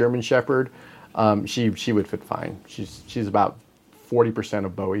miniature German Shepherd, she would fit fine. She's about 40%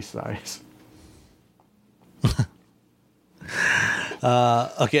 of Bowie's size.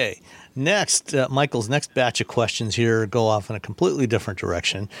 Okay. Next, Michael's next batch of questions here go off in a completely different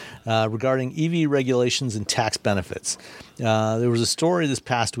direction regarding EV regulations and tax benefits. There was a story this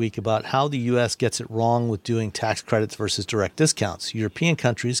past week about how the U.S. gets it wrong with doing tax credits versus direct discounts. European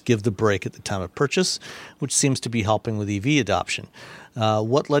countries give the break at the time of purchase, which seems to be helping with EV adoption.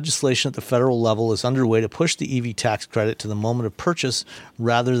 What legislation at the federal level is underway to push the EV tax credit to the moment of purchase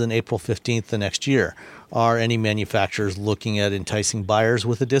rather than April 15th the next year? Are any manufacturers looking at enticing buyers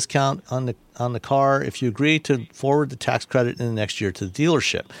with a discount on the car if you agree to forward the tax credit in the next year to the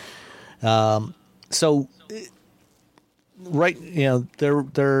dealership?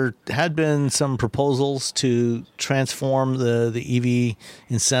 There had been some proposals to transform the EV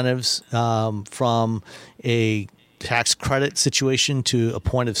incentives from a tax credit situation to a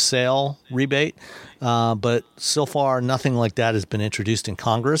point of sale rebate. But so far, nothing like that has been introduced in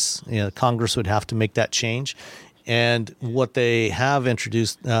Congress. Congress would have to make that change. And what they have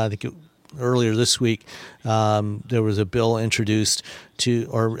introduced, I think earlier this week, there was a bill introduced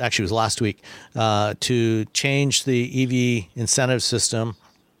or actually it was last week, to change the EV incentive system,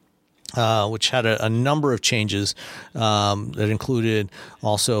 which had a number of changes that included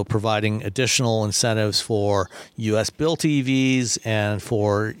also providing additional incentives for U.S.-built EVs and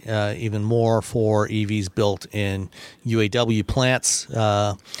for even more for EVs built in UAW plants.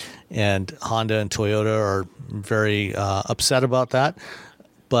 And Honda and Toyota are very upset about that.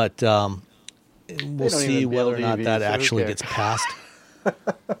 But we'll see whether or not EVs, that actually gets passed.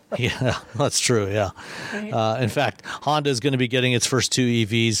 Yeah, that's true. Yeah. In fact, Honda is going to be getting its first 2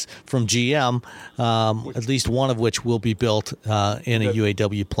 EVs from GM, at least one of which will be built in a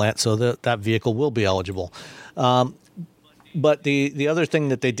UAW plant. So that vehicle will be eligible. But the other thing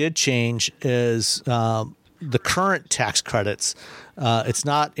that they did change is the current tax credits. It's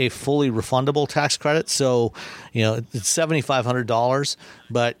not a fully refundable tax credit. So, it's $7,500.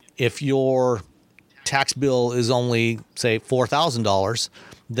 But if your tax bill is only, say, $4,000,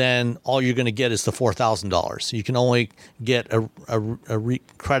 then all you're going to get is the $4,000. You can only get a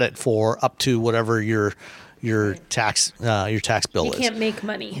credit for up to whatever your tax bill is. You can't make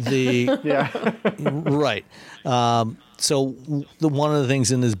money. Right. So one of the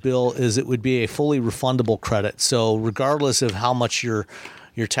things in this bill is it would be a fully refundable credit. So regardless of how much your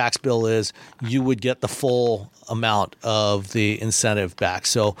tax bill is, you would get the full amount of the incentive back.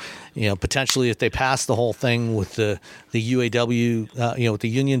 So, potentially if they pass the whole thing with the UAW, with the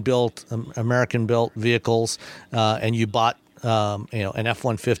union-built, American-built vehicles, and you bought, an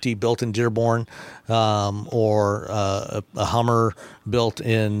F-150 built in Dearborn, or a Hummer built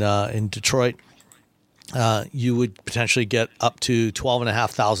in Detroit, you would potentially get up to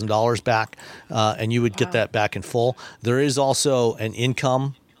 $12,500 back, and you would get that back in full. There is also an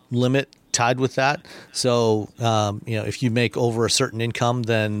income limit tied with that. So, if you make over a certain income,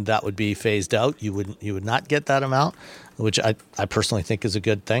 then that would be phased out. You would not get that amount, which I personally think is a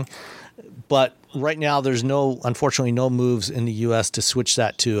good thing. But right now, there's unfortunately no moves in the U.S. to switch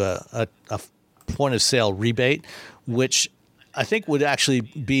that to a point of sale rebate, which I think would actually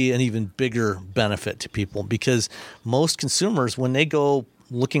be an even bigger benefit to people, because most consumers, when they go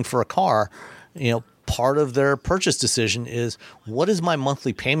looking for a car, part of their purchase decision is, what is my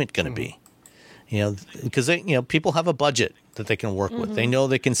monthly payment going to be? Because people have a budget that they can work with. They know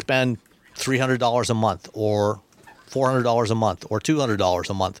they can spend $300 a month or $400 a month or $200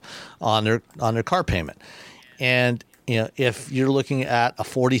 a month on their car payment. And if you're looking at a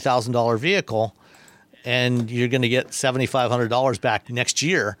 $40,000 vehicle, and you're going to get $7,500 back next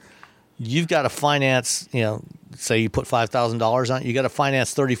year, you've got to finance, say you put $5,000 on it, you got to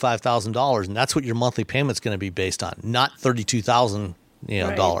finance $35,000, and that's what your monthly payment's going to be based on, not $32,000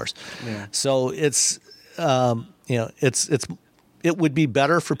 dollars. Yeah. So it's it would be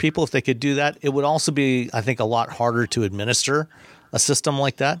better for people if they could do that. It would also be, I think, a lot harder to administer a system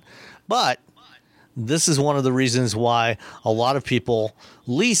like that. But this is one of the reasons why a lot of people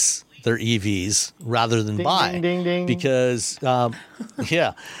lease their EVs rather than buy, because you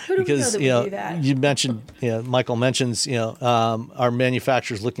mentioned, Michael mentions, our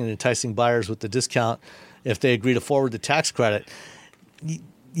manufacturers looking at enticing buyers with the discount if they agree to forward the tax credit.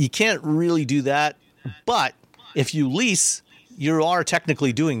 You can't really do that, but if you lease, you are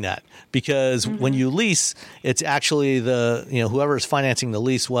technically doing that, because when you lease, it's actually whoever is financing the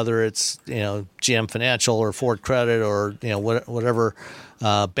lease, whether it's GM Financial or Ford Credit or whatever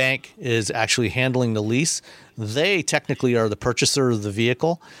bank is actually handling the lease, they technically are the purchaser of the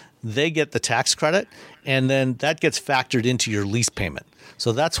vehicle. They get the tax credit, and then that gets factored into your lease payment.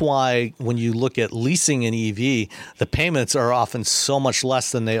 So that's why when you look at leasing an EV, the payments are often so much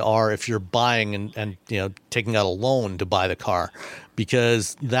less than they are if you're buying and taking out a loan to buy the car,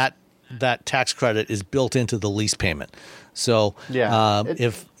 because that tax credit is built into the lease payment. So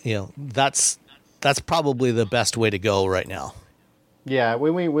that's probably the best way to go right now. Yeah,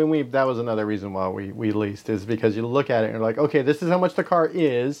 when we that was another reason why we leased, is because you look at it and you're like, okay, this is how much the car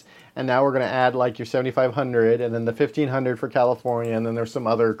is, and now we're going to add like your $7,500 and then the $1,500 for California, and then there's some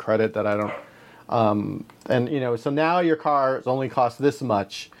other credit that I don't, so now your car only costs this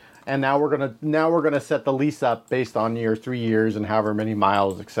much, and now we're gonna set the lease up based on your 3 years and however many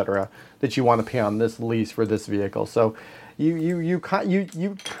miles, etc., that you want to pay on this lease for this vehicle. So you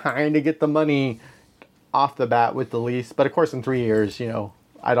kind of get the money off the bat with the lease, but of course in 3 years,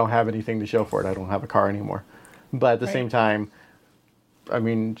 I don't have anything to show for it. I don't have a car anymore. But at the same time, I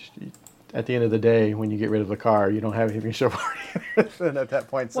mean, at the end of the day, when you get rid of the car, you don't have anything to show for it at that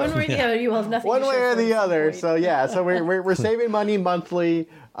point. So, one way or the other, you will have nothing. One to way show or for the it at other. some So yeah, so we're saving money monthly.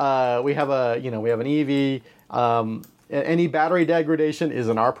 We have an EV. Any battery degradation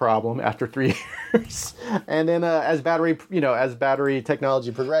isn't our problem after 3 years. And then as battery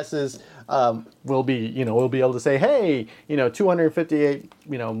technology progresses, we'll be able to say, hey, 258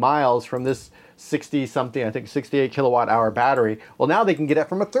 miles from this 68 kilowatt hour battery. Well, now they can get it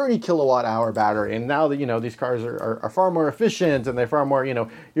from a 30 kilowatt hour battery. And now that, these cars are far more efficient, and they're far more,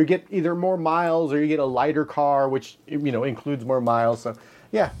 you get either more miles or you get a lighter car, which, includes more miles. So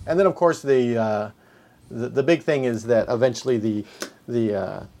yeah. And then of course the big thing is that eventually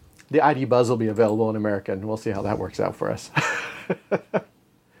the ID Buzz will be available in America, and we'll see how that works out for us.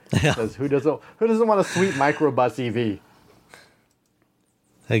 Yeah. Because who doesn't want a sweet microbus EV?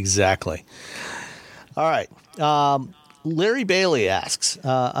 Exactly. All right. Larry Bailey asks,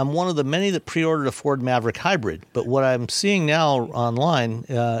 I'm one of the many that pre-ordered a Ford Maverick Hybrid, but what I'm seeing now online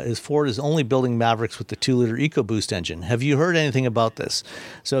is Ford is only building Mavericks with the 2-liter EcoBoost engine. Have you heard anything about this?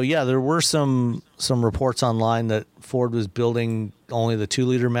 So yeah, there were some reports online that Ford was building only the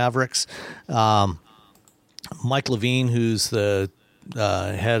 2-liter Mavericks. Mike Levine, who's the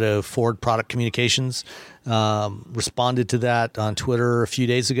head of Ford Product Communications, responded to that on Twitter a few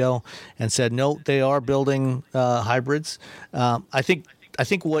days ago and said, no, they are building hybrids. I think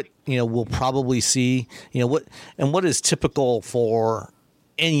what we'll probably see, what is typical for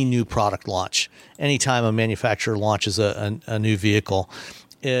any new product launch, anytime a manufacturer launches a new vehicle,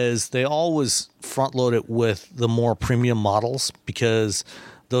 is they always front load it with the more premium models, because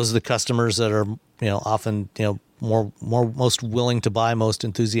those are the customers that are often more most willing to buy, most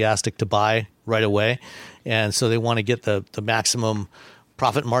enthusiastic to buy right away. And so they want to get the maximum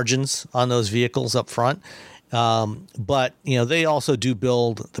profit margins on those vehicles up front. But they also do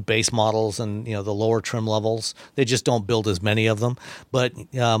build the base models and the lower trim levels. They just don't build as many of them. But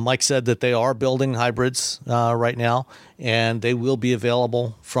Mike said that they are building hybrids right now, and they will be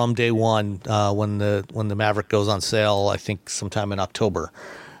available from day one when the Maverick goes on sale, I think sometime in October.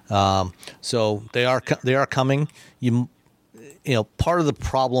 So they are coming. Part of the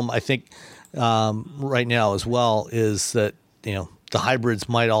problem, I think, right now as well is that the hybrids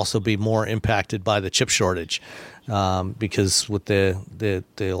might also be more impacted by the chip shortage, because with the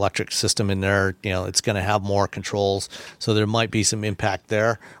electric system in there, it's going to have more controls, so there might be some impact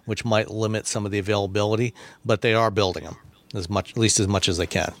there, which might limit some of the availability. But they are building them at least as much as they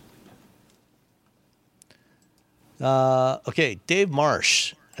can. Okay, Dave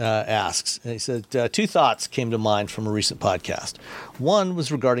Marsh asks, he said, 2 thoughts came to mind from a recent podcast. One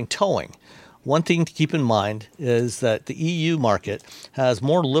was regarding towing. One thing to keep in mind is that the EU market has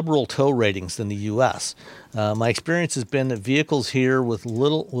more liberal tow ratings than the US. My experience has been that vehicles here with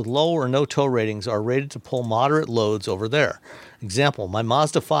low or no tow ratings are rated to pull moderate loads over there. Example, my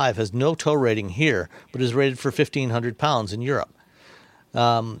Mazda 5 has no tow rating here, but is rated for 1,500 pounds in Europe.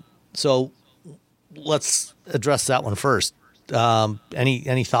 So let's address that one first.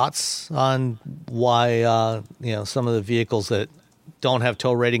 Any thoughts on why some of the vehicles that don't have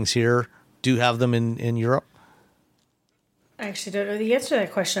tow ratings here do have them in Europe? I actually don't know the answer to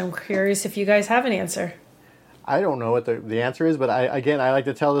that question. I'm curious if you guys have an answer. I don't know what the answer is, but I like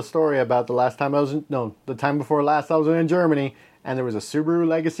to tell the story about the time before last I was in Germany, and there was a Subaru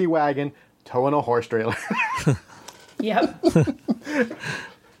Legacy wagon towing a horse trailer. Yep.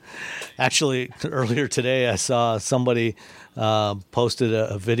 Actually, earlier today, I saw somebody posted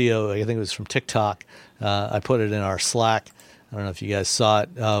a video, I think it was from TikTok. I put it in our Slack. I don't know if you guys saw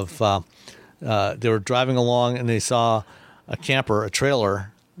it, of they were driving along and they saw a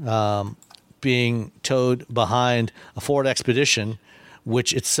trailer, being towed behind a Ford Expedition,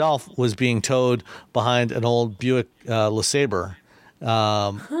 which itself was being towed behind an old Buick LeSabre.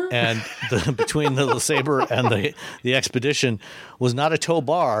 And between the LeSabre and the Expedition was not a tow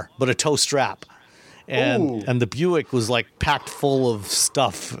bar, but a tow strap. And the Buick was like packed full of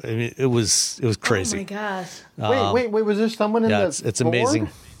stuff. I mean, it was crazy. Oh my gosh! Wait! Was there someone in the it's Ford? Amazing.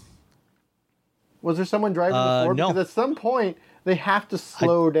 Was there someone driving the Ford? No. Because at some point they have to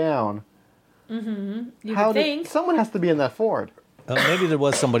slow down. Mm-hmm. You would think someone has to be in that Ford? Maybe there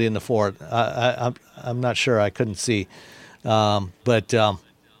was somebody in the Ford. I'm not sure. I couldn't see. But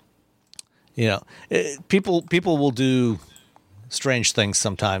people will do strange things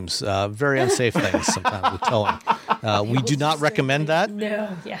sometimes, very unsafe things sometimes with towing. We do not recommend that.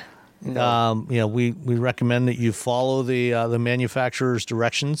 No, yeah. We recommend that you follow the manufacturer's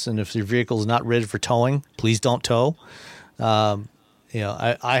directions, and if your vehicle is not rated for towing, please don't tow. I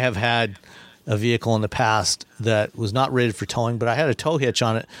have had a vehicle in the past that was not rated for towing, but I had a tow hitch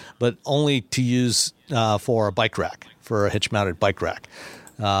on it, but only to use for a bike rack, for a hitch-mounted bike rack.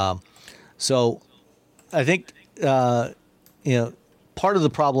 So I think part of the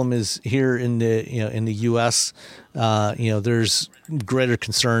problem is here in the U.S. There's greater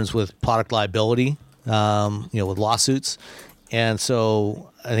concerns with product liability, with lawsuits, and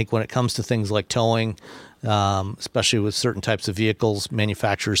so I think when it comes to things like towing, especially with certain types of vehicles,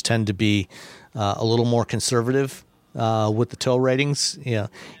 manufacturers tend to be a little more conservative with the tow ratings.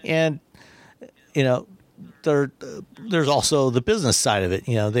 There's also the business side of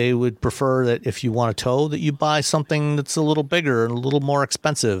it. They would prefer that if you want to tow, that you buy something that's a little bigger and a little more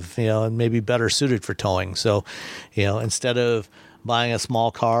expensive, and maybe better suited for towing. So, instead of buying a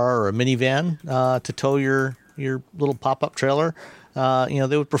small car or a minivan to tow your little pop-up trailer,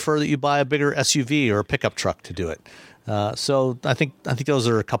 they would prefer that you buy a bigger SUV or a pickup truck to do it. So I think those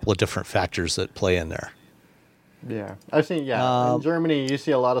are a couple of different factors that play in there. Yeah, I've seen. Yeah, in Germany, you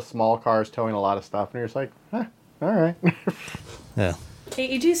see a lot of small cars towing a lot of stuff, and you're just like, all right. Yeah.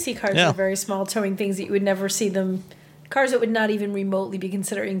 You do see cars that are very small towing things that you would never see them. Cars that would not even remotely be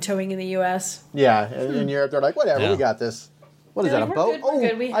considering towing in the U.S. Yeah, in Europe, they're like, whatever, we got this. What is that, a boat?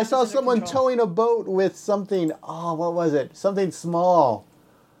 We're good. I saw someone towing a boat with something. Oh, what was it? Something small.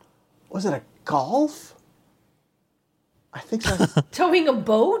 Was it a Golf? I think so. Towing a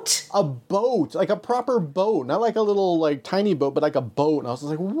boat? A boat, like a proper boat, not like a little tiny boat, but like a boat. And I was just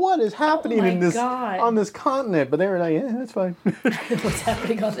like, "What is happening on this continent?" But they were like, "Yeah, that's fine." What's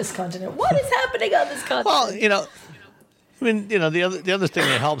happening on this continent? What is happening on this continent? Well, the other thing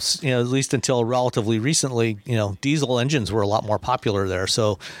that helps, at least until relatively recently, diesel engines were a lot more popular there.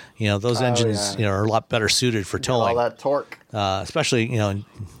 So, those engines, are a lot better suited for towing. All that torque, especially, in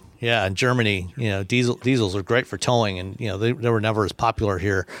Germany, diesels are great for towing, and they were never as popular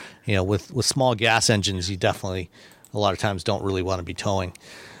here. With small gas engines, you definitely a lot of times don't really want to be towing.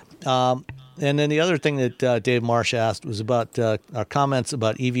 And then the other thing that Dave Marsh asked was about our comments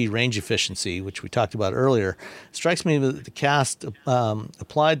about EV range efficiency, which we talked about earlier. It strikes me that the cast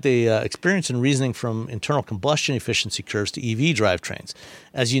applied the experience and reasoning from internal combustion efficiency curves to EV drivetrains.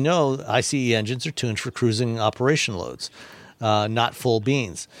 As you know, ICE engines are tuned for cruising operation loads. Not full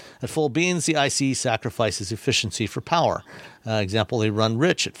beans. At full beans, the ICE sacrifices efficiency for power. Example, they run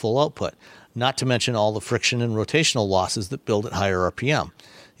rich at full output, not to mention all the friction and rotational losses that build at higher RPM.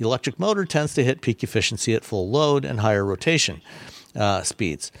 The electric motor tends to hit peak efficiency at full load and higher rotation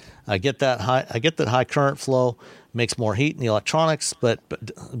speeds. I get that high current flow makes more heat in the electronics, but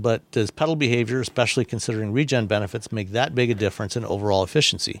does pedal behavior, especially considering regen benefits, make that big a difference in overall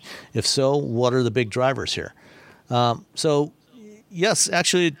efficiency? If so, what are the big drivers here? So, yes,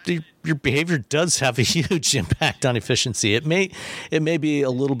 actually, your behavior does have a huge impact on efficiency. It may be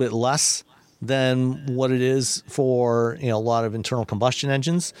a little bit less than what it is for a lot of internal combustion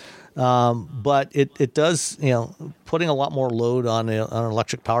engines, but it does putting a lot more load on an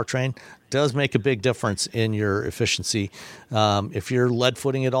electric powertrain does make a big difference in your efficiency. If you're lead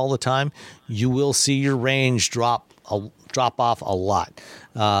footing it all the time, you will see your range drop off a lot.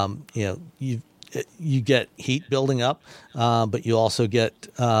 You get heat building up, but you also get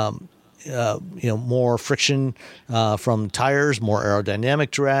more friction from tires, more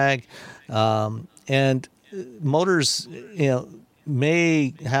aerodynamic drag, and motors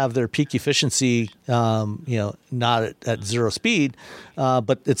may have their peak efficiency not at zero speed,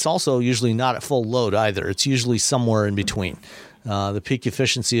 but it's also usually not at full load either. It's usually somewhere in between. The peak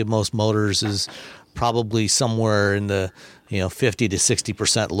efficiency of most motors is probably somewhere in the 50 to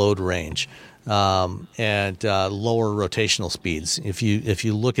 60% load range. And lower rotational speeds. If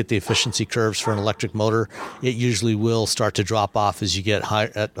you look at the efficiency curves for an electric motor, it usually will start to drop off as you get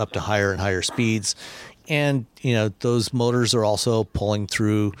up to higher and higher speeds. And those motors are also pulling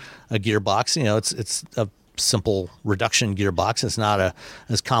through a gearbox. It's a simple reduction gearbox. It's not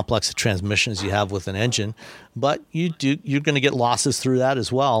as complex a transmission as you have with an engine, but you're going to get losses through that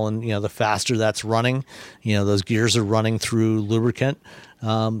as well. And the faster that's running, those gears are running through lubricant.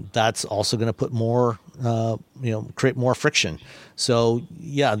 That's also going to put more, create more friction. So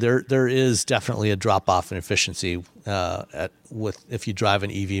yeah, there is definitely a drop off in efficiency if you drive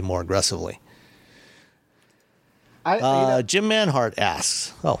an EV more aggressively. Jim Manhart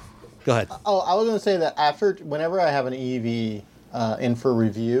asks. Oh, go ahead. Oh, I was going to say that whenever I have an EV in for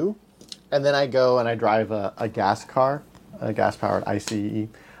review, and then I go and I drive a gas car, a gas-powered ICE,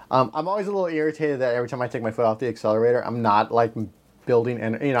 I'm always a little irritated that every time I take my foot off the accelerator, I'm not building,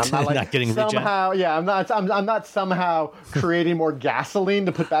 and I'm not like Not getting somehow. Yeah, I'm not somehow creating more gasoline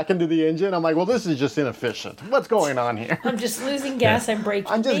to put back into the engine. I'm like, well, this is just inefficient. What's going on here? I'm just losing gas. I'm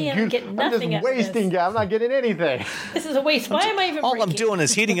breaking. I'm just getting nothing. I'm just wasting gas. I'm not getting anything. This is a waste. Why am I even? All braking? I'm doing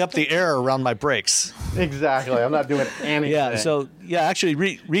is heating up the air around my brakes. Exactly. I'm not doing anything. Yeah. So actually,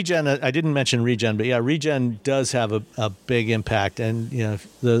 regen. I didn't mention regen, but regen does have a big impact, and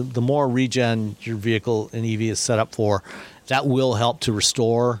the more regen your vehicle and EV is set up for, that will help to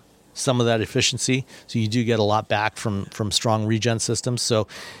restore some of that efficiency. So you do get a lot back from strong regen systems. So,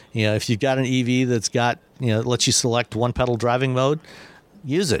 if you've got an EV that's got, lets you select one pedal driving mode,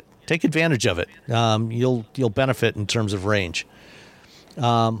 use it. Take advantage of it. You'll benefit in terms of range.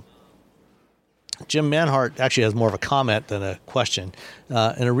 Jim Manhart actually has more of a comment than a question.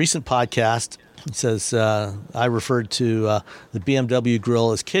 In a recent podcast, he says, I referred to the BMW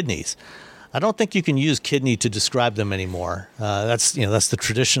grille as kidneys. I don't think you can use kidney to describe them anymore. That's the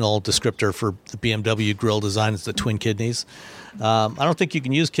traditional descriptor for the BMW grille design is the twin kidneys. I don't think you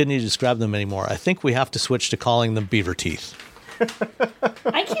can use kidney to describe them anymore. I think we have to switch to calling them beaver teeth.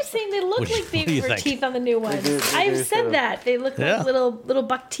 I keep saying they look like beaver teeth on the new ones. I've said that. They look like little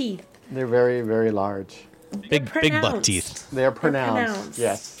buck teeth. They're very, very large. Big buck teeth. They're pronounced.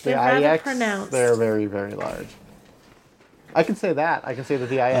 Yes. They're rather pronounced. They're very, very large. I can say that. I can say that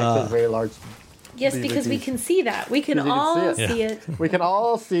the iX is very large. Yes, because we can see that. We can all see it. We can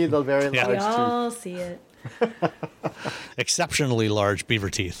all see the very large teeth. We all see it. Exceptionally large beaver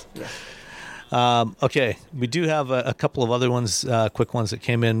teeth. Yeah. Okay, we do have a couple of other ones, quick ones that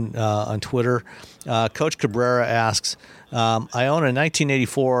came in on Twitter. Coach Cabrera asks, I own a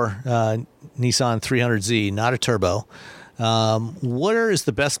 1984 Nissan 300Z, not a turbo. Where is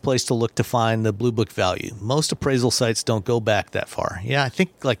the best place to look to find the Blue Book value? Most appraisal sites don't go back that far. Yeah, I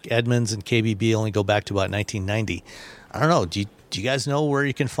think like Edmunds and KBB only go back to about 1990. I don't know. Do you guys know where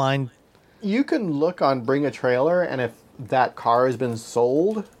you can find? You can look on Bring a Trailer, and if that car has been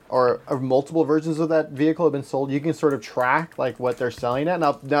sold or multiple versions of that vehicle have been sold, you can sort of track like what they're selling at.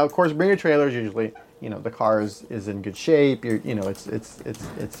 Now of course, Bring a Trailer is usually, the car is in good shape.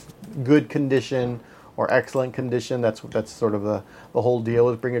 It's good condition or excellent condition. That's sort of the whole deal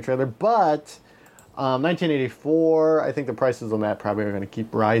with Bring a Trailer. But 1984, I think the prices on that probably are going to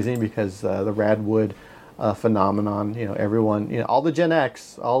keep rising because the Radwood phenomenon. Everyone, all the Gen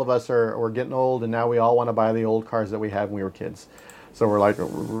X, all of us we're getting old, and now we all want to buy the old cars that we had when we were kids. So we're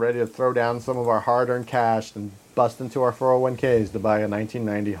ready to throw down some of our hard-earned cash and bust into our 401ks to buy a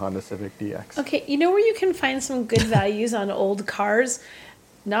 1990 Honda Civic DX. Okay, where you can find some good values on old cars?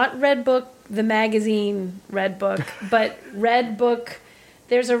 Not Redbook, the magazine Redbook, but Redbook.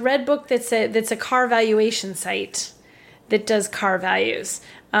 There's a Redbook that's a car valuation site that does car values.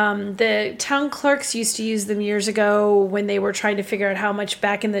 The town clerks used to use them years ago when they were trying to figure out how much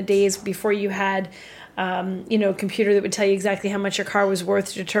back in the days before you had a computer that would tell you exactly how much your car was worth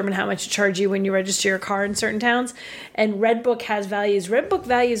to determine how much to charge you when you register your car in certain towns. And Redbook has values. Redbook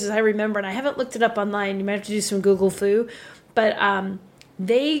values, as I remember, and I haven't looked it up online. You might have to do some Google foo, but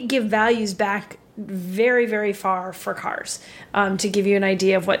they give values back very, very far for cars to give you an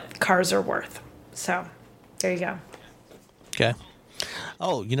idea of what cars are worth. So there you go. Okay.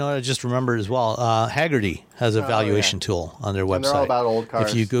 Oh, I just remembered as well. Haggerty has a valuation tool on their website. And they're all about old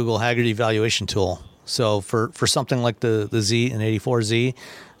cars. If you Google Haggerty valuation tool. So for something like the Z and 84Z,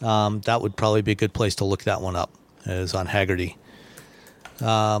 that would probably be a good place to look that one up, is on Haggerty.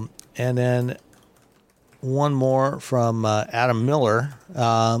 And then one more from Adam Miller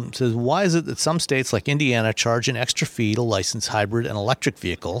says, why is it that some states like Indiana charge an extra fee to license hybrid and electric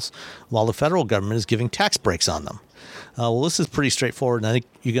vehicles while the federal government is giving tax breaks on them? Well, this is pretty straightforward, and I think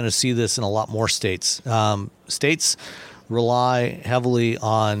you're going to see this in a lot more states. States rely heavily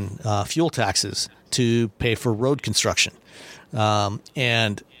on fuel taxes to pay for road construction.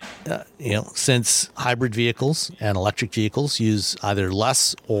 Since hybrid vehicles and electric vehicles use either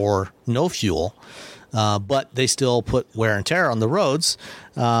less or no fuel, but they still put wear and tear on the roads,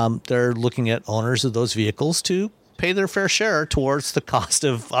 they're looking at owners of those vehicles to pay their fair share towards the cost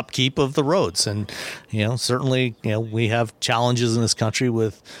of upkeep of the roads. And, certainly, we have challenges in this country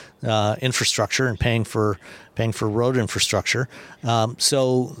with infrastructure and paying for road infrastructure.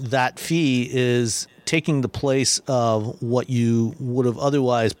 So that fee is taking the place of what you would have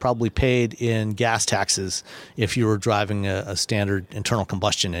otherwise probably paid in gas taxes if you were driving a standard internal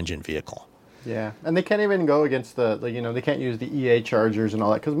combustion engine vehicle. Yeah, and they can't even go against they can't use the EA chargers and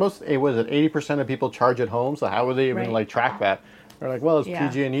all that, because 80% of people charge at home, so how would they even track that? They're like, well, his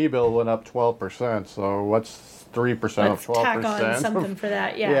PG&E bill went up 12%, so what's 3%, Let's 12%. tack on something for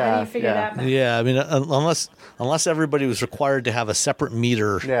that. Yeah, Yeah, how do you figure yeah. that out? Yeah, I mean, unless everybody was required to have a separate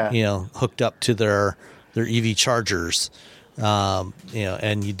meter, hooked up to their EV chargers, and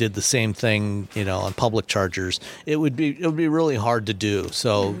you did the same thing, on public chargers, it would be really hard to do.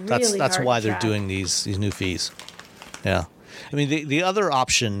 So that's hard why to they're track. doing these new fees. Yeah, I mean the other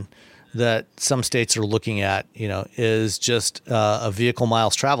option that some states are looking at, is just a vehicle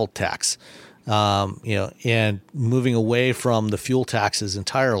miles traveled tax, and moving away from the fuel taxes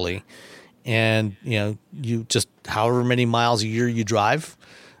entirely, and you just however many miles a year you drive,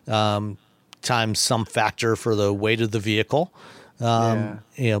 times some factor for the weight of the vehicle,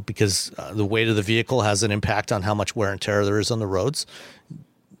 because the weight of the vehicle has an impact on how much wear and tear there is on the roads.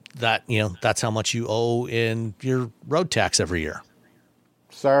 That that's how much you owe in your road tax every year.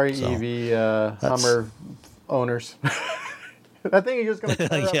 Sorry, So, EV Hummer owners. That thing is just going to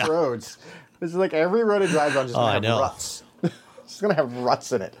tear Yeah. up roads. This is like every road it drives on just I going to have know. ruts. It's going to have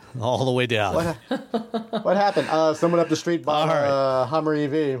ruts in it. All the way down. What happened? Someone up the street bought All a Hummer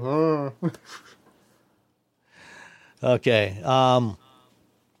EV. Okay.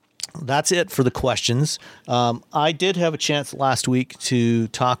 That's it for the questions. I did have a chance last week to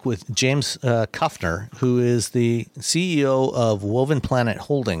talk with James Kuffner, who is the CEO of Woven Planet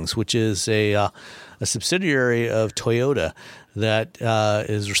Holdings, which is a subsidiary of Toyota that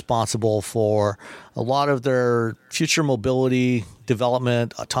is responsible for a lot of their future mobility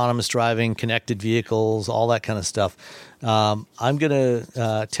development, autonomous driving, connected vehicles, all that kind of stuff. I'm going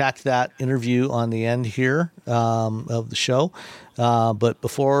to tack that interview on the end here of the show. But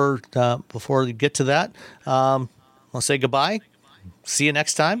before we get to that, I'll say goodbye. See you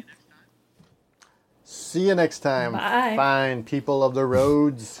next time. See you next time. Bye. Fine people of the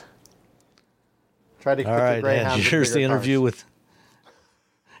roads. Try to All put the right, Greyhounds and in here's the bigger interview cars.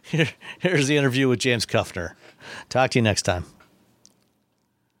 here's the interview with James Kuffner. Talk to you next time.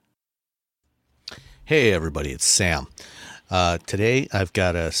 Hey everybody, it's Sam. Today I've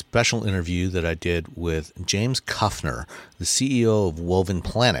got a special interview that I did with James Kuffner, the CEO of Woven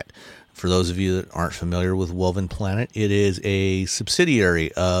Planet. For those of you that aren't familiar with Woven Planet, it is a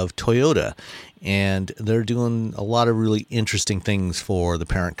subsidiary of Toyota, and they're doing a lot of really interesting things for the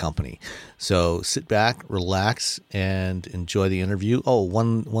parent company. So sit back, relax, and enjoy the interview. Oh,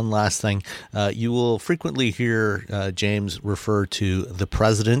 one last thing. You will frequently hear James refer to the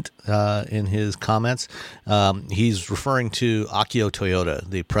president in his comments. He's referring to Akio Toyoda,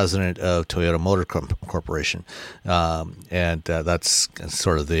 the president of Toyota Motor Corporation. And that's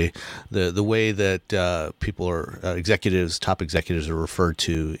sort of the way that people are top executives are referred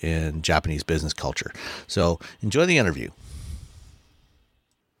to in Japanese business culture. So enjoy the interview.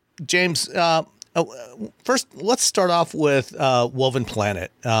 James, first, let's start off with Woven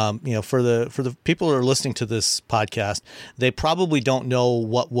Planet. For the people who are listening to this podcast, they probably don't know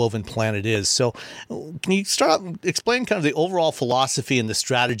what Woven Planet is. So, can you explain kind of the overall philosophy and the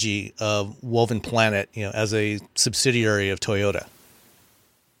strategy of Woven Planet, as a subsidiary of Toyota?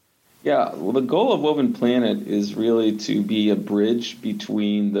 Yeah, well, the goal of Woven Planet is really to be a bridge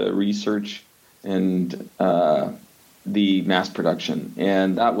between the research and the mass production.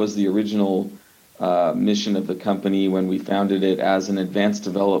 And that was the original mission of the company when we founded it as an advanced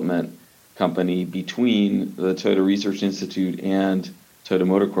development company between the Toyota Research Institute and Toyota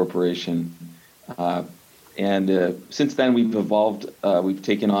Motor Corporation. And since then, we've evolved. We've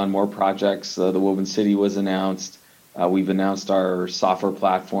taken on more projects. The Woven City was announced. We've announced our software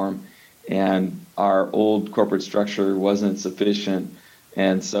platform. And our old corporate structure wasn't sufficient.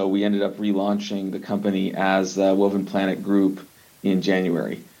 And so we ended up relaunching the company as Woven Planet Group in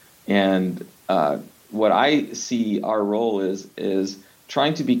January. And what I see our role is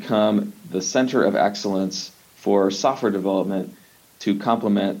trying to become the center of excellence for software development to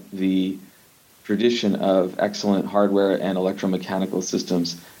complement the tradition of excellent hardware and electromechanical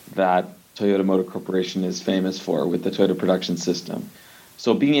systems that Toyota Motor Corporation is famous for with the Toyota Production System.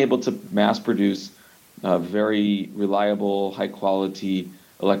 So being able to mass produce very reliable, high-quality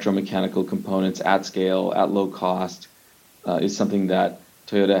electromechanical components at scale, at low cost, is something that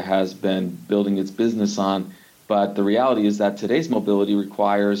Toyota has been building its business on. But the reality is that today's mobility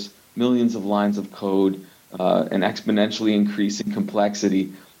requires millions of lines of code, an exponentially increasing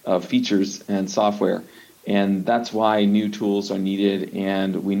complexity of features and software. And that's why new tools are needed,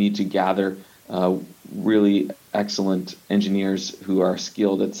 and we need to gather really excellent engineers who are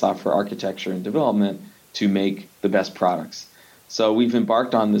skilled at software architecture and development to make the best products. So we've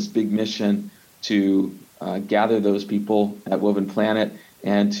embarked on this big mission to gather those people at Woven Planet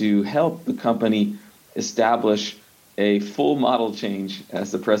and to help the company establish a full model change,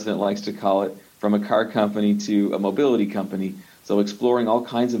 as the president likes to call it, from a car company to a mobility company. So exploring all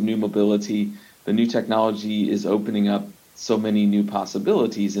kinds of new mobility. The new technology is opening up so many new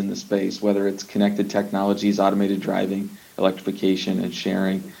possibilities in the space, whether it's connected technologies, automated driving, electrification, and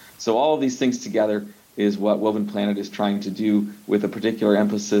sharing. So all of these things together is what Woven Planet is trying to do, with a particular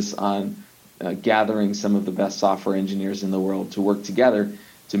emphasis on gathering some of the best software engineers in the world to work together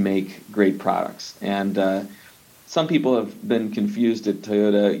to make great products. And some people have been confused at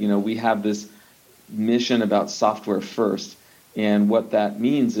Toyota. We have this mission about software first. And what that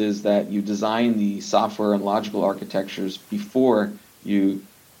means is that you design the software and logical architectures before you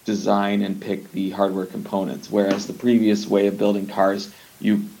design and pick the hardware components. Whereas the previous way of building cars,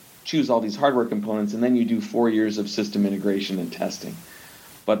 you choose all these hardware components and then you do 4 years of system integration and testing.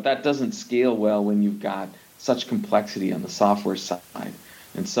 But that doesn't scale well when you've got such complexity on the software side.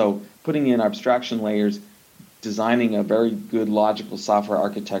 And so putting in abstraction layers, designing a very good logical software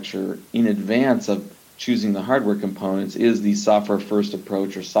architecture in advance of choosing the hardware components is the software first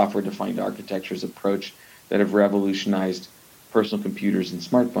approach, or software defined architectures approach, that have revolutionized personal computers and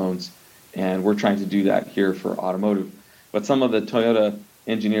smartphones. And we're trying to do that here for automotive. But some of the Toyota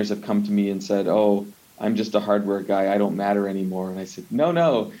engineers have come to me and said, "Oh, I'm just a hardware guy, I don't matter anymore." And I said,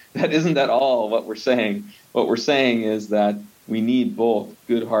 no, that isn't at all what we're saying. What we're saying is that we need both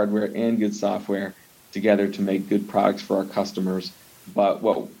good hardware and good software together to make good products for our customers. But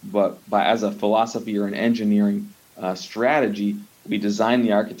as a philosophy or an engineering strategy, we design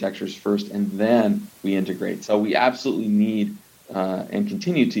the architectures first and then we integrate. So we absolutely need and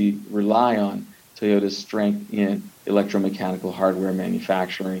continue to rely on Toyota's strength in electromechanical hardware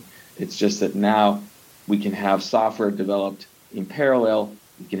manufacturing. It's just that now we can have software developed in parallel,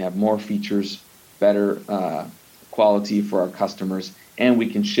 we can have more features, better quality for our customers, and we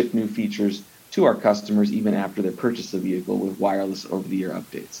can ship new features to our customers even after they purchase the vehicle with wireless over-the-air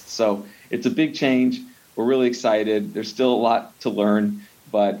updates. So it's a big change. We're really excited. There's still a lot to learn,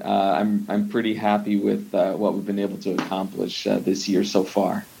 but I'm pretty happy with what we've been able to accomplish this year so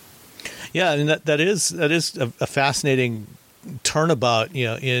far. Yeah, and that is a fascinating turnabout,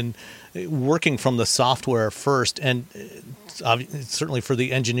 in working from the software first, and certainly for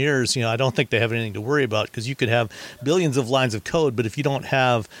the engineers, I don't think they have anything to worry about, because you could have billions of lines of code, but if you don't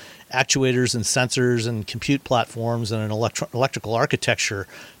have actuators and sensors and compute platforms and an electrical architecture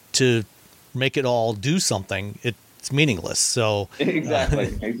to make it all do something, it's meaningless. So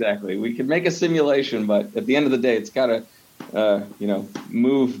exactly. We could make a simulation, but at the end of the day, it's got to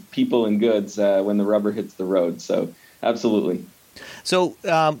move people and goods when the rubber hits the road. So absolutely. So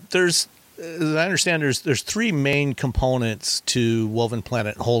there's, as I understand, there's three main components to Woven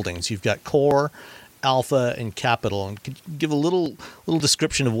Planet Holdings. You've got Core, Alpha, and Capital. And could you give a little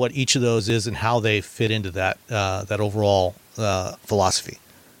description of what each of those is and how they fit into that overall philosophy?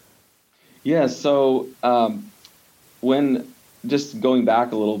 Yeah. So when just going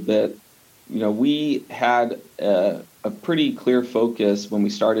back a little bit, we had a pretty clear focus when we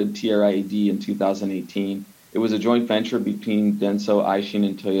started TRIAD in 2018. It was a joint venture between Denso, Aishin,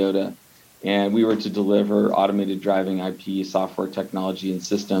 and Toyota, and we were to deliver automated driving IP, software technology, and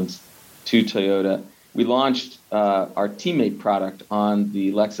systems to Toyota. We launched our Teammate product on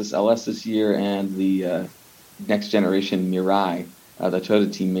the Lexus LS this year and the next generation Mirai, the Toyota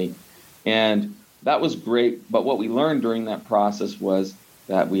Teammate. And that was great, but what we learned during that process was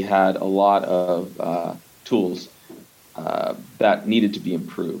that we had a lot of tools that needed to be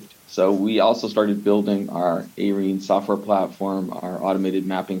improved. So we also started building our ARENE software platform, our automated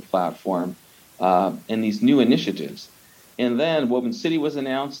mapping platform, and these new initiatives. And then Woven City was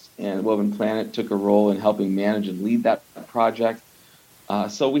announced, and Woven Planet took a role in helping manage and lead that project.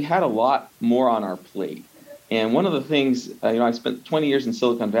 So we had a lot more on our plate. And one of the things, I spent 20 years in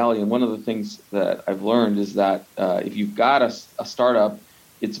Silicon Valley, and one of the things that I've learned is that if you've got a startup,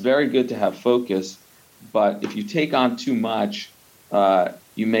 it's very good to have focus, but if you take on too much,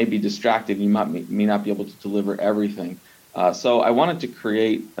 you may be distracted. You may not be able to deliver everything. So I wanted to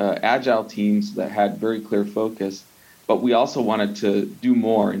create agile teams that had very clear focus, but we also wanted to do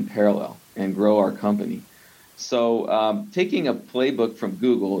more in parallel and grow our company. So taking a playbook from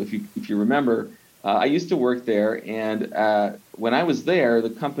Google, if you remember, I used to work there, and when I was there, the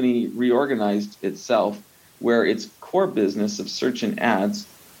company reorganized itself, where its core business of search and ads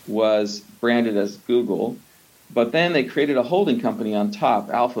was branded as Google, but then they created a holding company on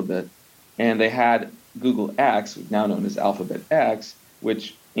top, Alphabet, and they had Google X, now known as Alphabet X,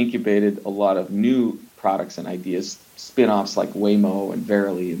 which incubated a lot of new products and ideas, spin-offs like Waymo and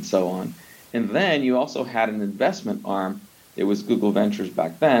Verily and so on. And then you also had an investment arm. It was Google Ventures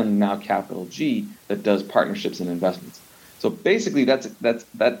back then, now Capital G, that does partnerships and investments. So basically,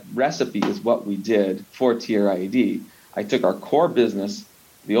 that recipe is what we did for TRID. I took our core business,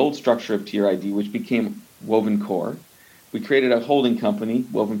 the old structure of TRID, which became Woven Core. We created a holding company,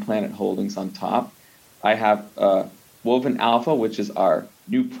 Woven Planet Holdings, on top. I have Woven Alpha, which is our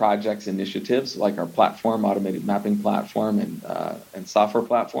new projects initiatives, like our platform, automated mapping platform, and software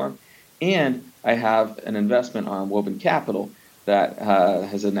platform. And I have an investment arm, Woven Capital, that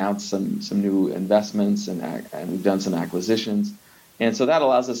has announced some new investments, and we've done some acquisitions. And so that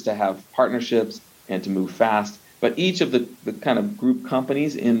allows us to have partnerships and to move fast. But each of the kind of group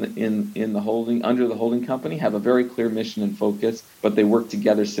companies in the holding, under the holding company, have a very clear mission and focus, but they work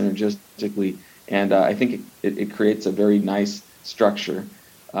together synergistically. And I think it creates a very nice structure.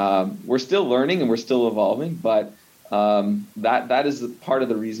 We're still learning and we're still evolving, but that is part of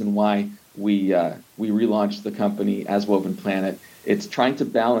the reason why we relaunched the company as Woven Planet. It's trying to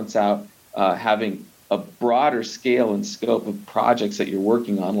balance out having a broader scale and scope of projects that you're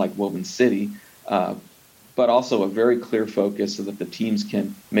working on, like Woven City, but also a very clear focus so that the teams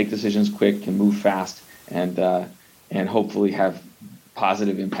can make decisions quick, can move fast, and hopefully have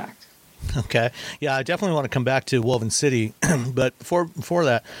positive impact. Okay. Yeah, I definitely want to come back to Woven City, but before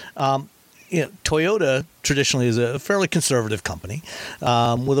that, Toyota traditionally is a fairly conservative company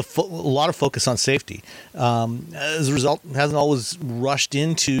with a lot of focus on safety. As a result, it hasn't always rushed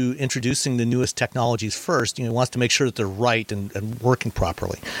into introducing the newest technologies first. It wants to make sure that they're right and working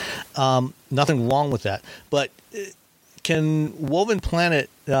properly. Nothing wrong with that. But can Woven Planet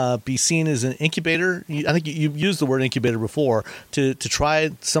be seen as an incubator? I think you used the word incubator before to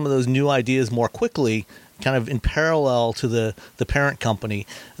try some of those new ideas more quickly, kind of in parallel to the parent company,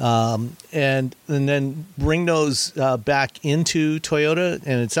 and then bring those back into Toyota.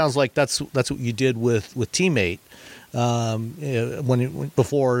 And it sounds like that's what you did with Teammate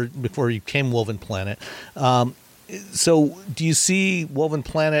before you came Woven Planet. So do you see Woven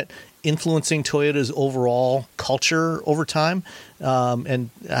Planet influencing Toyota's overall culture over time?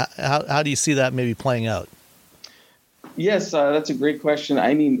 And how do you see that maybe playing out? Yes, that's a great question.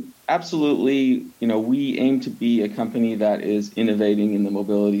 I mean, absolutely, we aim to be a company that is innovating in the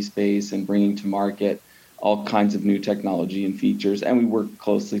mobility space and bringing to market all kinds of new technology and features, and we work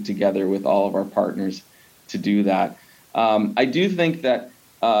closely together with all of our partners to do that. I do think that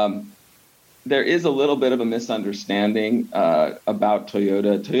there is a little bit of a misunderstanding about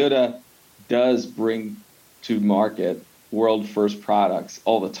Toyota. Toyota does bring to market world-first products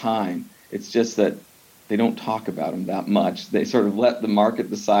all the time. It's just that they don't talk about them that much. They sort of let the market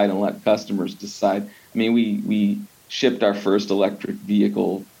decide and let customers decide. I mean, we shipped our first electric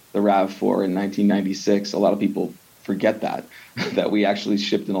vehicle, the RAV4, in 1996. A lot of people forget that we actually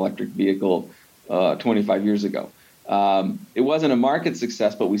shipped an electric vehicle 25 years ago. It wasn't a market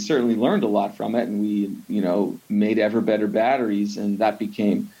success, but we certainly learned a lot from it, and we, made ever better batteries, and that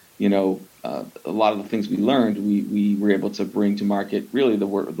became, a lot of the things we learned. We were able to bring to market really the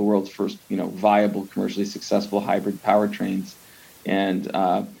world's first, viable, commercially successful hybrid powertrains, and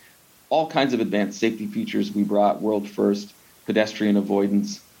all kinds of advanced safety features. We brought world first pedestrian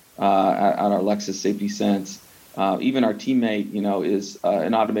avoidance on our Lexus Safety Sense. Even our Teammate, is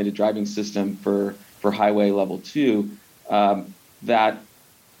an automated driving system for highway level 2, that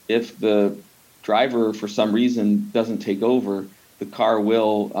if the driver for some reason doesn't take over, the car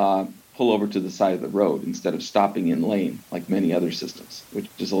will pull over to the side of the road instead of stopping in lane like many other systems, which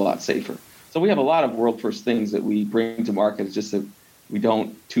is a lot safer. So we have a lot of world first things that we bring to market. It's just that we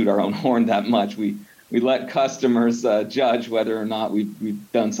don't toot our own horn that much. We let customers judge whether or not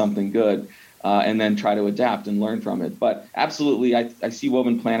we've done something good, and then try to adapt and learn from it. But absolutely, I see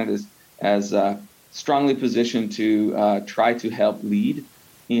Woven Planet as strongly positioned to try to help lead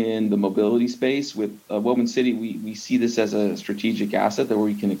in the mobility space. With Woven City, we see this as a strategic asset that where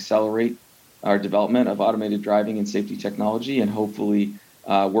we can accelerate our development of automated driving and safety technology, and hopefully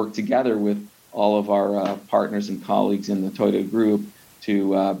work together with all of our partners and colleagues in the Toyota Group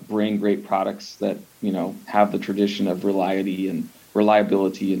to bring great products that have the tradition of reliability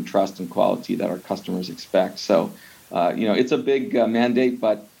and trust and quality that our customers expect. So it's a big mandate,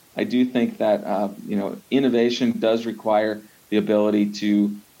 but I do think that innovation does require the ability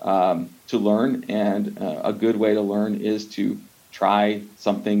to learn, and a good way to learn is to try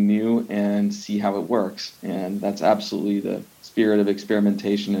something new and see how it works. And that's absolutely the spirit of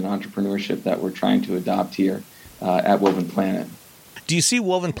experimentation and entrepreneurship that we're trying to adopt here at Woven Planet. Do you see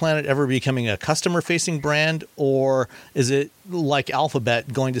Woven Planet ever becoming a customer-facing brand, or is it like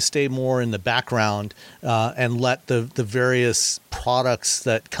Alphabet going to stay more in the background and let the various products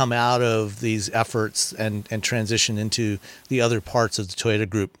that come out of these efforts and transition into the other parts of the Toyota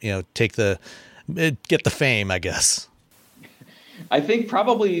Group, get the fame, I guess? I think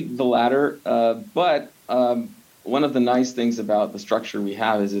probably the latter, but one of the nice things about the structure we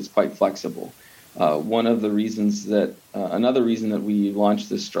have is it's quite flexible. Another reason that we launched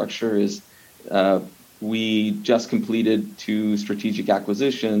this structure is we just completed 2 strategic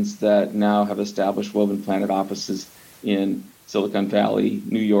acquisitions that now have established Woven Planet offices in Silicon Valley,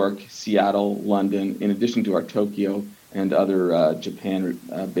 New York, Seattle, London, in addition to our Tokyo and other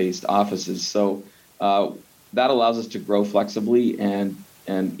Japan-based offices. So that allows us to grow flexibly, and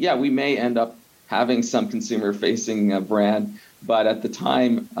yeah, we may end up having some consumer-facing brand, but at the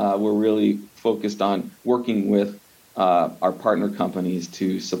time, we're really focused on working with our partner companies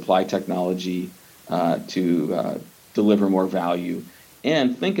to supply technology to deliver more value,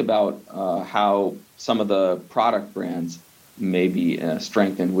 and think about how some of the product brands may be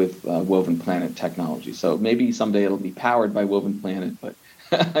strengthened with Woven Planet technology. So maybe someday it'll be powered by Woven Planet, but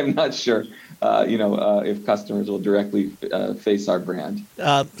I'm not sure, if customers will directly face our brand.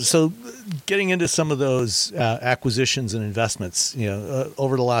 So getting into some of those acquisitions and investments,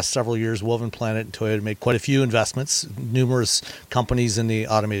 over the last several years, Woven Planet and Toyota made quite a few investments, numerous companies in the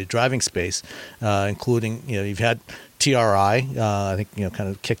automated driving space, including, you've had TRI, I think, kind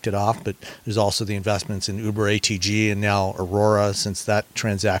of kicked it off, but there's also the investments in Uber ATG and now Aurora since that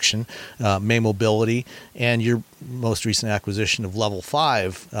transaction, May Mobility, and your most recent acquisition of Level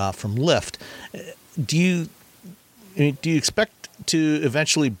 5 from Lyft. Do you expect to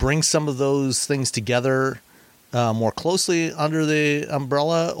eventually bring some of those things together more closely under the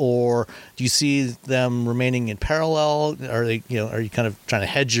umbrella, or do you see them remaining in parallel? Are you kind of trying to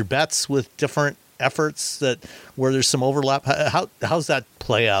hedge your bets with different efforts where there's some overlap? How's that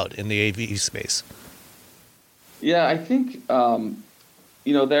play out in the AV space? Yeah, I think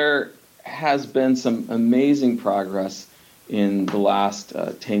there has been some amazing progress in the last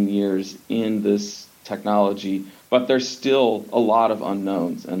 10 years in this technology, but there's still a lot of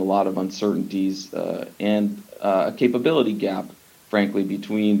unknowns and a lot of uncertainties and a capability gap, frankly,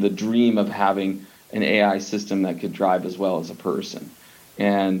 between the dream of having an AI system that could drive as well as a person.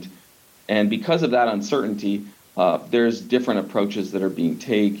 And because of that uncertainty, there's different approaches that are being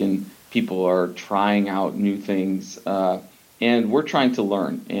taken. People are trying out new things, and we're trying to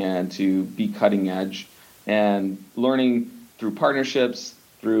learn and to be cutting edge, and learning through partnerships,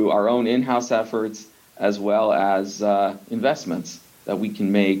 through our own in-house efforts, as well as investments that we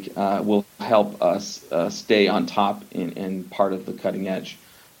can make will help us stay on top and part of the cutting edge.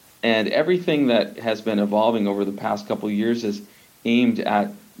 And everything that has been evolving over the past couple of years is aimed at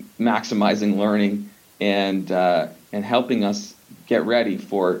maximizing learning and helping us get ready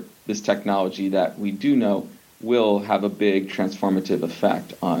for this technology that we do know will have a big transformative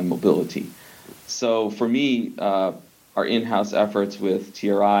effect on mobility. So for me, our in-house efforts with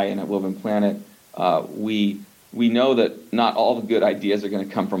TRI and at Woven Planet, we know that not all the good ideas are going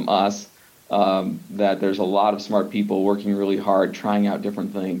to come from us, that there's a lot of smart people working really hard, trying out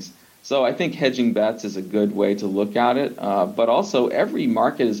different things. So I think hedging bets is a good way to look at it. But also every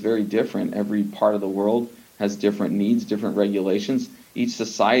market is very different. Every part of the world has different needs, different regulations. Each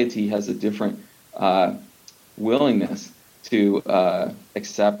society has a different willingness to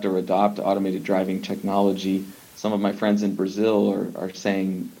accept or adopt automated driving technology. Some of my friends in Brazil are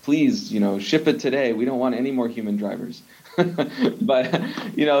saying, please, ship it today. We don't want any more human drivers. But,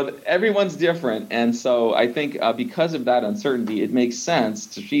 everyone's different. And so I think because of that uncertainty, it makes sense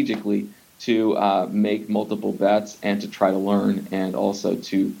strategically to make multiple bets and to try to learn, and also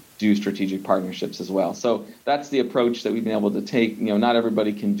to do strategic partnerships as well. So that's the approach that we've been able to take. Not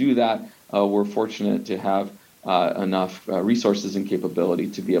everybody can do that. We're fortunate to have enough resources and capability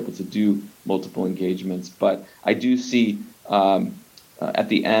to be able to do multiple engagements. But I do see at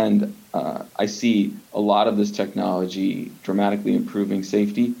the end, I see a lot of this technology dramatically improving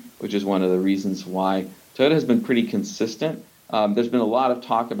safety, which is one of the reasons why Toyota has been pretty consistent. There's been a lot of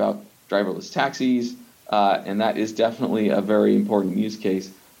talk about driverless taxis, and that is definitely a very important use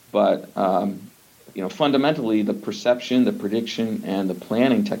case. But fundamentally, the perception, the prediction, and the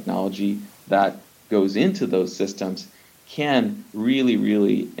planning technology that goes into those systems can really,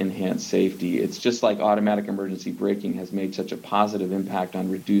 really enhance safety. It's just like automatic emergency braking has made such a positive impact on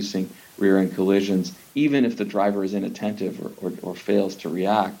reducing rear-end collisions. Even if the driver is inattentive or fails to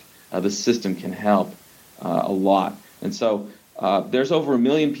react, the system can help a lot. And so there's over 1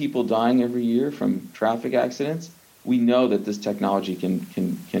 million people dying every year from traffic accidents. We know that this technology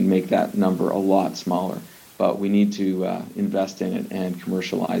can make that number a lot smaller, but we need to invest in it and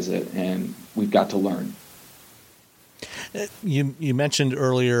commercialize it, and we've got to learn. You mentioned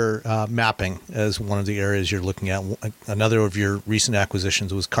earlier mapping as one of the areas you're looking at. Another of your recent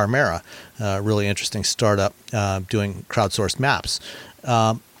acquisitions was Carmera, a really interesting startup doing crowdsourced maps.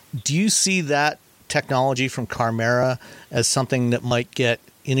 Do you see that technology from Carmera as something that might get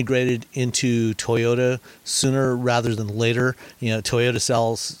integrated into Toyota sooner rather than later? Toyota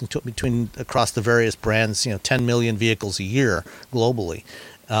sells across the various brands, 10 million vehicles a year globally.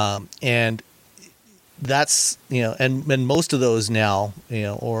 And that's, and most of those now,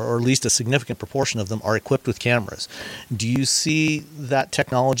 or at least a significant proportion of them are equipped with cameras. Do you see that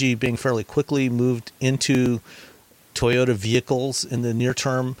technology being fairly quickly moved into Toyota vehicles in the near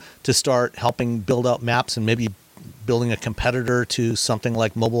term to start helping build out maps and maybe building a competitor to something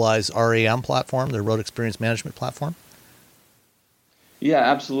like Mobileye's RAM platform, their road experience management platform? Yeah,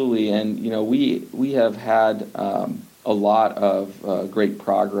 absolutely. And, we have had a lot of great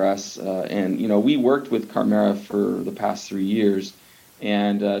progress. And, we worked with Carmera for the past 3 years.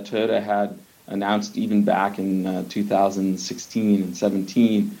 And Toyota had announced even back in 2016 and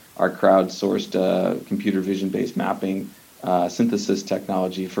 17 our crowdsourced computer vision-based mapping synthesis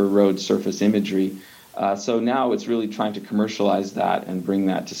technology for road surface imagery. So now it's really trying to commercialize that and bring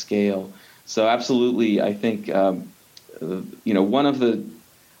that to scale. So absolutely, I think one of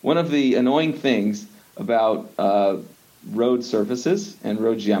the annoying things about road surfaces and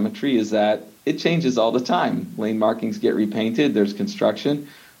road geometry is that it changes all the time. Lane markings get repainted. There's construction,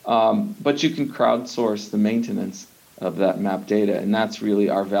 but you can crowdsource the maintenance of that map data, and that's really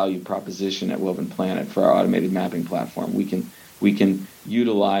our value proposition at Woven Planet for our automated mapping platform. We can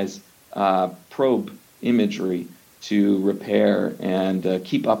utilize probe imagery to repair and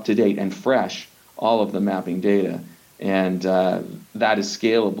keep up to date and fresh all of the mapping data, and that is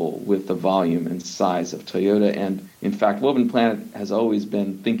scalable with the volume and size of Toyota. And in fact, Woven Planet has always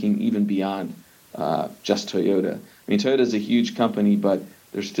been thinking even beyond just Toyota. I mean, Toyota is a huge company, but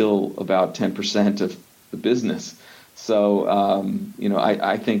they're still about 10% of the business. So,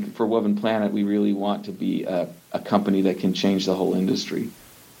 I think for Woven Planet, we really want to be a company that can change the whole industry.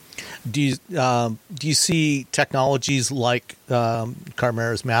 Do you see technologies like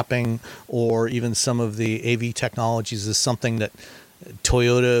Carmera's mapping or even some of the AV technologies as something that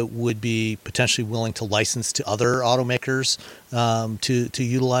Toyota would be potentially willing to license to other automakers to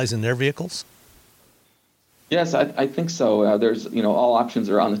utilize in their vehicles? Yes, I think so. There's, all options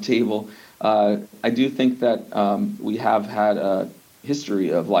are on the table. I do think that we have had a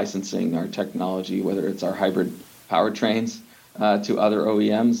history of licensing our technology, whether it's our hybrid powertrains to other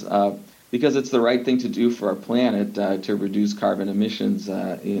OEMs, because it's the right thing to do for our planet to reduce carbon emissions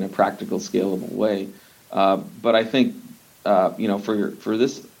in a practical, scalable way. But I think, for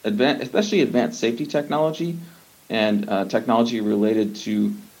this especially advanced safety technology and technology related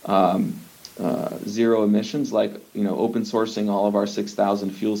to zero emissions, like open sourcing all of our 6,000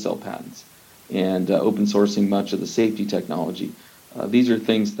 fuel cell patents and open sourcing much of the safety technology. These are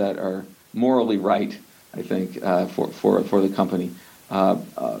things that are morally right, I think, for the company.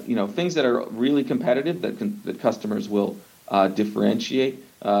 Things that are really competitive that customers will differentiate.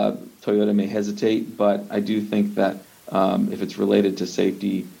 Toyota may hesitate, but I do think that if it's related to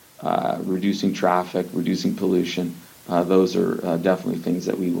safety, reducing traffic, reducing pollution, those are definitely things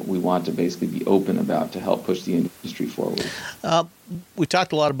that we want to basically be open about to help push the industry forward. We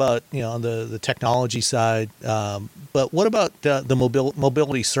talked a lot about on the technology side, but what about the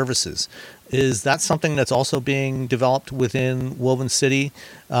mobility services? Is that something that's also being developed within Woven City?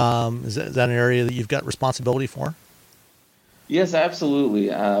 Is that an area that you've got responsibility for? Yes, absolutely.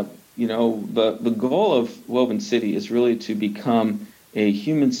 The goal of Woven City is really to become a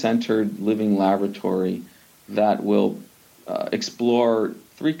human-centered living laboratory that will explore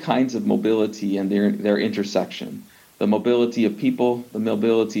three kinds of mobility and their intersection: the mobility of people, the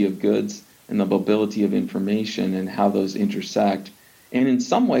mobility of goods, and the mobility of information, and how those intersect. And in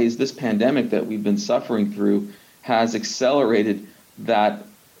some ways, this pandemic that we've been suffering through has accelerated that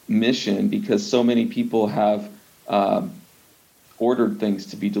mission, because so many people have ordered things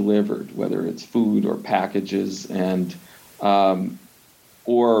to be delivered, whether it's food or packages, and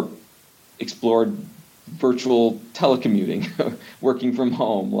or explored virtual telecommuting, working from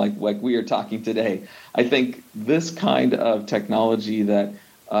home, like we are talking today. I think this kind of technology that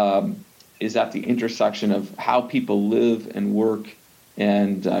is at the intersection of how people live and work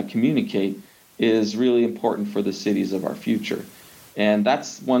and communicate is really important for the cities of our future. And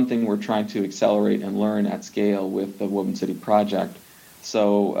that's one thing we're trying to accelerate and learn at scale with the Woven City project.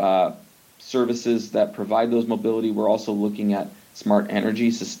 So services that provide those mobility, we're also looking at smart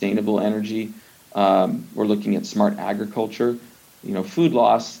energy, sustainable energy. We're looking at smart agriculture. Food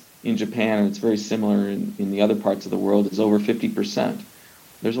loss in Japan, and it's very similar in the other parts of the world, is over 50%.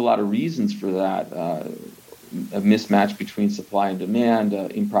 There's a lot of reasons for that. A mismatch between supply and demand,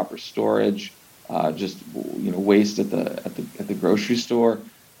 improper storage, just waste at the grocery store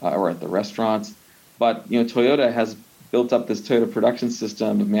or at the restaurants. But Toyota has built up this Toyota production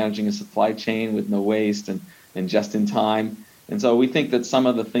system of managing a supply chain with no waste and just in time. And so we think that some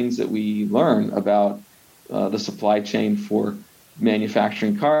of the things that we learn about the supply chain for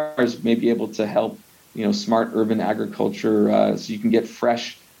manufacturing cars may be able to help smart urban agriculture, so you can get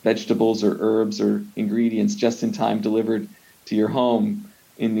fresh vegetables or herbs or ingredients just in time delivered to your home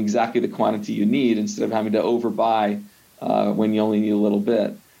in exactly the quantity you need, instead of having to overbuy when you only need a little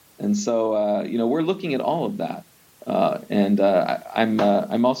bit. And so we're looking at all of that.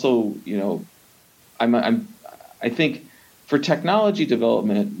 I'm also I think for technology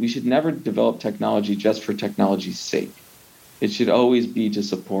development, we should never develop technology just for technology's sake. It should always be to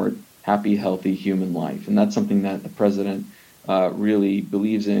support happy, healthy human life. And that's something that the president really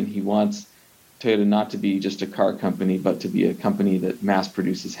believes in. He wants Toyota not to be just a car company, but to be a company that mass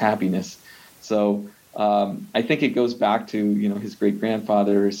produces happiness. So I think it goes back to his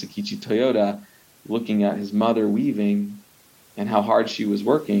great-grandfather, Sakichi Toyoda, looking at his mother weaving and how hard she was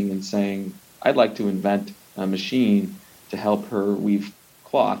working and saying, I'd like to invent a machine to help her weave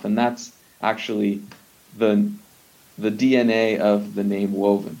cloth. And that's actually the DNA of the name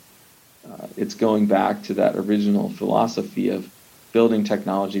Woven. It's going back to that original philosophy of building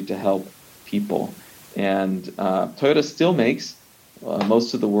technology to help people. And Toyota still makes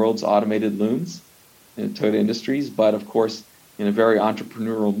most of the world's automated looms in Toyota Industries, but of course, in a very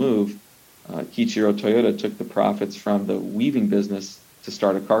entrepreneurial move, Kiichiro Toyoda took the profits from the weaving business to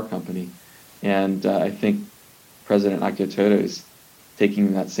start a car company. And I think President Akio Toyoda is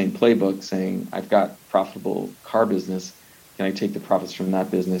taking that same playbook, saying, I've got profitable car business. Can I take the profits from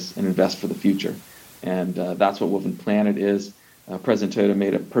that business and invest for the future? And that's what Woven Planet is. President Toyoda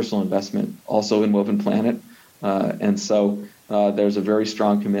made a personal investment also in Woven Planet. And so there's a very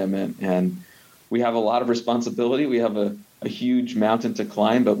strong commitment. And we have a lot of responsibility. We have a huge mountain to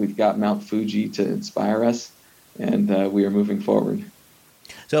climb, but we've got Mount Fuji to inspire us. And we are moving forward.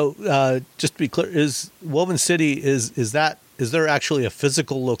 So just to be clear, is Woven City, is there actually a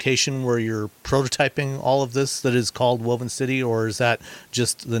physical location where you're prototyping all of this that is called Woven City, or is that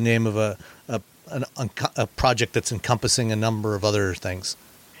just the name of a project that's encompassing a number of other things?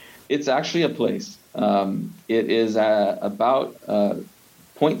 It's actually a place. It is about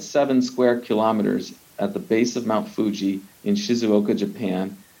 0.7 square kilometers at the base of Mount Fuji in Shizuoka,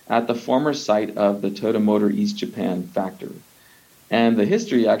 Japan, at the former site of the Toyota Motor East Japan factory. And the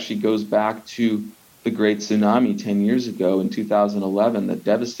history actually goes back to the great tsunami 10 years ago in 2011 that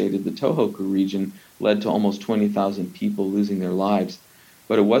devastated the Tohoku region, led to almost 20,000 people losing their lives.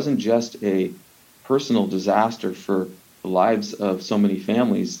 But it wasn't just a personal disaster for the lives of so many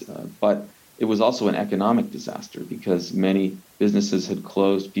families, but it was also an economic disaster because many businesses had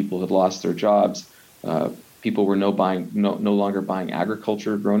closed, people had lost their jobs, people were no longer buying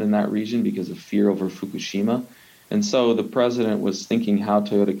agriculture grown in that region because of fear over Fukushima. And so the president was thinking how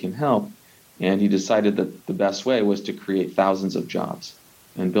Toyota can help, and he decided that the best way was to create thousands of jobs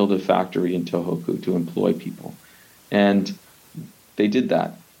and build a factory in Tohoku to employ people. And they did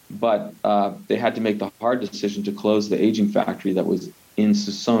that. But they had to make the hard decision to close the aging factory that was in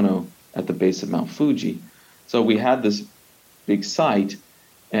Susono at the base of Mount Fuji. So we had this big site,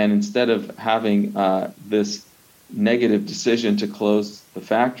 and instead of having this negative decision to close the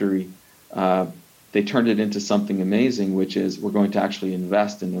factory, they turned it into something amazing, which is we're going to actually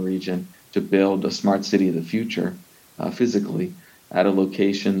invest in the region to build a smart city of the future physically at a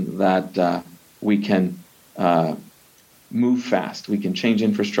location that we can move fast. We can change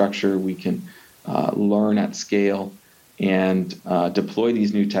infrastructure. We can learn at scale and deploy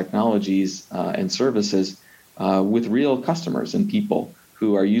these new technologies and services with real customers and people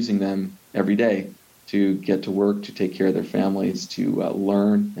who are using them every day to get to work, to take care of their families, to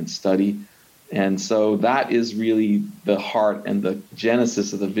learn and study. And so that is really the heart and the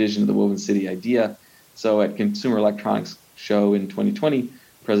genesis of the vision of the Woven City idea. So at Consumer Electronics Show in 2020,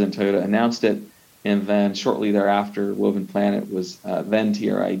 President Toyoda announced it. And then shortly thereafter, Woven Planet was, then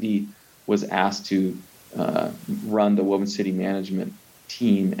TRID, was asked to run the Woven City management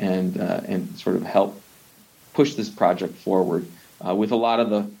team and sort of help push this project forward with a lot of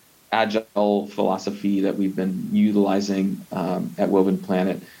the agile philosophy that we've been utilizing at Woven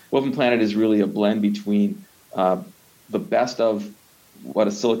Planet. Woven Planet is really a blend between the best of what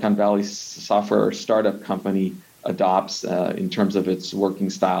a Silicon Valley software startup company adopts in terms of its working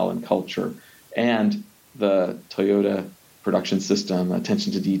style and culture, and the Toyota production system,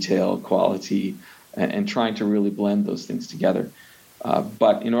 attention to detail, quality, and trying to really blend those things together.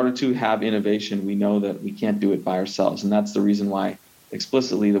 But in order to have innovation, we know that we can't do it by ourselves. And that's the reason why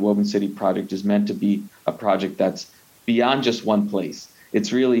explicitly the Woven City project is meant to be a project that's beyond just one place.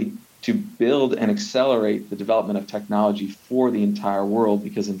 It's really to build and accelerate the development of technology for the entire world,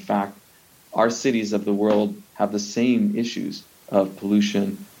 because in fact, our cities of the world have the same issues of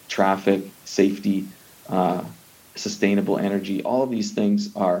pollution, traffic, safety, sustainable energy. All of these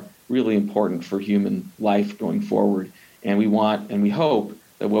things are really important for human life going forward. And we want and we hope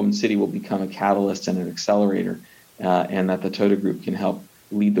that Woven City will become a catalyst and an accelerator, and that the Toda Group can help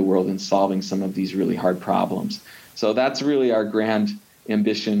lead the world in solving some of these really hard problems. So that's really our grand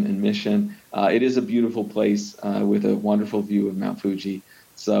ambition and mission. It is a beautiful place with a wonderful view of Mount Fuji.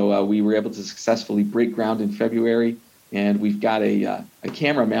 So we were able to successfully break ground in February, and we've got a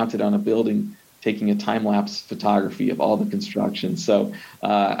camera mounted on a building taking a time-lapse photography of all the construction. So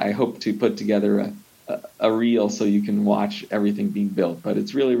I hope to put together a reel so you can watch everything being built. But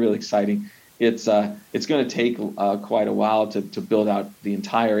it's really, really exciting. It's going to take quite a while to build out the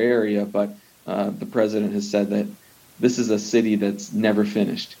entire area, but the president has said that this is a city that's never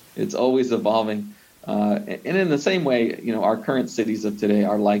finished. It's always evolving. And in the same way, our current cities of today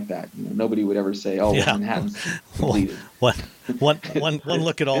are like that. Nobody would ever say, "Oh, yeah. Manhattan's completed." One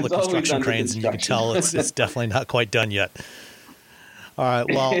look at all the construction cranes, and you can tell it's definitely not quite done yet. All right.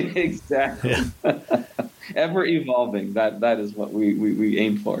 Well, exactly. Yeah. Ever evolving. That is what we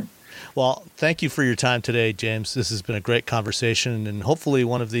aim for. Well, thank you for your time today, James. This has been a great conversation, and hopefully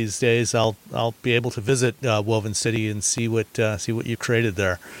one of these days I'll be able to visit Woven City and see what you created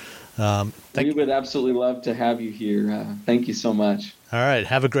there. We would absolutely love to have you here. Thank you so much. All right.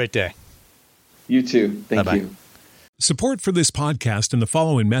 Have a great day. You too. Thank Bye-bye. you. Support for this podcast and the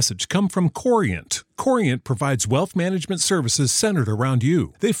following message come from Corient. Corient provides wealth management services centered around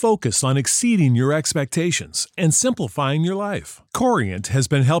you. They focus on exceeding your expectations and simplifying your life. Corient has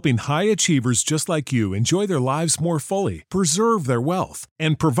been helping high achievers just like you enjoy their lives more fully, preserve their wealth,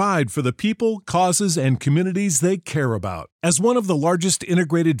 and provide for the people, causes, and communities they care about. As one of the largest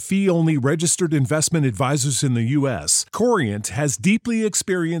integrated fee-only registered investment advisors in the U.S., Corient has deeply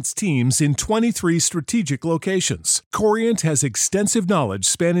experienced teams in 23 strategic locations. Corient has extensive knowledge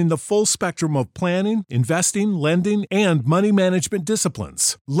spanning the full spectrum of planning, investing, lending, and money management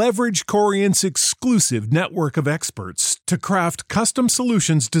disciplines. Leverage Corient's exclusive network of experts to craft custom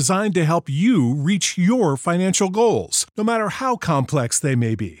solutions designed to help you reach your financial goals, no matter how complex they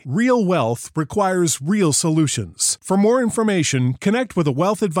may be. Real wealth requires real solutions. For more information, connect with a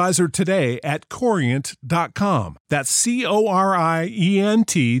wealth advisor today at Corient.com. That's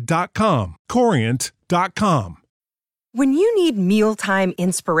Corient.com. Corient.com. When you need mealtime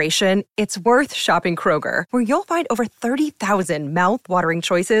inspiration, it's worth shopping Kroger, where you'll find over 30,000 mouth-watering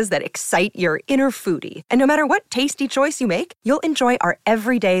choices that excite your inner foodie. And no matter what tasty choice you make, you'll enjoy our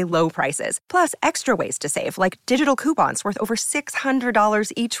everyday low prices, plus extra ways to save, like digital coupons worth over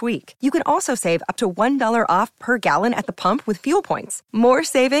 $600 each week. You can also save up to $1 off per gallon at the pump with fuel points. More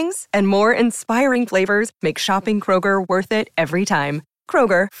savings and more inspiring flavors make shopping Kroger worth it every time.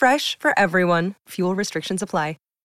 Kroger, fresh for everyone. Fuel restrictions apply.